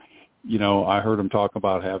is, I heard him talk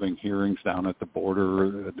about having hearings down at the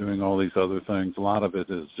border, doing all these other things. A lot of it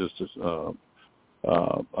is just a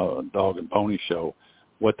dog and pony show.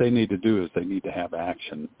 What they need to do is they need to have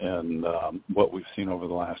action. And what we've seen over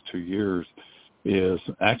the last 2 years is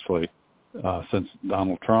actually, since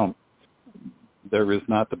Donald Trump, there is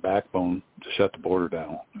not the backbone to shut the border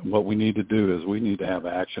down. What we need to do is we need to have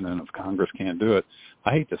action, and if Congress can't do it,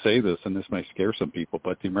 I hate to say this, and this may scare some people,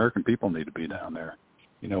 but the American people need to be down there.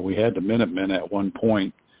 We had the Minutemen at one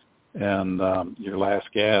point, and your last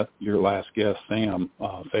guest, Sam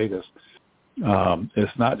Faddis,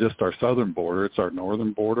 it's not just our southern border, it's our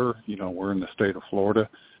northern border. We're in the state of Florida.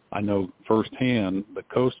 I know firsthand the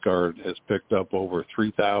Coast Guard has picked up over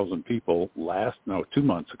 3,000 people 2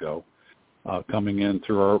 months ago coming in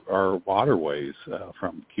through our waterways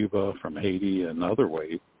from Cuba, from Haiti, and other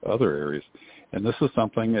areas. And this is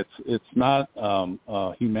something, it's not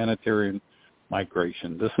humanitarian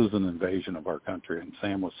migration. This is an invasion of our country, and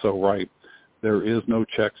Sam was so right. There is no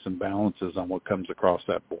checks and balances on what comes across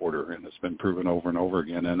that border, and it's been proven over and over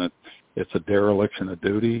again. And it's a dereliction of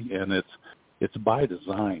duty, and it's by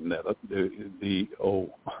design that I'm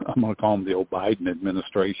going to call them the Biden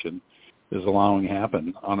administration is allowing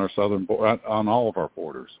happen on our southern on all of our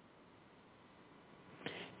borders.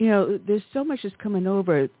 There's so much that's coming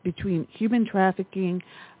over between human trafficking,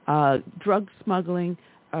 drug smuggling,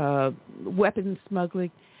 weapons smuggling.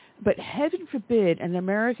 But heaven forbid an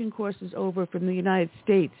American crosses over from the United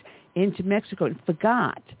States into Mexico and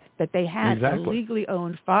forgot that they had a legally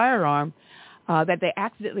owned firearm that they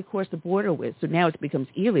accidentally crossed the border with, so now it becomes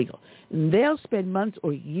illegal. And they'll spend months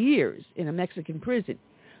or years in a Mexican prison.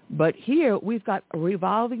 But here we've got a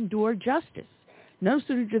revolving door justice. No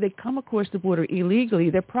sooner do they come across the border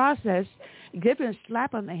illegally, they're processed, given a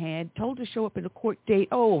slap on the hand, told to show up in a court date,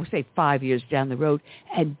 say 5 years down the road,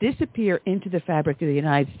 and disappear into the fabric of the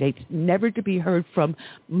United States, never to be heard from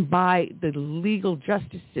by the legal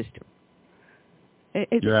justice system.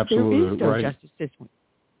 You're absolutely there is no right. Justice system.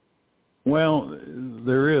 Well,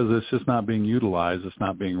 there is. It's just not being utilized. It's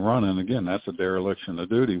not being run. And, again, that's a dereliction of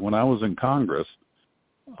duty. When I was in Congress,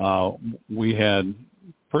 we had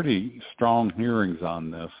pretty strong hearings on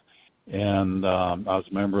this, and I was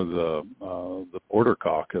a member of the Border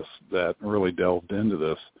Caucus that really delved into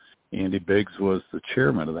this. Andy Biggs was the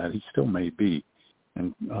chairman of that. He still may be.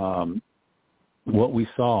 And what we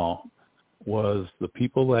saw was the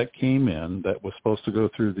people that came in that was supposed to go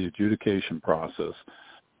through the adjudication process,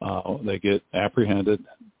 they get apprehended,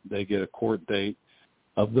 they get a court date.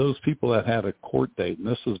 Of those people that had a court date, and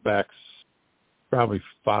this was back probably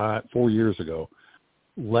 4 years ago,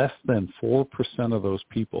 less than 4% of those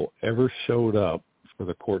people ever showed up for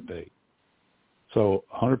the court date. So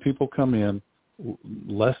 100 people come in,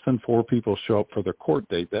 less than 4 people show up for their court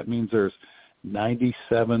date. That means there's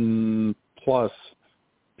 97 plus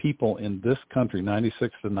people in this country,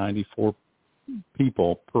 96 to 94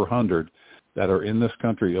 people per 100 that are in this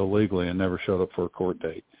country illegally and never showed up for a court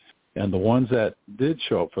date. And the ones that did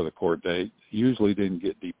show up for the court date usually didn't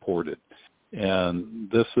get deported. And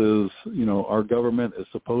this is, our government is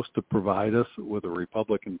supposed to provide us with a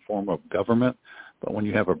Republican form of government, but when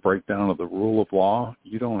you have a breakdown of the rule of law,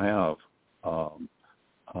 you don't have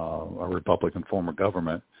a Republican form of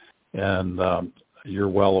government. And you're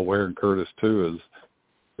well aware, and Curtis too, is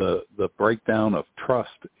the breakdown of trust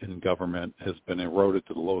in government has been eroded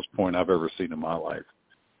to the lowest point I've ever seen in my life.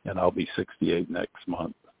 And I'll be 68 next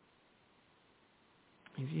month.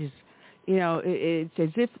 It's as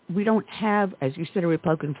if we don't have, as you said, a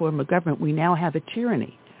Republican form of government. We now have a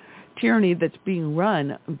tyranny that's being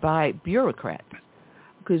run by bureaucrats,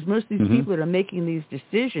 because most of these people that are making these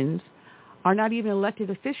decisions are not even elected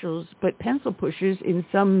officials, but pencil pushers in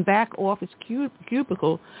some back office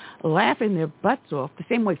cubicle laughing their butts off, the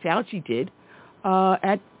same way Fauci did,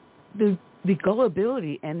 at the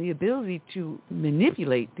gullibility and the ability to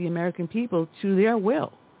manipulate the American people to their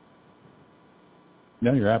will.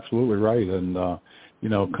 No, you're absolutely right. And,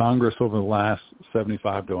 Congress over the last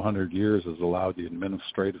 75 to 100 years has allowed the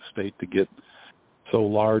administrative state to get so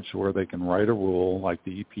large where they can write a rule, like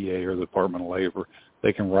the EPA or the Department of Labor.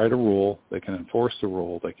 They can write a rule, they can enforce the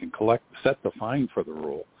rule, they can set the fine for the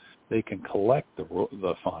rule, they can collect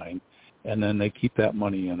the fine, and then they keep that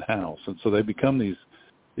money in-house. And so they become these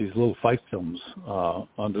little fiefdoms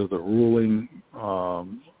under the ruling,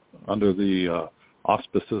 under the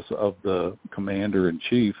auspices of the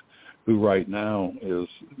commander-in-chief, who right now is,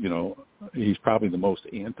 he's probably the most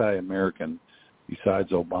anti-American besides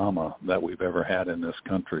Obama that we've ever had in this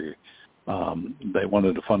country. They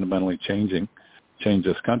wanted to fundamentally change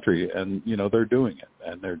this country, and, they're doing it,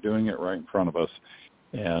 and they're doing it right in front of us.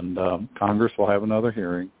 And Congress will have another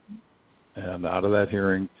hearing, and out of that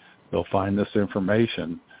hearing, they'll find this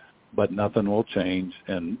information, but nothing will change,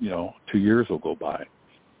 and, 2 years will go by.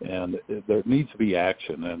 And there needs to be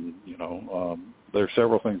action, and, there are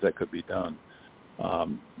several things that could be done.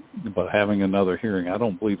 But having another hearing, I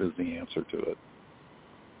don't believe is the answer to it.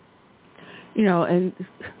 And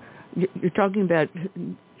you're talking about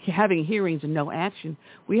having hearings and no action.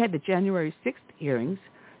 We had the January 6th hearings,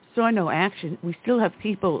 saw no action. We still have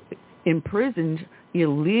people imprisoned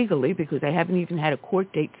illegally because they haven't even had a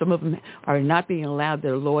court date. Some of them are not being allowed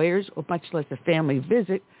their lawyers, or much less a family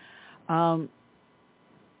visit.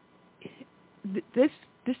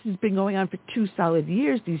 This has been going on for 2 solid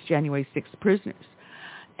years, these January 6th prisoners.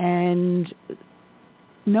 And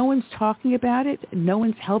no one's talking about it. No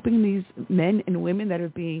one's helping these men and women that are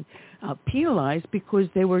being penalized because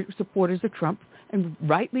they were supporters of Trump and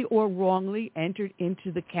rightly or wrongly entered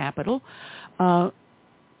into the Capitol.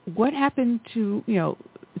 What happened to,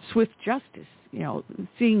 swift justice,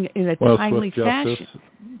 seeing in a timely fashion? Justice,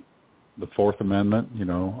 the Fourth Amendment,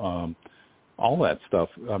 all that stuff.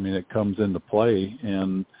 I mean, it comes into play,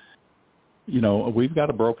 and we've got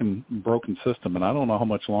a broken system, and I don't know how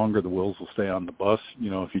much longer the wheels will stay on the bus.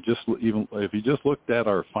 If you just looked at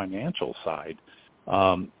our financial side,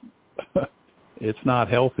 it's not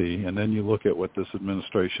healthy. And then you look at what this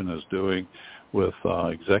administration is doing with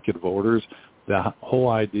executive orders. The whole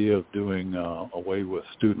idea of doing away with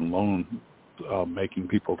student loan, making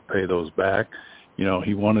people pay those back.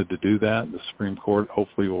 He wanted to do that. The Supreme Court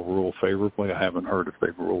hopefully will rule favorably. I haven't heard if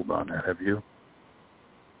they've ruled on that. Have you?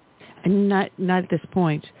 Not at this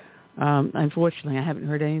point. Unfortunately, I haven't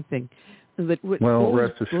heard anything. Well,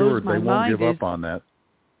 rest assured, they won't give up on that.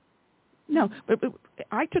 No, but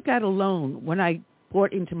I took out a loan when I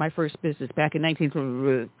bought into my first business back in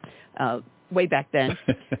way back then.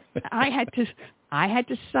 I had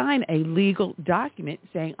to sign a legal document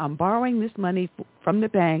saying I'm borrowing this money from the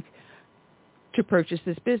bank to purchase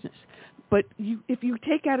this business. But if you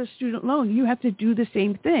take out a student loan, you have to do the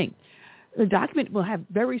same thing. The document will have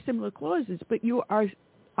very similar clauses, but you are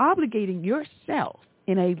obligating yourself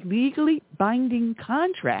in a legally binding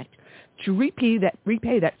contract to repay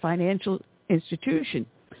that financial institution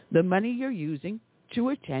the money you're using to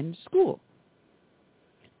attend school.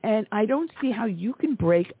 And I don't see how you can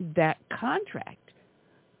break that contract,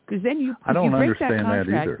 because then you break that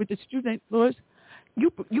contract with the student laws.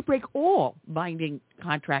 You break all binding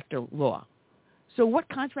contractor law. So what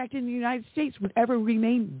contract in the United States would ever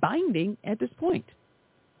remain binding at this point?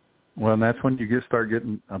 Well, and that's when you start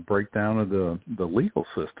getting a breakdown of the legal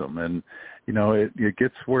system. And, it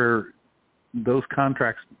gets where those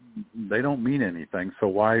contracts, they don't mean anything. So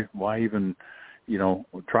why even,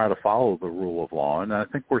 try to follow the rule of law? And I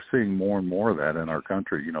think we're seeing more and more of that in our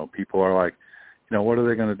country. People are like, what are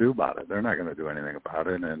they going to do about it? They're not going to do anything about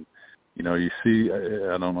it. And, you see,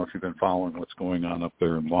 I don't know if you've been following what's going on up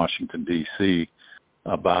there in Washington, D.C.,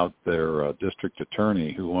 about their district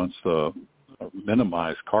attorney who wants to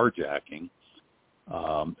minimize carjacking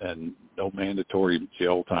and no mandatory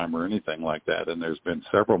jail time or anything like that. And there's been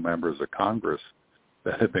several members of Congress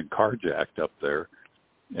that have been carjacked up there.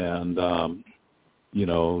 And,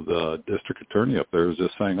 the district attorney up there is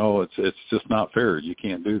just saying, it's just not fair. You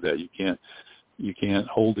can't do that. You can't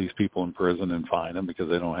hold these people in prison and fine them because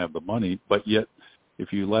they don't have the money. But yet,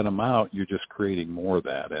 if you let them out, you're just creating more of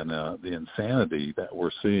that. And the insanity that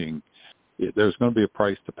we're seeing, there's going to be a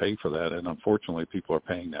price to pay for that. And unfortunately, people are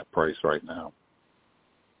paying that price right now.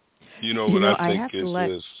 I think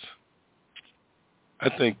is I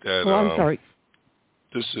think that I'm sorry.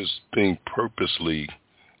 This is being purposely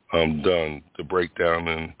done, the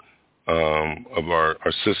breakdown of our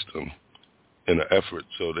system in an effort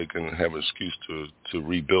so they can have an excuse to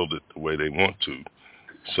rebuild it the way they want to.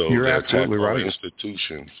 So You're they absolutely attack our right.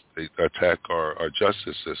 institutions. They attack our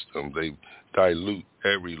justice system. They dilute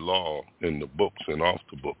every law in the books and off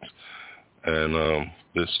the books. And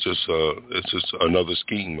it's just another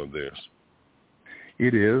scheme of theirs.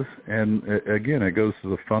 It is, and again, it goes to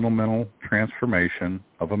the fundamental transformation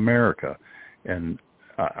of America. And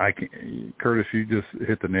Curtis, you just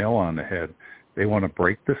hit the nail on the head. They want to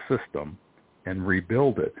break the system and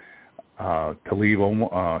rebuild it. Rashid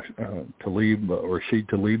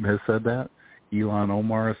Tlaib has said that. Ilhan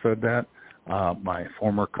Omar has said that. My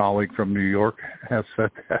former colleague from New York has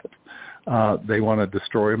said that. They want to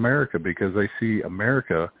destroy America because they see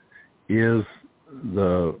America is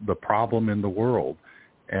the problem in the world,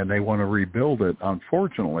 and they want to rebuild it.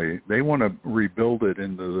 Unfortunately, they want to rebuild it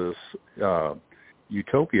into this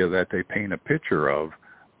utopia that they paint a picture of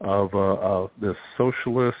this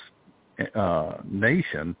socialist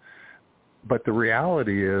nation. But the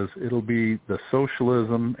reality is it'll be the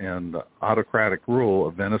socialism and the autocratic rule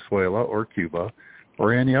of Venezuela or Cuba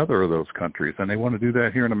or any other of those countries. And they want to do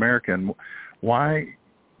that here in America. And why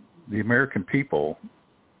the American people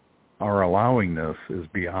are allowing this is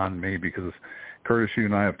beyond me, because Curtis, you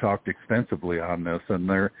and I have talked extensively on this, and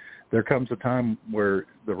there comes a time where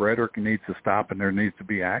the rhetoric needs to stop and there needs to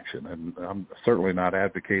be action. And I'm certainly not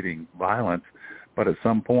advocating violence, but at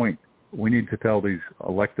some point we need to tell these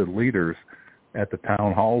elected leaders at the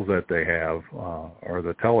town halls that they have or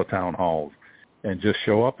the teletown halls and just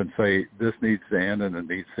show up and say, this needs to end and it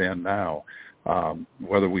needs to end now.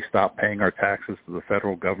 Whether we stop paying our taxes to the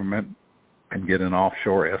federal government and get an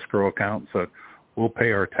offshore escrow account, so we'll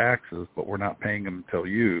pay our taxes, but we're not paying them until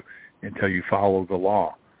you follow the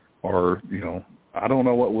law. Or, I don't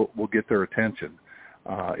know what will get their attention.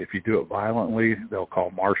 If you do it violently, they'll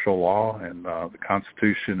call martial law, and the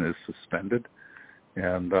Constitution is suspended.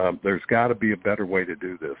 And there's got to be a better way to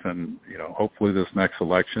do this. And, hopefully this next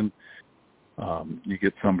election, you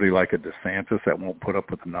get somebody like a DeSantis that won't put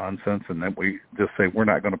up with the nonsense, and then we just say we're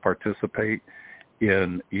not going to participate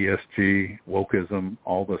in ESG, wokeism,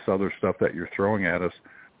 all this other stuff that you're throwing at us.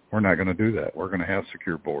 We're not going to do that. We're going to have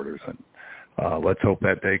secure borders. And let's hope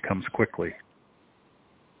that day comes quickly.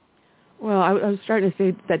 Well, I was starting to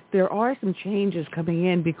say that there are some changes coming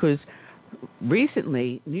in, because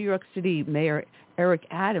recently New York City Mayor Eric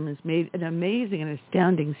Adams made an amazing and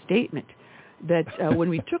astounding statement that when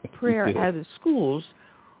we took prayer out of the schools,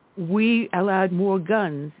 we allowed more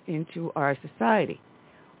guns into our society.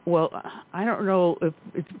 Well, I don't know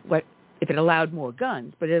if it allowed more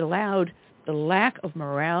guns, but it allowed the lack of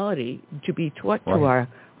morality to be taught to our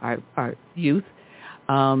youth.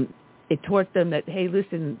 It taught them that, hey,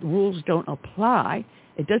 listen, rules don't apply.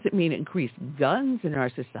 It doesn't mean increased guns in our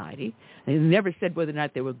society. And it never said whether or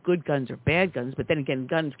not they were good guns or bad guns. But then again,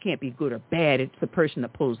 guns can't be good or bad. It's the person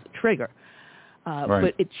that pulls the trigger.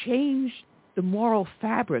 But it changed the moral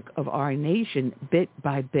fabric of our nation bit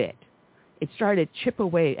by bit. It started to chip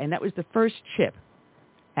away, and that was the first chip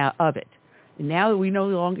of it. And now we no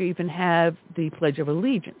longer even have the Pledge of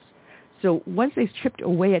Allegiance. So once they chipped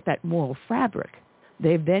away at that moral fabric,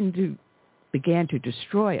 they then began to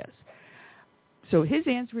destroy us. So his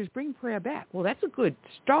answer is bring prayer back. Well, that's a good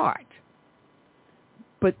start.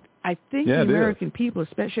 But I think the American people,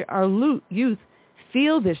 especially our youth,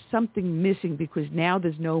 feel there's something missing because now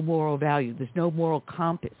there's no moral value. There's no moral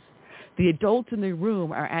compass. The adults in the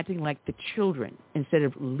room are acting like the children instead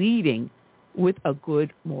of leading with a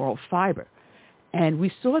good moral fiber. And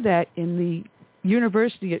we saw that in the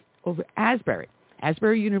university over Asbury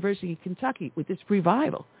University in Kentucky with this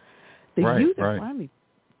revival. The youth are finally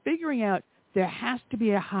figuring out there has to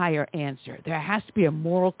be a higher answer. There has to be a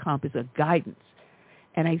moral compass, a guidance.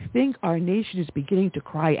 And I think our nation is beginning to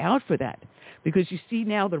cry out for that, because you see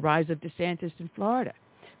now the rise of DeSantis in Florida,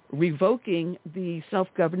 revoking the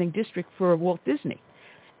self-governing district for Walt Disney.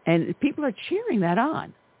 And people are cheering that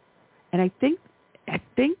on. And I think I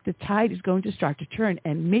think the tide is going to start to turn,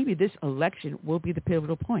 and maybe this election will be the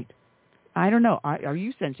pivotal point. I don't know. Are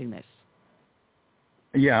you sensing this?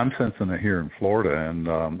 Yeah, I'm sensing it here in Florida, and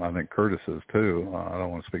I think Curtis is too. I don't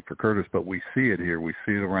want to speak for Curtis, but we see it here. We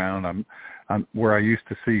see it around. I'm where I used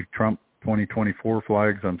to see Trump 2024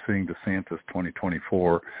 flags. I'm seeing DeSantis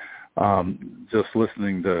 2024. Just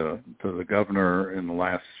listening to the governor in the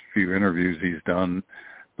last few interviews he's done,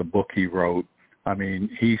 the book he wrote. I mean,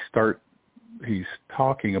 he's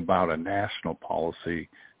talking about a national policy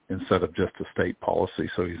instead of just a state policy.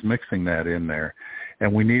 So he's mixing that in there.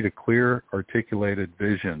 And we need a clear, articulated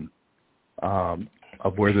vision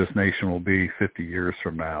of where this nation will be 50 years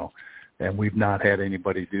from now. And we've not had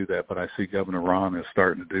anybody do that, but I see Governor Ron is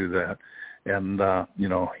starting to do that. And,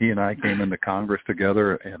 he and I came into Congress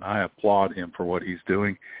together, and I applaud him for what he's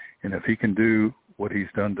doing. And if he can do what he's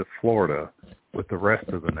done to Florida with the rest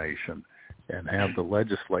of the nation and have the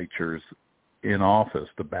legislatures in office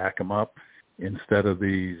to back him up instead of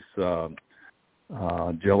these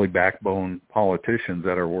jelly backbone politicians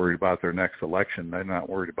that are worried about their next election, they're not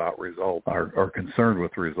worried about results, are concerned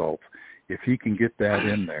with results. If he can get that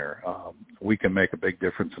in there, we can make a big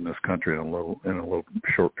difference in this country in a little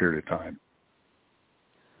short period of time.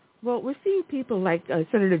 Well, we're seeing people like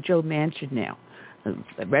Senator Joe Manchin now,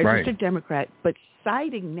 a registered Democrat, but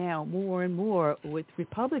siding now more and more with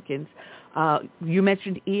Republicans. You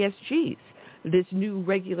mentioned ESGs, this new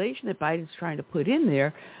regulation that Biden's trying to put in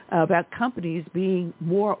there about companies being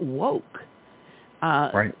more woke,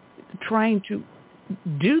 trying to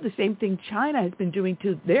do the same thing China has been doing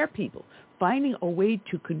to their people, finding a way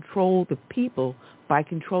to control the people by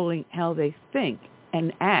controlling how they think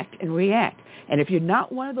and act and react. And if you're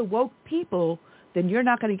not one of the woke people, then you're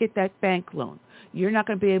not going to get that bank loan. You're not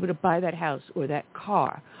going to be able to buy that house or that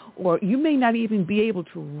car. Or you may not even be able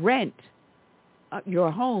to rent your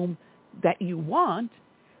home that you want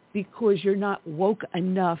because you're not woke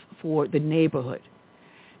enough for the neighborhood.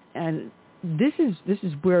 And this is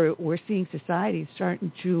where we're seeing society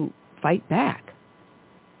starting to fight back.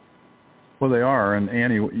 Well, they are, and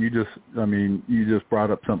Annie, you just brought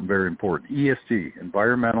up something very important. ESG,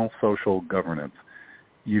 environmental social governance.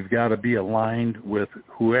 You've got to be aligned with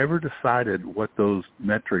whoever decided what those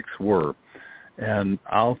metrics were. And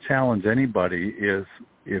I'll challenge anybody is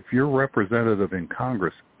if your representative in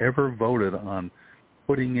Congress ever voted on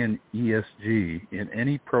putting in ESG in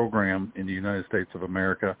any program in the United States of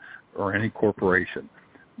America or any corporation.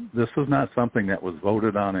 This was not something that was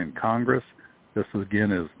voted on in Congress. This,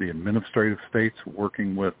 again, is the administrative states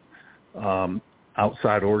working with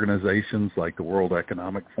outside organizations like the World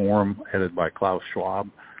Economic Forum, headed by Klaus Schwab,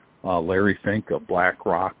 Larry Fink of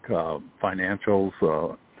BlackRock Financials,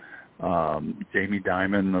 Jamie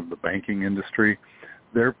Dimon of the banking industry.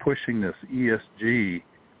 They're pushing this ESG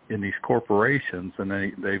in these corporations, and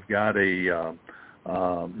they've got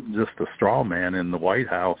just a straw man in the White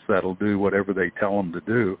House that'll do whatever they tell them to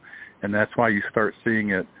do, and that's why you start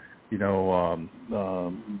seeing it. The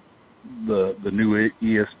new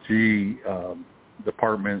ESG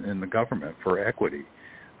department in the government for equity.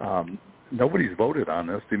 Nobody's voted on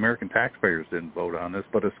this. The American taxpayers didn't vote on this,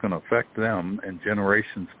 but it's going to affect them and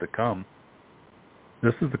generations to come.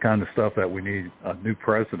 This is the kind of stuff that we need a new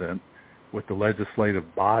president with the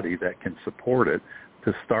legislative body that can support it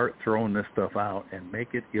to start throwing this stuff out and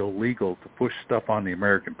make it illegal to push stuff on the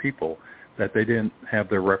American people that they didn't have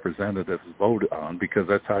their representatives vote on, because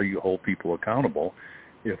that's how you hold people accountable.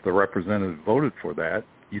 If the representative voted for that,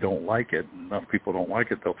 you don't like it, enough people don't like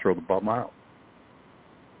it, they'll throw the bum out.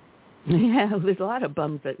 Yeah, there's a lot of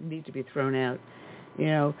bums that need to be thrown out.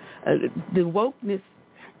 The wokeness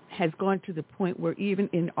has gone to the point where even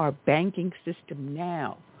in our banking system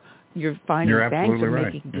now, you're finding banks are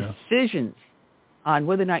making decisions on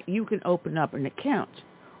whether or not you can open up an account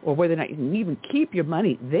or whether or not you can even keep your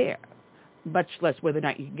money there, much less whether or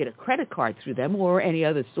not you can get a credit card through them or any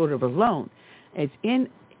other sort of a loan. It's in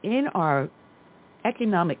our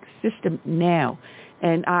economic system now.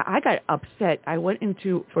 And I got upset. I went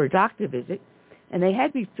for a doctor visit, and they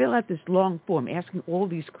had me fill out this long form asking all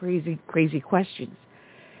these crazy, crazy questions.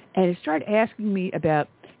 And it started asking me about,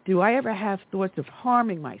 do I ever have thoughts of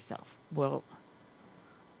harming myself? Well,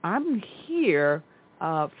 I'm here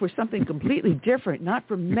for something completely different, not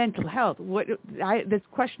for mental health. This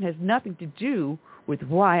question has nothing to do with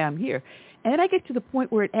why I'm here. And then I get to the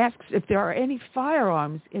point where it asks if there are any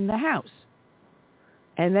firearms in the house.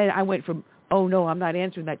 And then I went from, oh, no, I'm not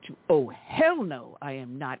answering that, to, oh, hell no, I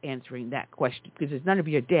am not answering that question because it's none of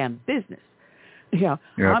your damn business. You're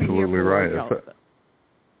absolutely right.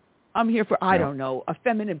 I'm here for, I don't know, a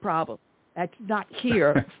feminine problem. That's not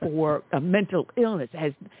here for a mental illness.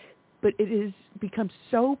 but it has become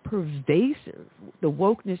so pervasive, the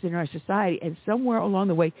wokeness in our society, and somewhere along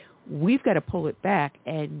the way, we've got to pull it back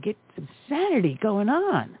and get some sanity going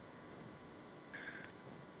on.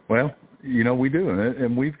 Well, we do,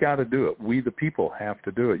 and we've got to do it. We, the people, have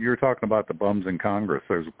to do it. You're talking about the bums in Congress.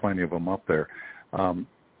 There's plenty of them up there.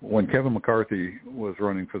 When Kevin McCarthy was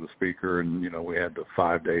running for the speaker, and, we had the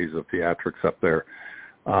 5 days of theatrics up there,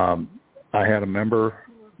 I had a member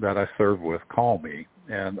that I served with call me,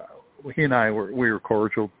 and he and I we were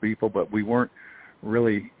cordial people, but we weren't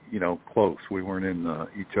really, close. We weren't in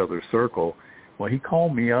each other's circle. Well, he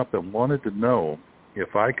called me up and wanted to know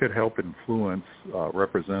if I could help influence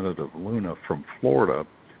Representative Luna from Florida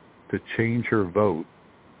to change her vote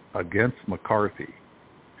against McCarthy.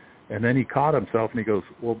 And then he caught himself and he goes,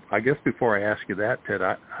 well, I guess before I ask you that, Ted,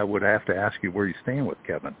 I would have to ask you where you stand with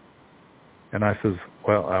Kevin. And I says,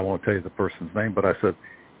 well, I won't tell you the person's name, but I said,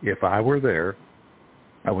 if I were there,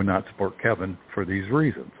 I would not support Kevin for these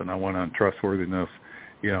reasons. And I went on trustworthiness.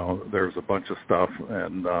 There's a bunch of stuff,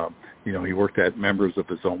 and, he worked at members of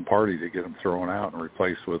his own party to get him thrown out and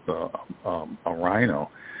replaced with a rhino.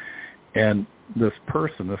 And this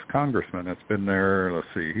person, this congressman that's been there, let's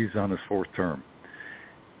see, he's on his fourth term.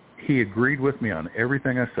 He agreed with me on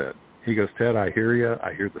everything I said. He goes, Ted, I hear you.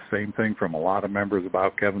 I hear the same thing from a lot of members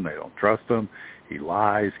about Kevin. They don't trust him. He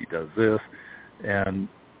lies. He does this. And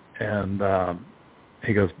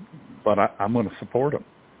he goes, but I'm going to support him.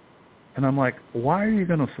 And I'm like, why are you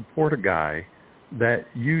going to support a guy that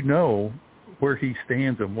where he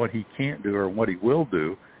stands and what he can't do or what he will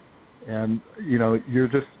do? And,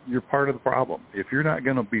 you're part of the problem. If you're not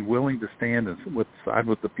going to be willing to stand and side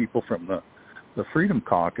with the people from the Freedom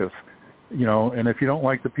Caucus, and if you don't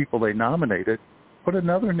like the people they nominated, put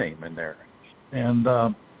another name in there. And,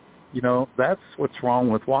 that's what's wrong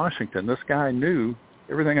with Washington. This guy knew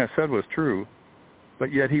everything I said was true,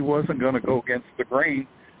 but yet he wasn't going to go against the grain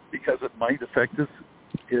because it might affect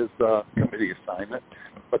his committee assignment.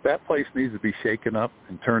 But that place needs to be shaken up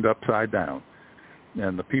and turned upside down.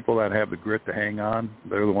 And the people that have the grit to hang on,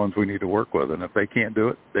 they're the ones we need to work with. And if they can't do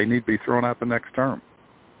it, they need to be thrown out the next term.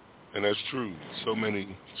 And that's true. So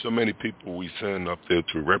many people we send up there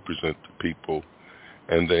to represent the people,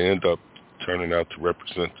 and they end up turning out to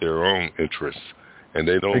represent their own interests. And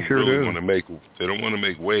they don't really want to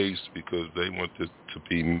make waves because they want to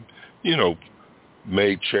be,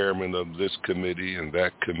 made chairman of this committee and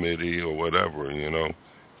that committee or whatever,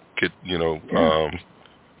 get,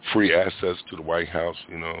 free access to the White House,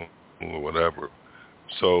 or whatever.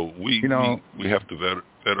 So we have to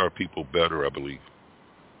vet our people better, I believe.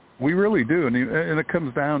 We really do, and it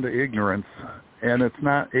comes down to ignorance, and it's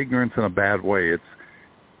not ignorance in a bad way. It's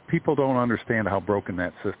people don't understand how broken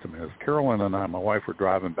that system is. Carolyn and I, my wife, were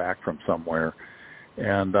driving back from somewhere,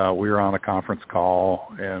 and we were on a conference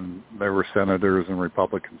call, and there were senators and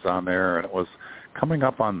Republicans on there, and it was coming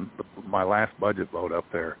up on my last budget vote up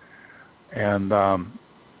there. And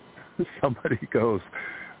somebody goes,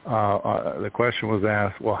 the question was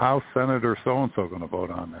asked, well, how's Senator so-and-so going to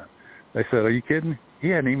vote on that? They said, are you kidding? He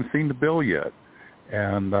hadn't even seen the bill yet.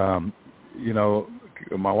 And,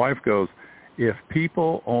 my wife goes, if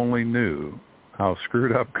people only knew how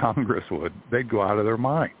screwed up Congress would, they'd go out of their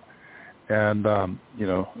mind. And,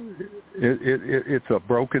 it's a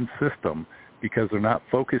broken system because they're not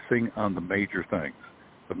focusing on the major things.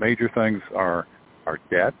 The major things are our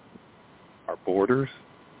debt, our borders,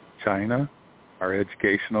 China, our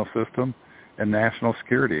educational system, and national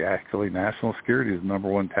security. Actually, national security is the number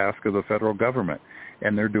one task of the federal government,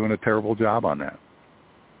 and they're doing a terrible job on that.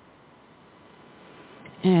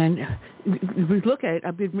 And we look at it,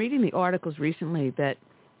 I've been reading the articles recently that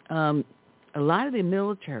a lot of the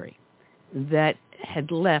military that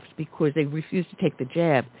had left because they refused to take the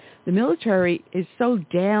jab, the military is so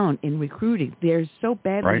down in recruiting. They're so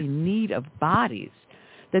badly in need of bodies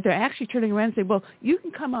that they're actually turning around and saying, well, you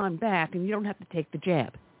can come on back and you don't have to take the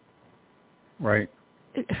jab. Right.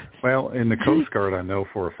 Well, in the Coast Guard, I know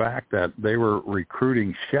for a fact that they were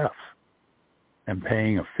recruiting chefs and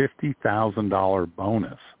paying a $50,000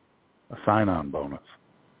 bonus, a sign-on bonus.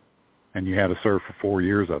 And you had to serve for 4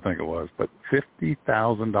 years, I think it was, but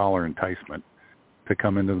 $50,000 enticement to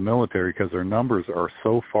come into the military because their numbers are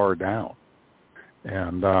so far down.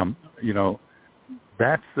 And,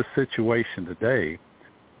 that's the situation today.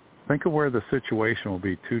 Think of where the situation will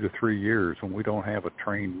be 2 to 3 years when we don't have a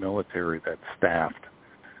trained military that's staffed.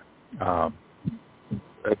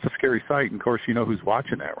 It's a scary sight. And, of course, you know who's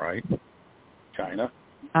watching that, right? China.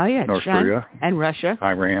 Oh, yeah. North Korea. And Russia.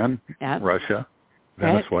 Iran. Yep. Russia.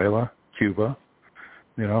 Venezuela. Cuba.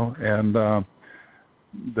 And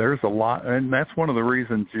there's a lot. And that's one of the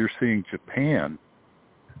reasons you're seeing Japan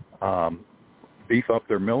beef up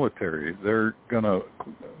their military. They're going to,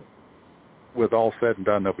 with all said and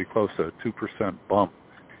done, they'll be close to a 2% bump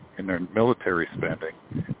in their military spending,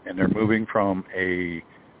 and they're moving from a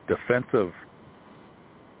defensive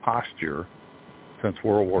posture since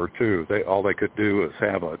World War II. All they could do is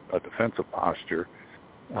have a defensive posture,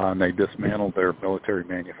 and they dismantled their military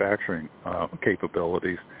manufacturing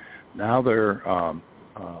capabilities. Now they're a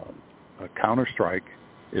counterstrike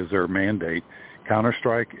is their mandate.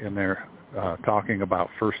 Counterstrike, and they're talking about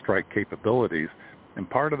first strike capabilities. And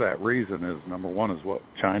part of that reason is, number one, is what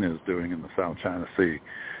China is doing in the South China Sea,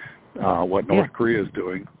 what North Korea is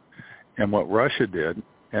doing, and what Russia did.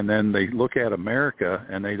 And then they look at America,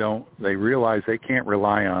 and they realize they can't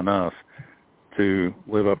rely on us to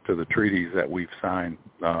live up to the treaties that we've signed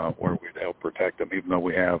where we'd help protect them, even though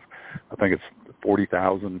we have, I think it's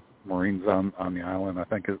 40,000 Marines on the island. I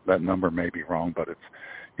think that number may be wrong, but it's,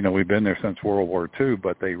 we've been there since World War II,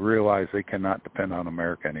 but they realize they cannot depend on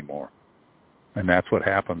America anymore. And that's what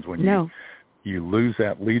happens when you lose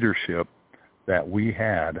that leadership that we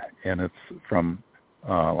had, and it's from,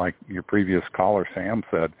 like your previous caller, Sam,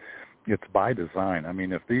 said, it's by design. I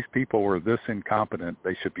mean, if these people were this incompetent,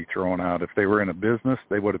 they should be thrown out. If they were in a business,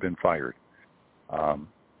 they would have been fired. Of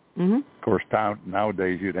course,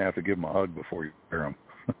 nowadays you'd have to give them a hug before you fire them.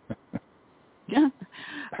 Yeah.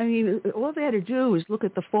 I mean, all they had to do was look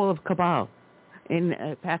at the fall of Kabul in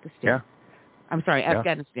Pakistan. Yeah. I'm sorry,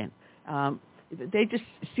 Afghanistan. They just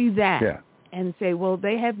see that and say, well,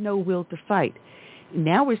 they have no will to fight.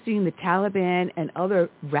 Now we're seeing the Taliban and other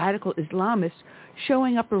radical Islamists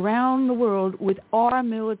showing up around the world with our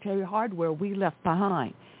military hardware we left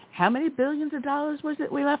behind. How many billions of dollars was it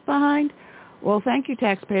we left behind? Well, thank you,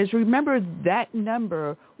 taxpayers. Remember that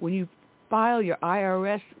number when you file your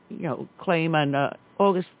IRS, claim on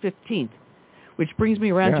August 15th, which brings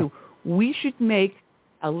me around to we should make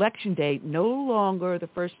election day no longer the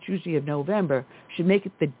first Tuesday of November, should make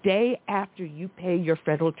it the day after you pay your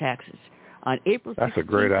federal taxes. On April 16th, that's a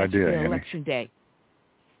great idea, election day.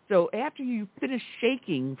 So after you finish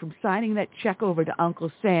shaking from signing that check over to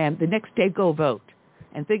Uncle Sam, the next day go vote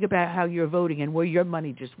and think about how you're voting and where your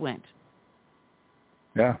money just went.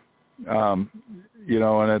 Yeah. And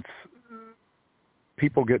it's,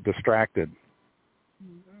 people get distracted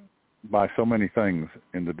by so many things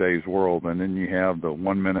in today's world, and then you have the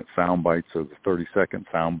 1-minute sound bites or the 30-second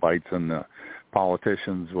sound bites, and the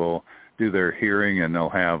politicians will do their hearing and they'll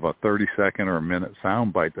have a 30-second or a minute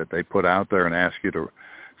sound bite that they put out there and ask you to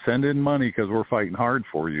send in money because we're fighting hard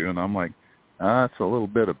for you. And I'm like, that's a little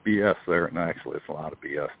bit of BS there. And actually, it's a lot of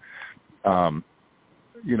BS.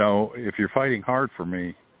 If you're fighting hard for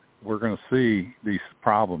me, we're going to see these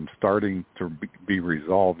problems starting to be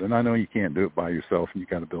resolved. And I know you can't do it by yourself, and you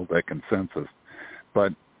got to build that consensus.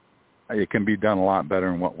 But it can be done a lot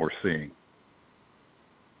better than what we're seeing.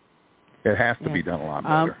 It has to be done a lot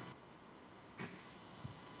better.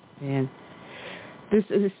 Man,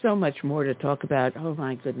 there's so much more to talk about. Oh,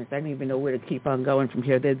 my goodness. I don't even know where to keep on going from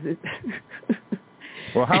here.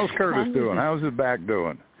 Well, how's Curtis doing? How's his back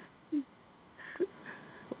doing?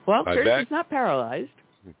 Well, Curtis is not paralyzed.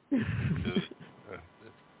 I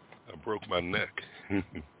broke my neck.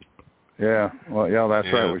 Yeah, that's right,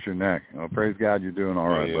 it was your neck. Well, praise God you're doing all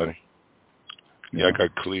right, buddy. Yeah, I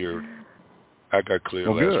got cleared.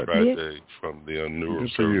 Last Friday from the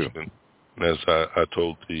neurosurgeon. And as I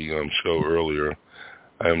told the show earlier,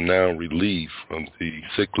 I am now relieved from the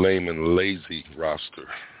sick, lame, and lazy roster.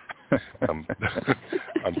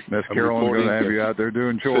 Miss Carolyn's going to have you out there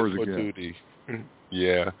doing chores again. Duty.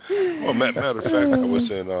 Yeah. Well, matter of fact, I was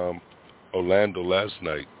in Orlando last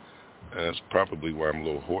night, and that's probably why I'm a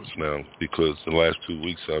little hoarse now, because the last 2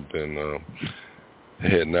 weeks I've been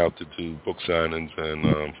heading out to do book signings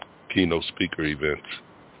and keynote speaker events.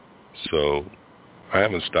 So I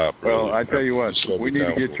haven't stopped. Well, really. I tell you what, we need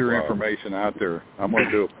to get your information out there. I'm going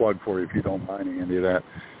to do a plug for you if you don't mind any of that.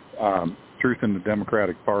 Truth in the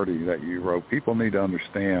Democratic Party that you wrote. People need to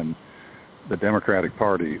understand the Democratic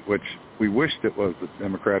Party, which we wished it was the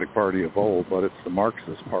Democratic Party of old, but it's the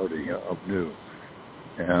Marxist Party of new.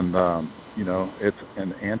 And, it's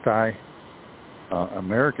an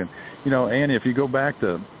anti-American. Annie, if you go back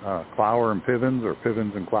to Clower and Pivens, or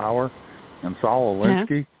Pivens and Clower, and Saul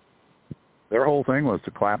Alinsky, their whole thing was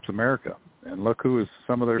to collapse America. And look who was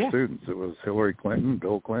some of their students. It was Hillary Clinton,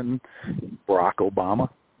 Bill Clinton, Barack Obama,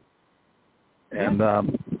 and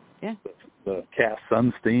the Cass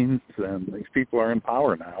Sunsteins, and these people are in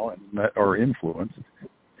power now and are influenced,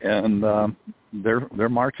 and they're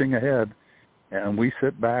marching ahead. And we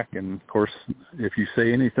sit back, and of course, if you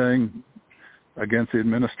say anything against the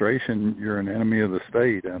administration, you're an enemy of the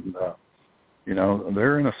state. And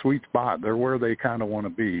they're in a sweet spot. They're where they kind of want to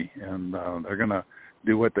be, and they're going to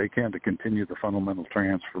do what they can to continue the fundamental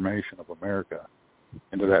transformation of America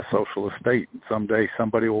into that socialist state. And someday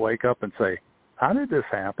somebody will wake up and say, how did this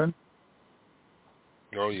happen?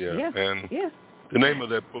 Oh, yeah. Yeah. And the name of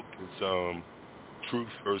that book is Truth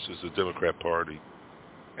versus the Democrat Party.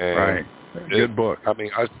 And right. Good book. I mean,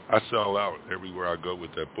 I sell out everywhere I go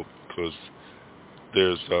with that book because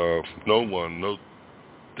there's no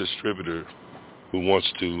distributor who wants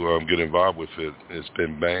to get involved with it. It's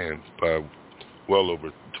been banned by well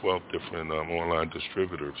over 12 different online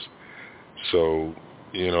distributors. So,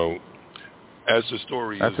 as the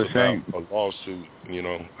story That's is a about shame. a lawsuit,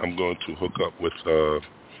 I'm going to hook up with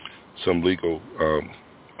some legal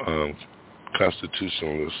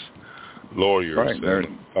constitutionalist lawyers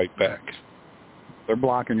and fight back. They're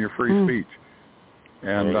blocking your free speech.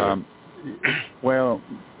 And, well,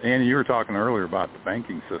 Annie, you were talking earlier about the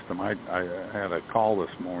banking system. I had a call this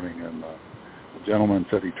morning, and the gentleman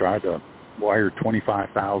said he tried to wire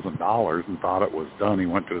 $25,000 and thought it was done. He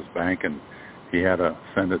went to his bank, and he had to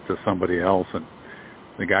send it to somebody else, and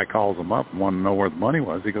the guy calls him up and wanted to know where the money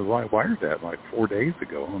was. He goes, well, I wired that like 4 days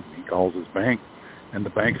ago. And he calls his bank, and the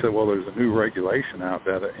bank said, well, there's a new regulation out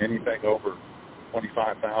that anything over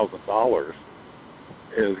 $25,000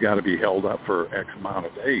 has got to be held up for X amount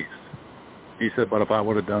of days. He said, but if I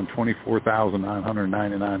would have done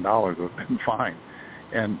 $24,999, it would have been fine.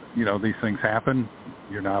 And, these things happen.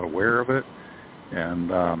 You're not aware of it.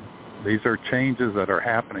 And these are changes that are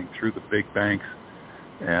happening through the big banks.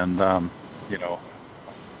 And,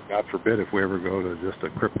 God forbid if we ever go to just a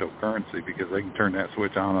cryptocurrency, because they can turn that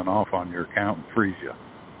switch on and off on your account and freeze you.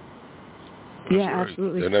 Yeah,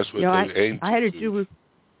 absolutely. And that's what they aim to I had to do.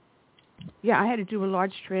 I had to do a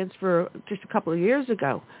large transfer just a couple of years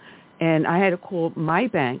ago. And I had to call my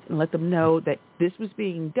bank and let them know that this was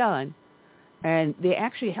being done. And they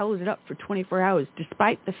actually held it up for 24 hours,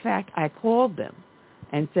 despite the fact I called them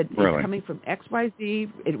and said, it's coming from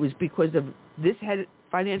XYZ. It was because of this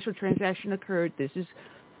financial transaction occurred. This is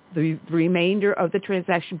the remainder of the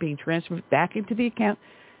transaction being transferred back into the account.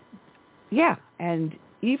 Yeah, and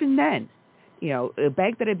even then, a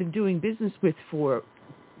bank that I've been doing business with for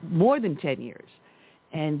more than 10 years,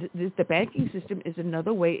 and the banking system is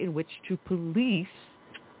another way in which to police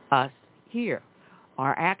us here.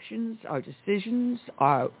 Our actions, our decisions,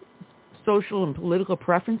 our social and political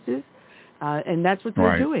preferences, and that's what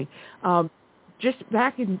they're doing. Just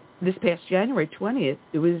back in this past January 20th,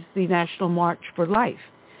 it was the National March for Life.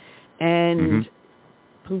 And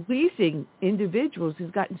policing individuals has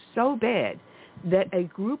gotten so bad that a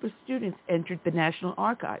group of students entered the National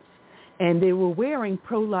Archives, and they were wearing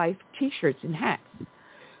pro-life T-shirts and hats.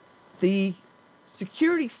 The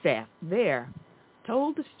security staff there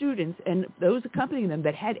told the students and those accompanying them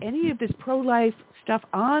that had any of this pro-life stuff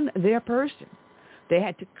on their person, they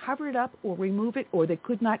had to cover it up or remove it, or they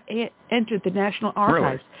could not enter the National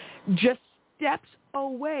Archives. Really? Just steps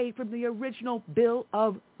away from the original Bill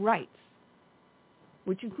of Rights,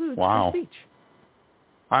 which includes free speech.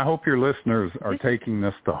 I hope your listeners are taking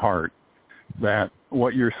this to heart, that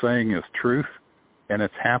what you're saying is truth, and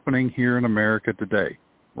it's happening here in America today,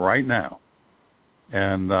 right now.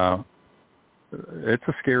 And it's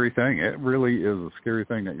a scary thing. It really is a scary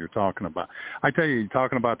thing that you're talking about. I tell you,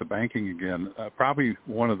 talking about the banking again, probably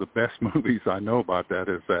one of the best movies I know about that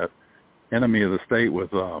is that Enemy of the State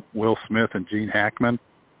with Will Smith and Gene Hackman.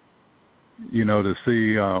 To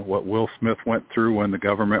see what Will Smith went through when the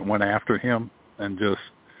government went after him and just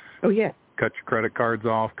cut your credit cards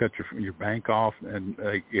off, cut your bank off, and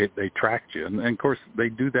they tracked you. And of course, they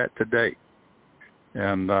do that today.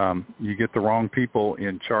 And you get the wrong people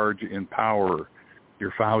in charge, in power,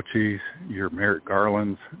 your Fauci's, your Merrick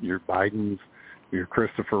Garlands, your Bidens, your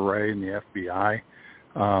Christopher Wray and the FBI.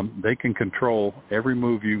 They can control every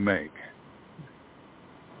move you make.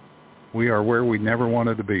 We are where we never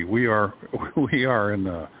wanted to be. We are in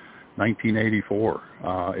 1984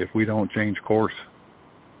 if we don't change course.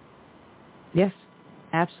 Yes,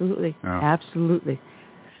 absolutely, absolutely.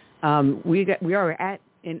 We are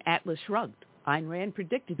in Atlas Shrugged. Ayn Rand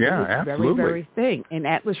predicted this very, very thing in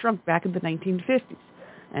Atlas Shrugged back in the 1950s.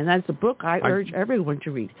 And that's a book I urge everyone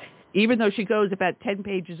to read. Even though she goes about 10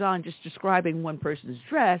 pages on just describing one person's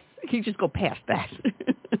dress, you just go past that.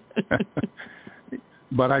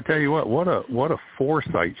 But I tell you what a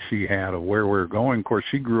foresight she had of where we're going. Of course,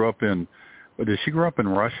 she grew up in, did she grow up in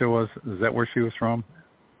Russia? Is that where she was from,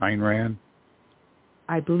 Ayn Rand?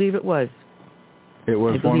 I believe it was. It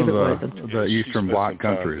was one of the Eastern Bloc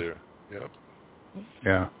countries. Yep.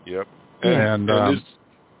 Yeah. Yep. And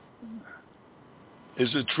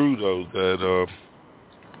is it true, though, that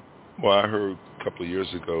Well, I heard a couple of years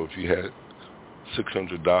ago if you had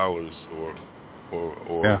 $600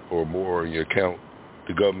 or more in your account,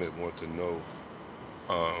 the government wants to know,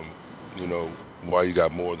 why you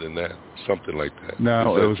got more than that, something like that.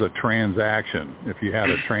 No, it was a transaction. If you had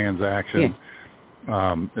a transaction,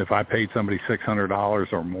 if I paid somebody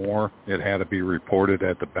 $600 or more, it had to be reported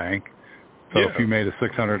at the bank. So if you made a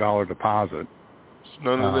 $600 deposit, it's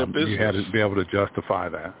none of their business. You had to be able to justify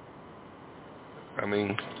that. I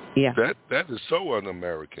mean, that is so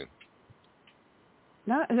un-American.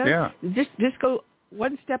 No, just go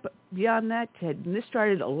one step beyond that, Ted. And this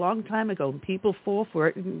started a long time ago, and people fall for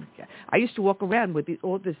it. And I used to walk around with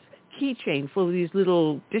all this keychain full of these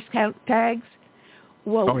little discount tags.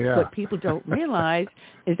 Well, what people don't realize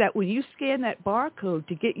is that when you scan that barcode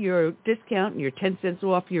to get your discount and your 10 cents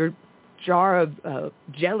off your jar of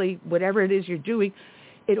jelly, whatever it is you're doing,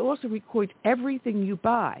 it also records everything you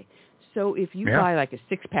buy. So if you buy like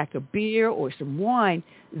a 6-pack of beer or some wine,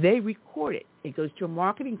 they record it. It goes to a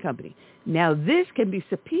marketing company. Now, this can be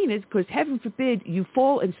subpoenaed because, heaven forbid, you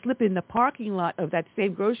fall and slip in the parking lot of that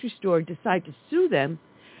same grocery store and decide to sue them.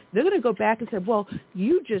 They're going to go back and say, well,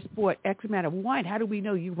 you just bought X amount of wine. How do we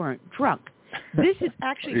know you weren't drunk? This is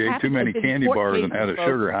actually you ate too many candy bars and had a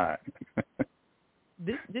sugar high.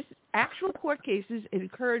 This is actual court cases. It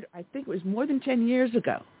occurred, I think it was more than 10 years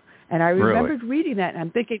ago. And I remembered reading that, and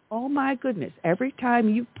I'm thinking, oh, my goodness, every time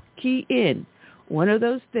you key in one of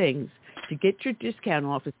those things to get your discount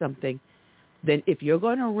off of something, then if you're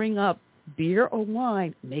going to ring up beer or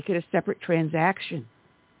wine, make it a separate transaction.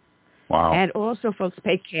 Wow. And also, folks,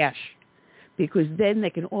 pay cash, because then they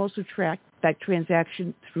can also track that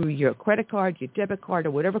transaction through your credit card, your debit card,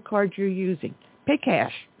 or whatever card you're using. Pay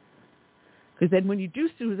cash, because then when you do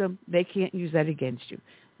sue them, they can't use that against you.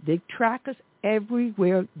 They track us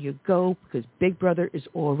everywhere you go because Big Brother is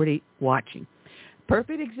already watching.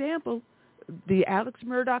 Perfect example, the Alex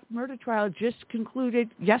Murdaugh murder trial just concluded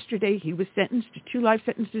yesterday. He was sentenced to 2 life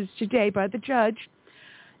sentences today by the judge.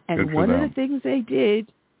 And one of the things they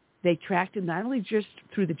did, they tracked him not only just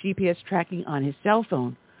through the GPS tracking on his cell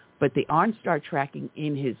phone, but the OnStar tracking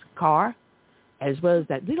in his car, as well as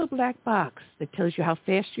that little black box that tells you how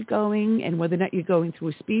fast you're going and whether or not you're going through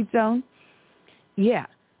a speed zone. Yeah.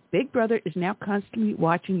 Big Brother is now constantly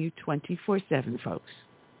watching you 24/7, folks.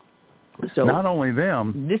 So not only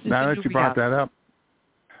them, now that you brought that up,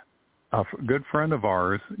 a good friend of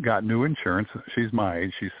ours got new insurance. She's my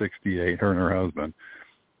age. She's 68, her and her husband.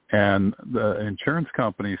 And the insurance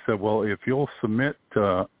company said, well, if you'll submit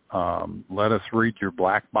to let us read your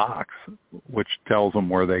black box, which tells them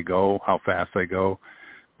where they go, how fast they go,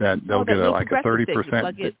 that they'll get a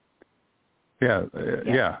 30%.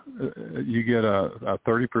 You get a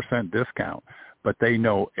 30% discount, but they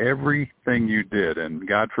know everything you did. And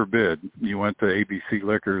God forbid you went to ABC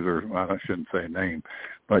Liquors, or I shouldn't say a name,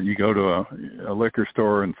 but you go to a liquor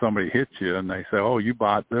store and somebody hits you and they say, oh, you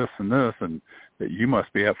bought this and this, and that you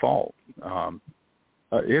must be at fault.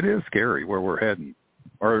 It is scary where we're heading.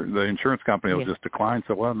 Or the insurance company will just decline.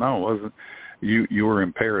 So, well, no, it wasn't. You were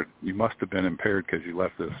impaired. You must have been impaired because you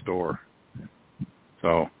left this store.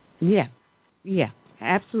 So. Yeah,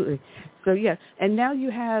 absolutely. So, and now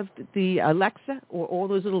you have the Alexa or all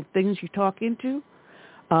those little things you talk into.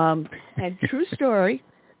 And true story,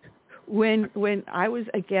 when I was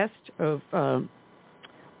a guest of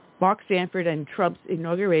Mark Sanford and Trump's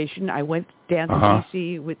inauguration, I went down to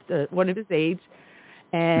D.C. with one of his aides,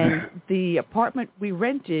 and the apartment we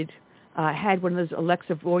rented had one of those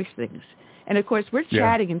Alexa voice things. And, of course, we're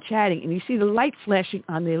chatting, and you see the light flashing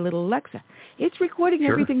on the little Alexa. It's recording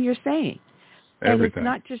everything you're saying. And it's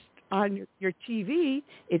not just on your TV.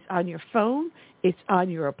 It's on your phone. It's on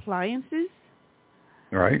your appliances.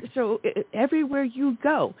 Right. So everywhere you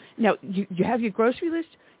go. Now, you have your grocery list.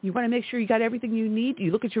 You want to make sure you got everything you need.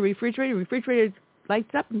 You look at your refrigerator. Refrigerator lights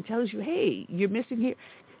up and tells you, hey, you're missing here.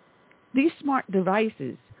 These smart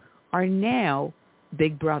devices are now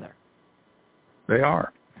Big Brother. They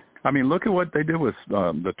are. I mean, look at what they did with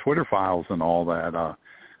the Twitter files and all that.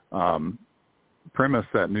 Premise,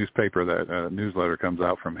 that newspaper, that newsletter comes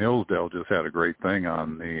out from Hillsdale, just had a great thing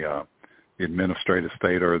on the administrative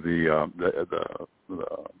state, or the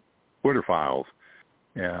Twitter files,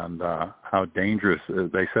 and how dangerous.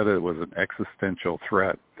 They said it was an existential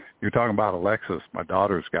threat. You're talking about Alexis. My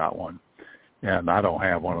daughter's got one, and I don't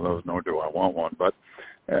have one of those, nor do I want one. But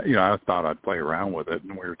I thought I'd play around with it,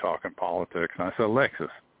 and we were talking politics. And I said, Alexis,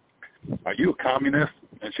 are you a communist?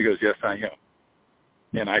 And she goes, yes, I am.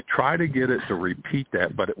 And I try to get it to repeat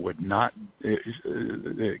that, but it would not.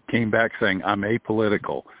 It came back saying, I'm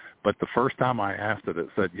apolitical. But the first time I asked it, it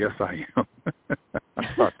said, yes, I am. I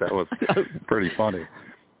thought that was pretty funny.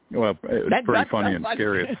 Well, it's pretty funny and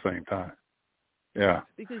scary at the same time. Yeah.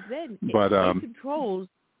 Because then but, it controls,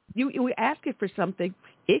 you ask it for something,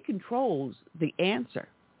 it controls the answer.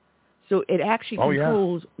 So it actually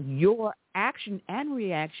controls your action and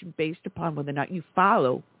reaction based upon whether or not you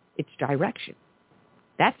follow its direction.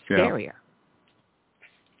 That's scarier.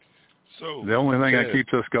 So the only thing that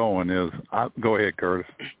keeps us going is, go ahead, Curtis.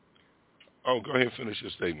 Oh, go ahead and finish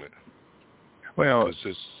your statement. Well,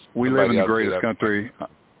 we live in the greatest country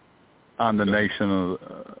on the nation,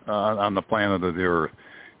 on the planet of the earth.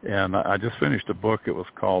 And I just finished a book. It was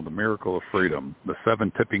called The Miracle of Freedom, The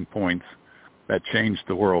 7 Tipping Points That Changed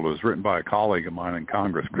the World. It was written by a colleague of mine in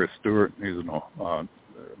Congress, Chris Stewart. He's a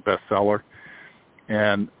bestseller.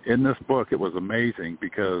 And in this book, it was amazing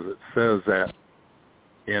because it says that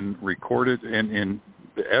in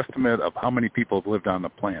the estimate of how many people have lived on the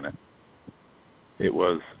planet, it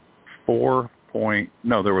was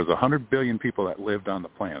there was 100 billion people that lived on the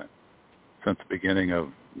planet since the beginning of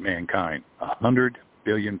mankind. 100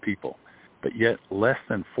 billion people. But yet less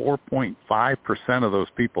than 4.5% of those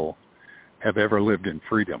people have ever lived in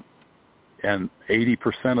freedom. And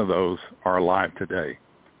 80% of those are alive today.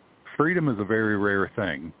 Freedom is a very rare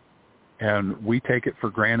thing. And we take it for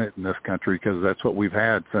granted in this country because that's what we've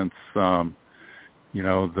had since, the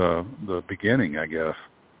beginning, I guess,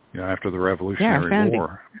 after the Revolutionary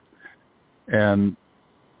War.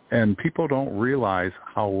 And people don't realize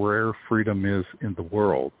how rare freedom is in the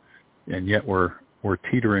world. And yet we're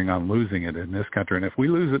teetering on losing it in this country. And if we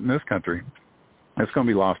lose it in this country, it's going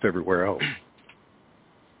to be lost everywhere else.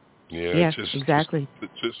 Yeah, yes, exactly.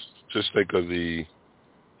 Just think of the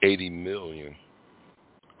 80 million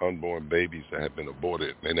unborn babies that have been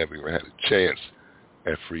aborted. They never even had a chance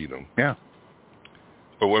at freedom. Yeah.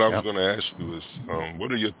 But what I was going to ask you is,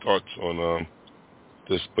 what are your thoughts on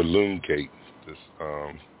this balloon gate, this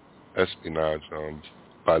espionage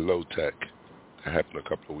by low tech that happened a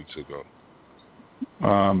couple of weeks ago?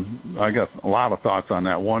 I got a lot of thoughts on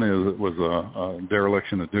that. One is it was a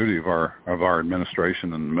dereliction of duty of our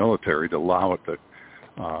administration and the military to allow it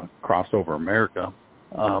to cross over America,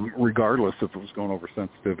 regardless if it was going over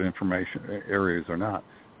sensitive information areas or not.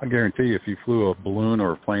 I guarantee you, if you flew a balloon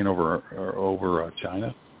or a plane over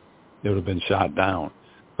China, it would have been shot down.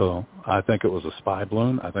 So I think it was a spy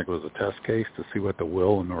balloon. I think it was a test case to see what the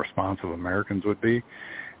will and the response of Americans would be.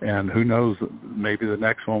 And who knows, maybe the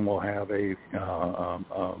next one will have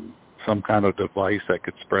some kind of device that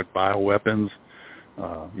could spread bioweapons,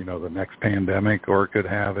 the next pandemic, or it could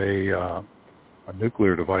have a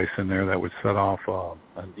nuclear device in there that would set off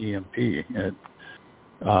an EMP.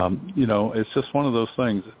 It's just one of those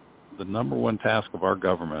things. The number one task of our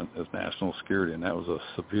government is national security, and that was a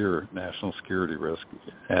severe national security risk,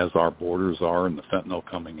 as our borders are and the fentanyl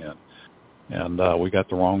coming in. And we got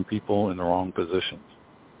the wrong people in the wrong positions.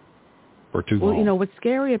 Well, what's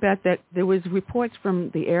scary about that, there was reports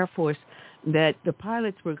from the Air Force that the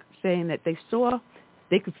pilots were saying that they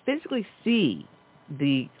could physically see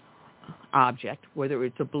the object, whether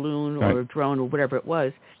it's a balloon or a drone or whatever it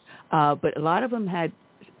was, but a lot of them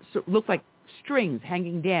looked like strings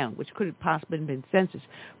hanging down, which could have possibly been sensors,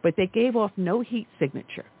 but they gave off no heat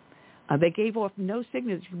signature. They gave off no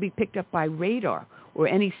signal that could be picked up by radar or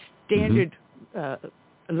any standard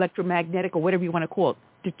electromagnetic or whatever you want to call it,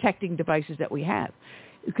 detecting devices that we have.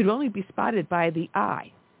 It could only be spotted by the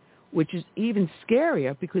eye, which is even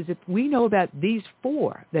scarier because if we know about these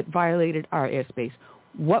 4 that violated our airspace,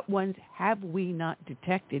 what ones have we not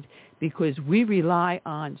detected because we rely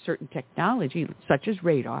on certain technology, such as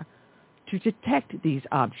radar, to detect these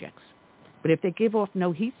objects. But if they give off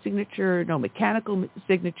no heat signature, no mechanical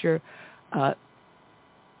signature, how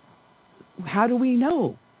do we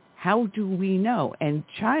know? How do we know? And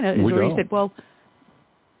China has already said, well,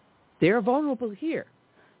 they're vulnerable here.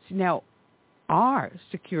 So now our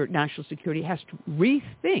national security has to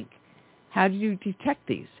rethink how do you detect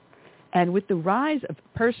these. And with the rise of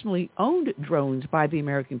personally owned drones by the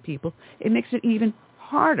American people, it makes it even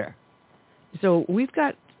harder. So we've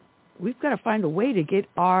got to find a way to get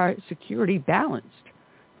our security balanced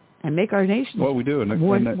and make our nation more secure.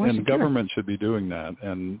 The government should be doing that.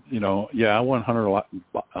 And I want Hunter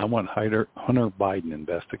Biden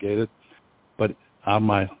investigated, but on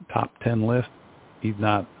my top 10 list, he's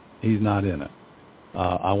not in it.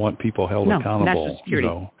 I want people held accountable.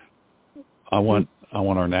 I want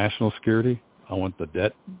our national security. I want the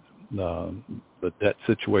debt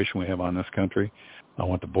situation we have on this country. I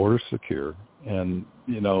want the borders secure. And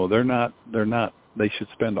they should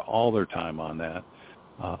spend all their time on that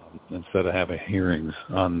instead of having hearings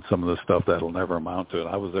on some of the stuff that'll never amount to it.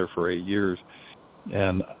 I was there for 8 years,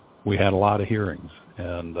 and we had a lot of hearings,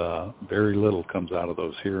 and very little comes out of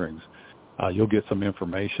those hearings. You'll get some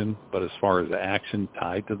information, but as far as action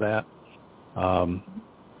tied to that, to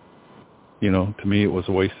me it was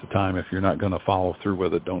a waste of time. If you're not going to follow through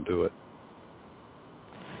with it, don't do it.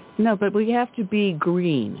 No, but we have to be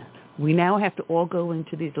green. We now have to all go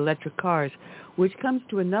into these electric cars, which comes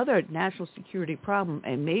to another national security problem,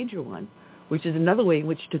 a major one, which is another way in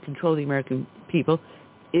which to control the American people,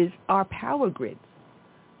 is our power grids.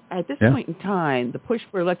 At this point in time, the push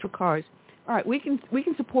for electric cars, all right, we can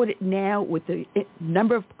support it now with the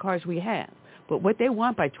number of cars we have, but what they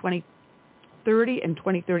want by 2030 and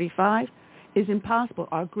 2035 is impossible.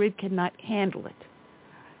 Our grid cannot handle it.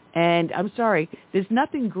 And I'm sorry, there's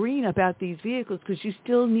nothing green about these vehicles because you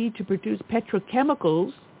still need to produce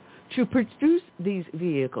petrochemicals to produce these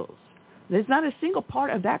vehicles. There's not a single part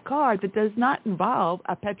of that car that does not involve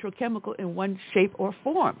a petrochemical in one shape or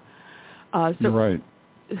form. Right.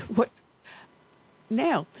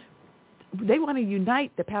 Now, they want to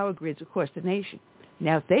unite the power grids across the nation.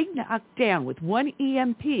 Now, if they knock down with one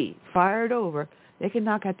EMP fired over, they can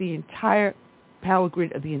knock out the entire power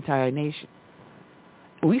grid of the entire nation.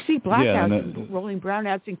 We see blackouts and rolling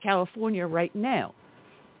brownouts in California right now.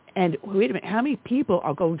 And wait a minute, how many people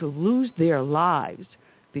are going to lose their lives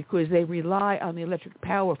because they rely on the electric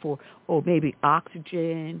power for, maybe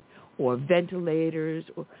oxygen or ventilators?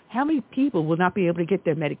 Or how many people will not be able to get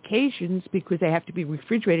their medications because they have to be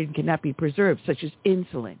refrigerated and cannot be preserved, such as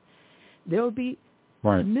insulin? There will be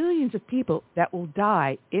millions of people that will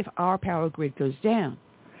die if our power grid goes down.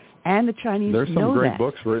 And the Chinese know that. There's some great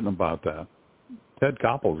books written about that. Ted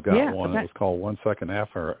Koppel's got one. It was called 1 Second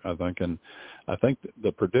After, I think. And I think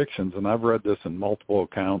the predictions, and I've read this in multiple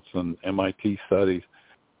accounts and MIT studies,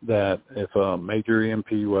 that if a major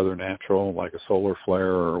EMP, whether natural, like a solar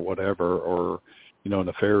flare or whatever, or,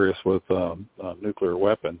 nefarious with a nuclear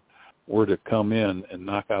weapon, were to come in and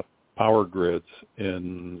knock out power grids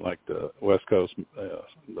in, like, the West Coast, the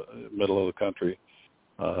middle of the country,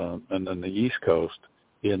 and then the East Coast,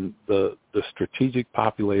 in the strategic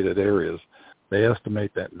populated areas, they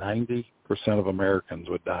estimate that 90% of Americans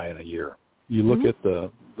would die in a year. You look at the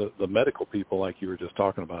medical people, like you were just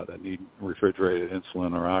talking about, that need refrigerated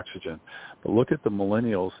insulin or oxygen, but look at the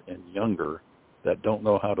millennials and younger that don't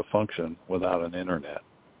know how to function without an internet.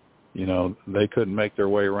 They couldn't make their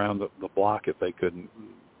way around the block if they couldn't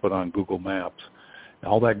put on Google Maps.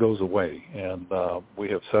 All that goes away, and we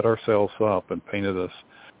have set ourselves up and painted us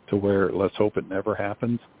to where, let's hope it never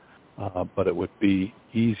happens, but it would be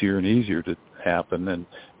easier and easier to happen. And,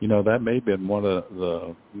 that may have been one of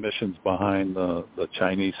the missions behind the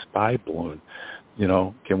Chinese spy balloon.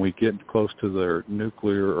 Can we get close to their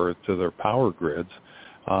nuclear or to their power grids,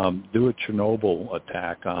 do a Chernobyl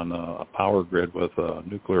attack on a power grid with a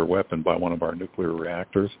nuclear weapon by one of our nuclear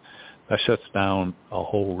reactors? That shuts down a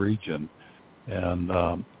whole region.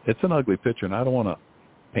 And it's an ugly picture, and I don't want to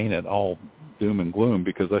paint it all doom and gloom,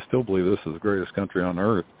 because I still believe this is the greatest country on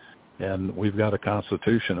earth. And we've got a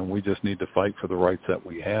constitution, and we just need to fight for the rights that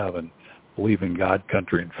we have and believe in God,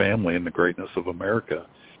 country, and family and the greatness of America,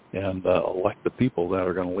 and elect the people that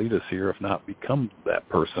are going to lead us here, if not become that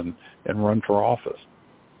person and run for office.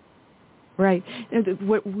 Right.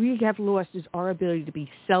 What we have lost is our ability to be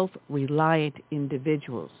self-reliant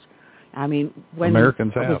individuals. I mean, when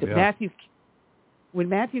Americans have, when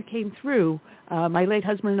Matthew came through, my late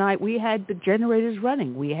husband and I, we had the generators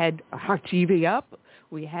running. We had our TV up.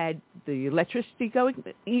 We had the electricity going,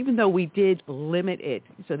 even though we did limit it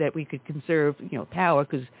so that we could conserve, power,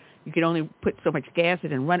 because you could only put so much gas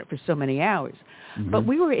in and run it for so many hours. But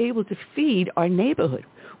we were able to feed our neighborhood.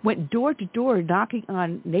 Went door to door knocking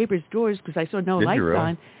on neighbors' doors because I saw no lights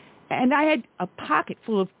on. And I had a pocket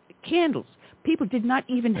full of candles. People did not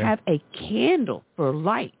even have a candle for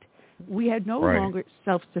light. We had no longer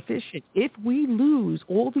self-sufficient. If we lose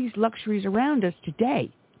all these luxuries around us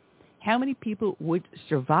today, how many people would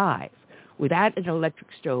survive without an electric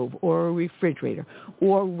stove or a refrigerator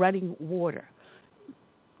or running water?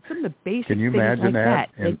 Some of the basic Can you things imagine like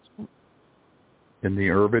that in the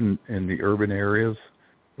urban areas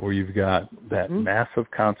where you've got that massive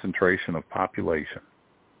concentration of population?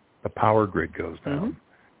 The power grid goes down.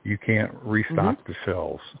 You can't restock the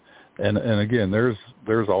shelves. And again,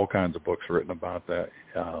 there's all kinds of books written about that.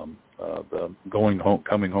 The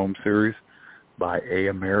Coming Home series by A.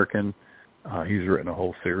 American. He's written a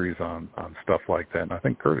whole series on stuff like that. And I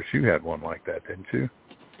think, Curtis, you had one like that, didn't you?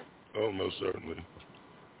 Oh, most certainly.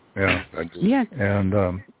 Yeah. Yeah. And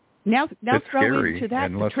now it's throw scary, into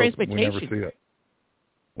that and the transportation. We never see it.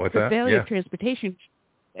 What's the that? failure of transportation.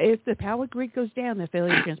 If the power grid goes down, the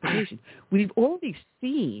failure of transportation. We've already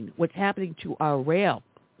seen what's happening to our rail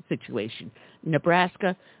situation.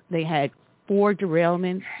 Nebraska, they had 4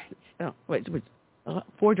 derailments.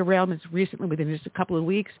 4 derailments recently within just a couple of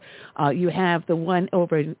weeks. You have the one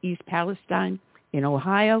over in East Palestine in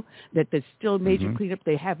Ohio that there's still major cleanup.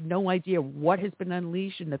 They have no idea what has been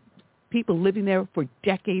unleashed, and the people living there for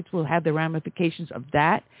decades will have the ramifications of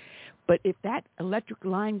that. But if that electric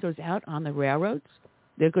line goes out on the railroads,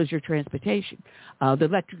 there goes your transportation. The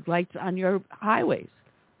electric lights on your highways,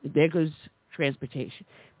 there goes transportation.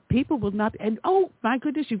 People will not, and oh my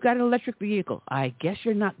goodness, you've got an electric vehicle. I guess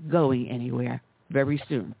you're not going anywhere very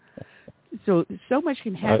soon. So much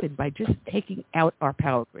can happen by just taking out our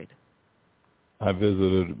power grid. I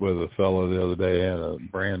visited with a fellow the other day, had a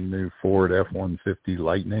brand new Ford F-150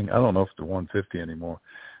 Lightning. I don't know if it's the 150 anymore,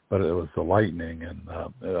 but it was the Lightning. And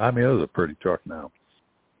it was a pretty truck now.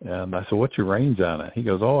 And I said, what's your range on it? He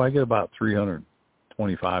goes, I get about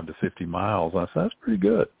 325 to 50 miles. I said, that's pretty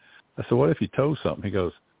good. I said, what if you tow something? He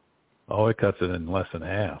goes, it cuts it in less than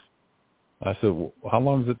half. I said, well, how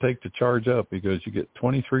long does it take to charge up? He goes, you get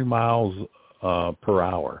 23 miles per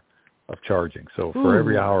hour of charging. So for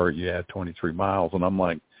every hour you add 23 miles. And I'm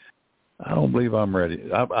like, I don't believe I'm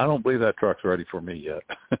ready. I don't believe that truck's ready for me yet.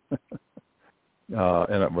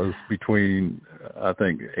 And it was between, I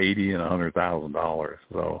think, $80,000 and $100,000.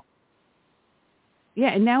 So yeah,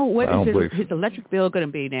 and now what is his electric bill going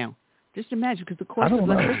to be now? Just imagine, because the cost of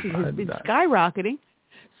electricity has been skyrocketing.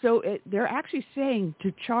 So they're actually saying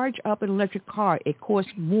to charge up an electric car, it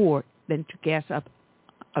costs more than to gas up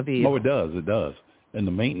a vehicle. Oh, it does. And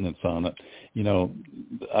the maintenance on it,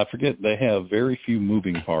 I forget, they have very few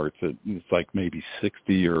moving parts. It's like maybe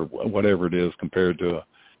 60 or whatever it is compared to an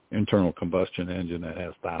internal combustion engine that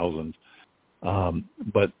has thousands.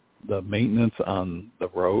 But the maintenance on the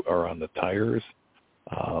road or on the tires,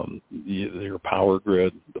 your power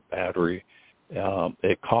grid, the battery,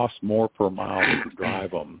 it costs more per mile to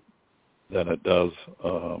drive them than it does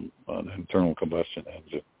an internal combustion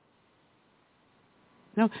engine.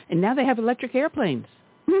 No, and now they have electric airplanes.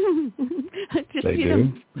 They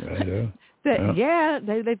do.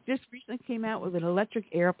 They just recently came out with an electric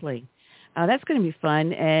airplane. That's going to be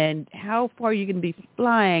fun. And how far are you going to be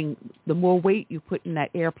flying, the more weight you put in that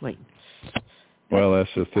airplane. Well, that's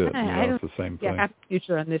just it. It's the same thing. Yeah, I have the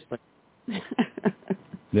future on this one.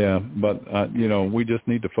 Yeah, but, we just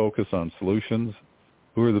need to focus on solutions.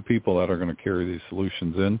 Who are the people that are going to carry these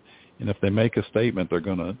solutions in? And if they make a statement, they're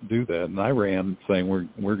going to do that. And I ran saying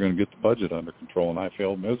we're going to get the budget under control, and I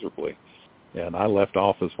failed miserably. And I left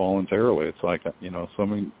office voluntarily. It's like,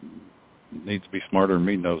 somebody needs to be smarter than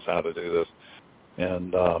me knows how to do this.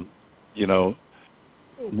 And,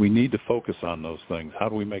 we need to focus on those things. How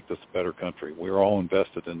do we make this a better country? We're all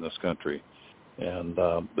invested in this country. And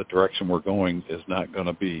the direction we're going is not going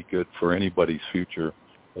to be good for anybody's future,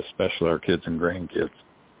 especially our kids and grandkids.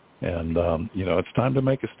 And, it's time to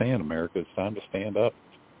make a stand, America. It's time to stand up.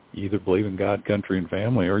 You either believe in God, country, and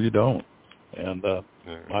family, or you don't. And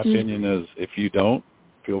my opinion is if you don't,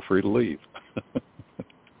 feel free to leave.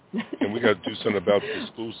 And we got to do something about the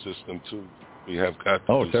school system, too. We have got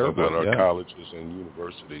to do something about our colleges and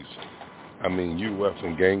universities. I mean, UF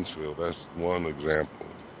in Gainesville, that's one example.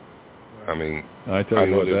 I tell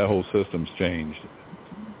you what, that whole system's changed.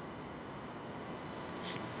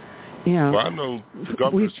 Yeah. Well, I know the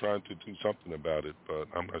governor's trying to do something about it, but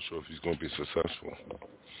I'm not sure if he's going to be successful.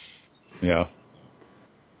 Yeah.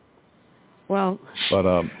 Well, but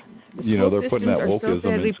they're putting that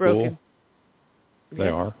wokeism in school. Broken. They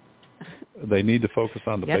are. They need to focus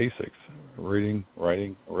on the basics: reading,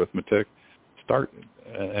 writing, arithmetic. Start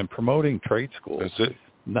and promoting trade schools.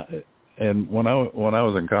 That's it. And when I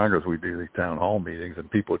was in Congress, we do these town hall meetings,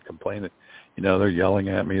 and people would complain that, they're yelling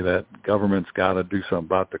at me that government's got to do something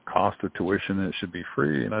about the cost of tuition and it should be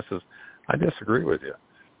free. And I says, I disagree with you.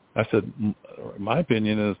 I said, my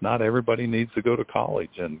opinion is not everybody needs to go to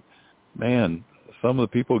college. And man, some of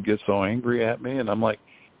the people get so angry at me, and I'm like,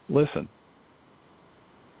 listen,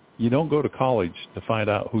 you don't go to college to find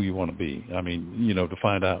out who you want to be. To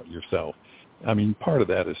find out yourself. Part of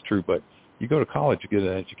that is true, but you go to college, you get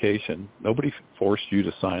an education. Nobody forced you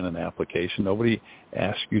to sign an application. Nobody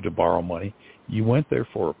asked you to borrow money. You went there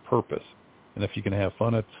for a purpose. And if you can have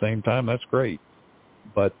fun at the same time, that's great.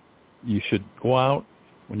 But you should go out,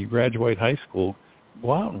 when you graduate high school,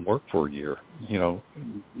 go out and work for a year.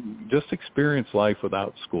 Just experience life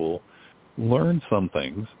without school, learn some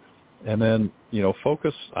things, and then,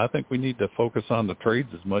 focus. I think we need to focus on the trades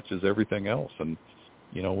as much as everything else. And,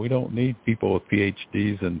 we don't need people with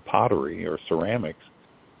PhDs in pottery or ceramics.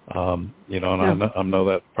 And I know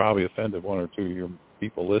that probably offended one or two of your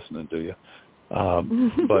people listening to you.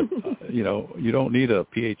 But, you don't need a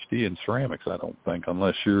PhD in ceramics, I don't think,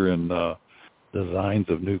 unless you're in designs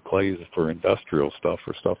of new clays for industrial stuff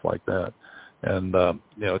or stuff like that. And,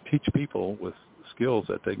 teach people with skills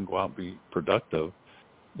that they can go out and be productive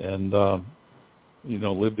and,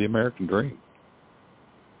 live the American dream.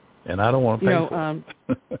 And I don't want to pay for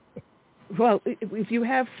it. Well, if you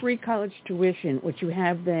have free college tuition, what you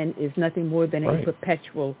have then is nothing more than a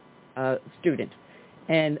perpetual student.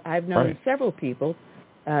 And I've known several people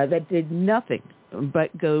that did nothing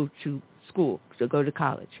but go to school, so go to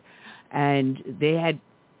college. And they had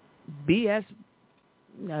BS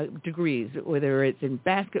degrees, whether it's in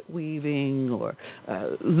basket weaving or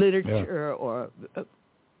literature or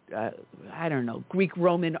Greek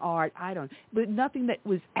Roman art, but nothing that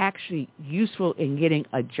was actually useful in getting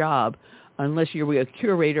a job unless you were a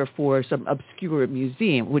curator for some obscure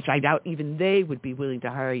museum, which I doubt even they would be willing to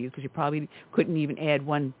hire you because you probably couldn't even add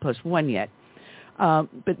 1 + 1 yet.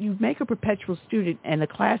 But you make a perpetual student and a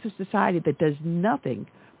class of society that does nothing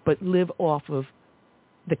but live off of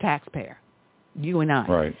the taxpayer, you and I.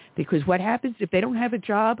 Right. Because what happens if they don't have a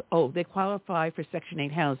job? They qualify for Section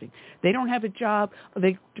 8 housing. They don't have a job,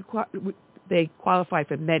 they qualify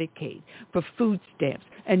for Medicaid, for food stamps.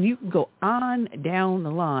 And you can go on down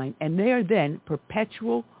the line, and they are then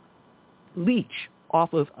perpetual leech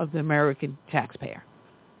off of the American taxpayer.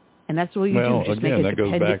 And that's all you do. Well, Just again, make that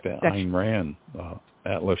goes back to Ayn Rand,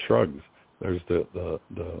 Atlas Shrugged. There's the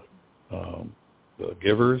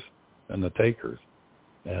givers and the takers.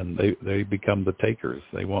 And they become the takers.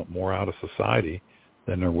 They want more out of society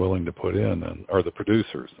than they're willing to put in, or the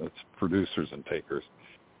producers. It's producers and takers.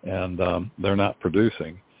 And they're not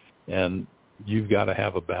producing. And you've got to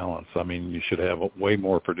have a balance. I mean, you should have way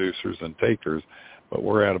more producers than takers, but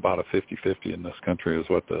we're at about a 50-50 in this country is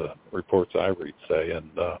what the reports I read say.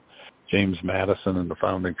 And James Madison and the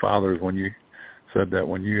Founding Fathers, when you said that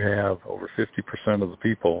when you have over 50% of the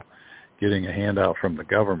people getting a handout from the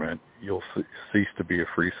government, you'll cease to be a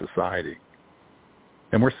free society.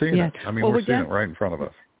 And we're seeing it. I mean, we're seeing it right in front of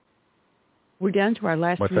us. We're down to our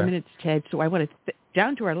last 3 minutes, Ted, so I want to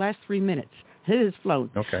down to our last 3 minutes. It has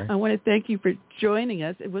flown. Okay. I want to thank you for joining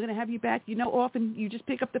us. We're going to have you back. Often you just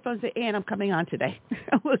pick up the phone and say, Ann, I'm coming on today.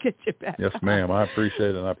 We'll get you back. Yes, ma'am. I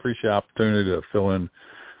appreciate it. And I appreciate the opportunity to fill in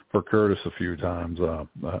for Curtis a few times.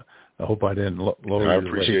 I hope I didn't lower I your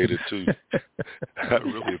appreciate weight. it, too. I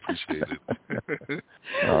really appreciate it.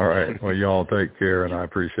 All right. Well, y'all take care, and I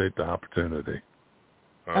appreciate the opportunity.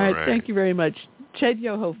 All right. Thank you very much. Ted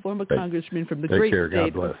Yoho, former congressman from the great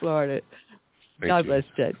state of Florida. God bless,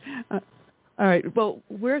 Ted. All right. Well,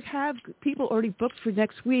 we have people already booked for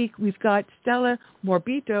next week. We've got Stella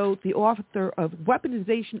Morbito, the author of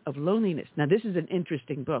Weaponization of Loneliness. Now, this is an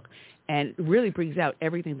interesting book, and it really brings out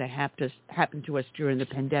everything that happened to us during the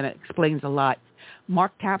pandemic. Explains a lot.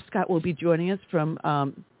 Mark Tapscott will be joining us from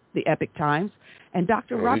the Epic Times, and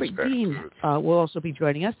Dr. Robert Dean will also be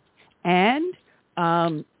joining us. And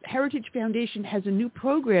Heritage Foundation has a new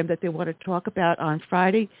program that they want to talk about on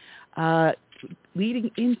Friday,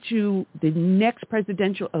 leading into the next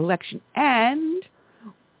presidential election, and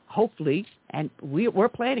hopefully, and we're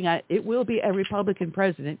planning on it will be a Republican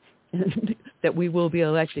president that we will be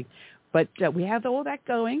electing. But we have all that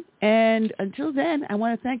going, and until then, I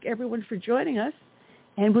want to thank everyone for joining us,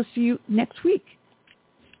 and we'll see you next week.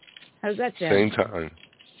 How's that sound? Same time.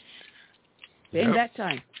 Same that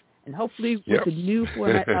time. And hopefully with the new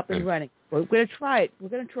format up and running. We're going to try it. We're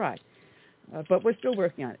going to try. But we're still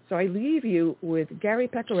working on it. So I leave you with Gary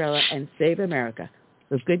Pecorella and Save America.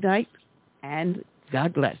 So good night, and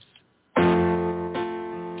God bless.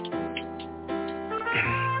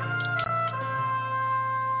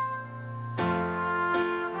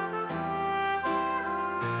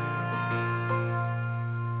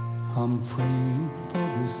 I'm praying for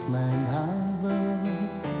this land I love,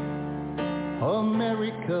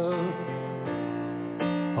 America,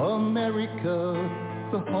 America,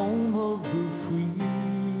 the home of the free.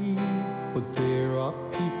 But there are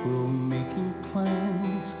people making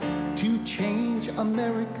plans to change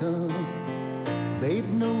America. They've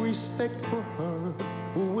no respect for her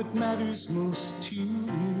or what matters most to me.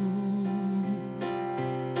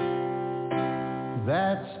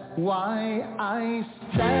 That's why I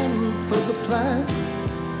stand for the flag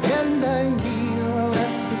and I kneel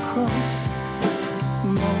at the cross.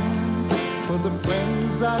 Lord, for the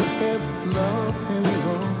friends I have loved and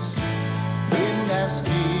lost, and I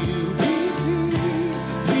still believe,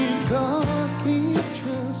 because we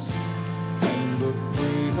trust, and the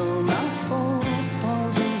freedom our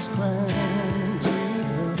forefathers granted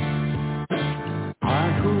us. I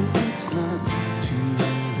hope it's not too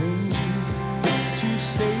late to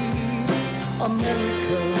save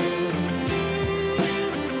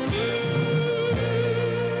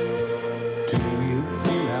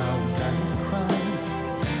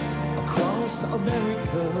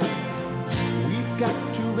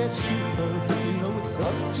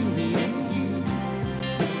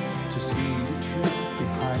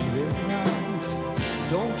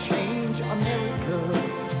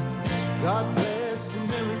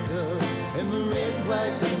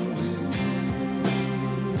white and blue.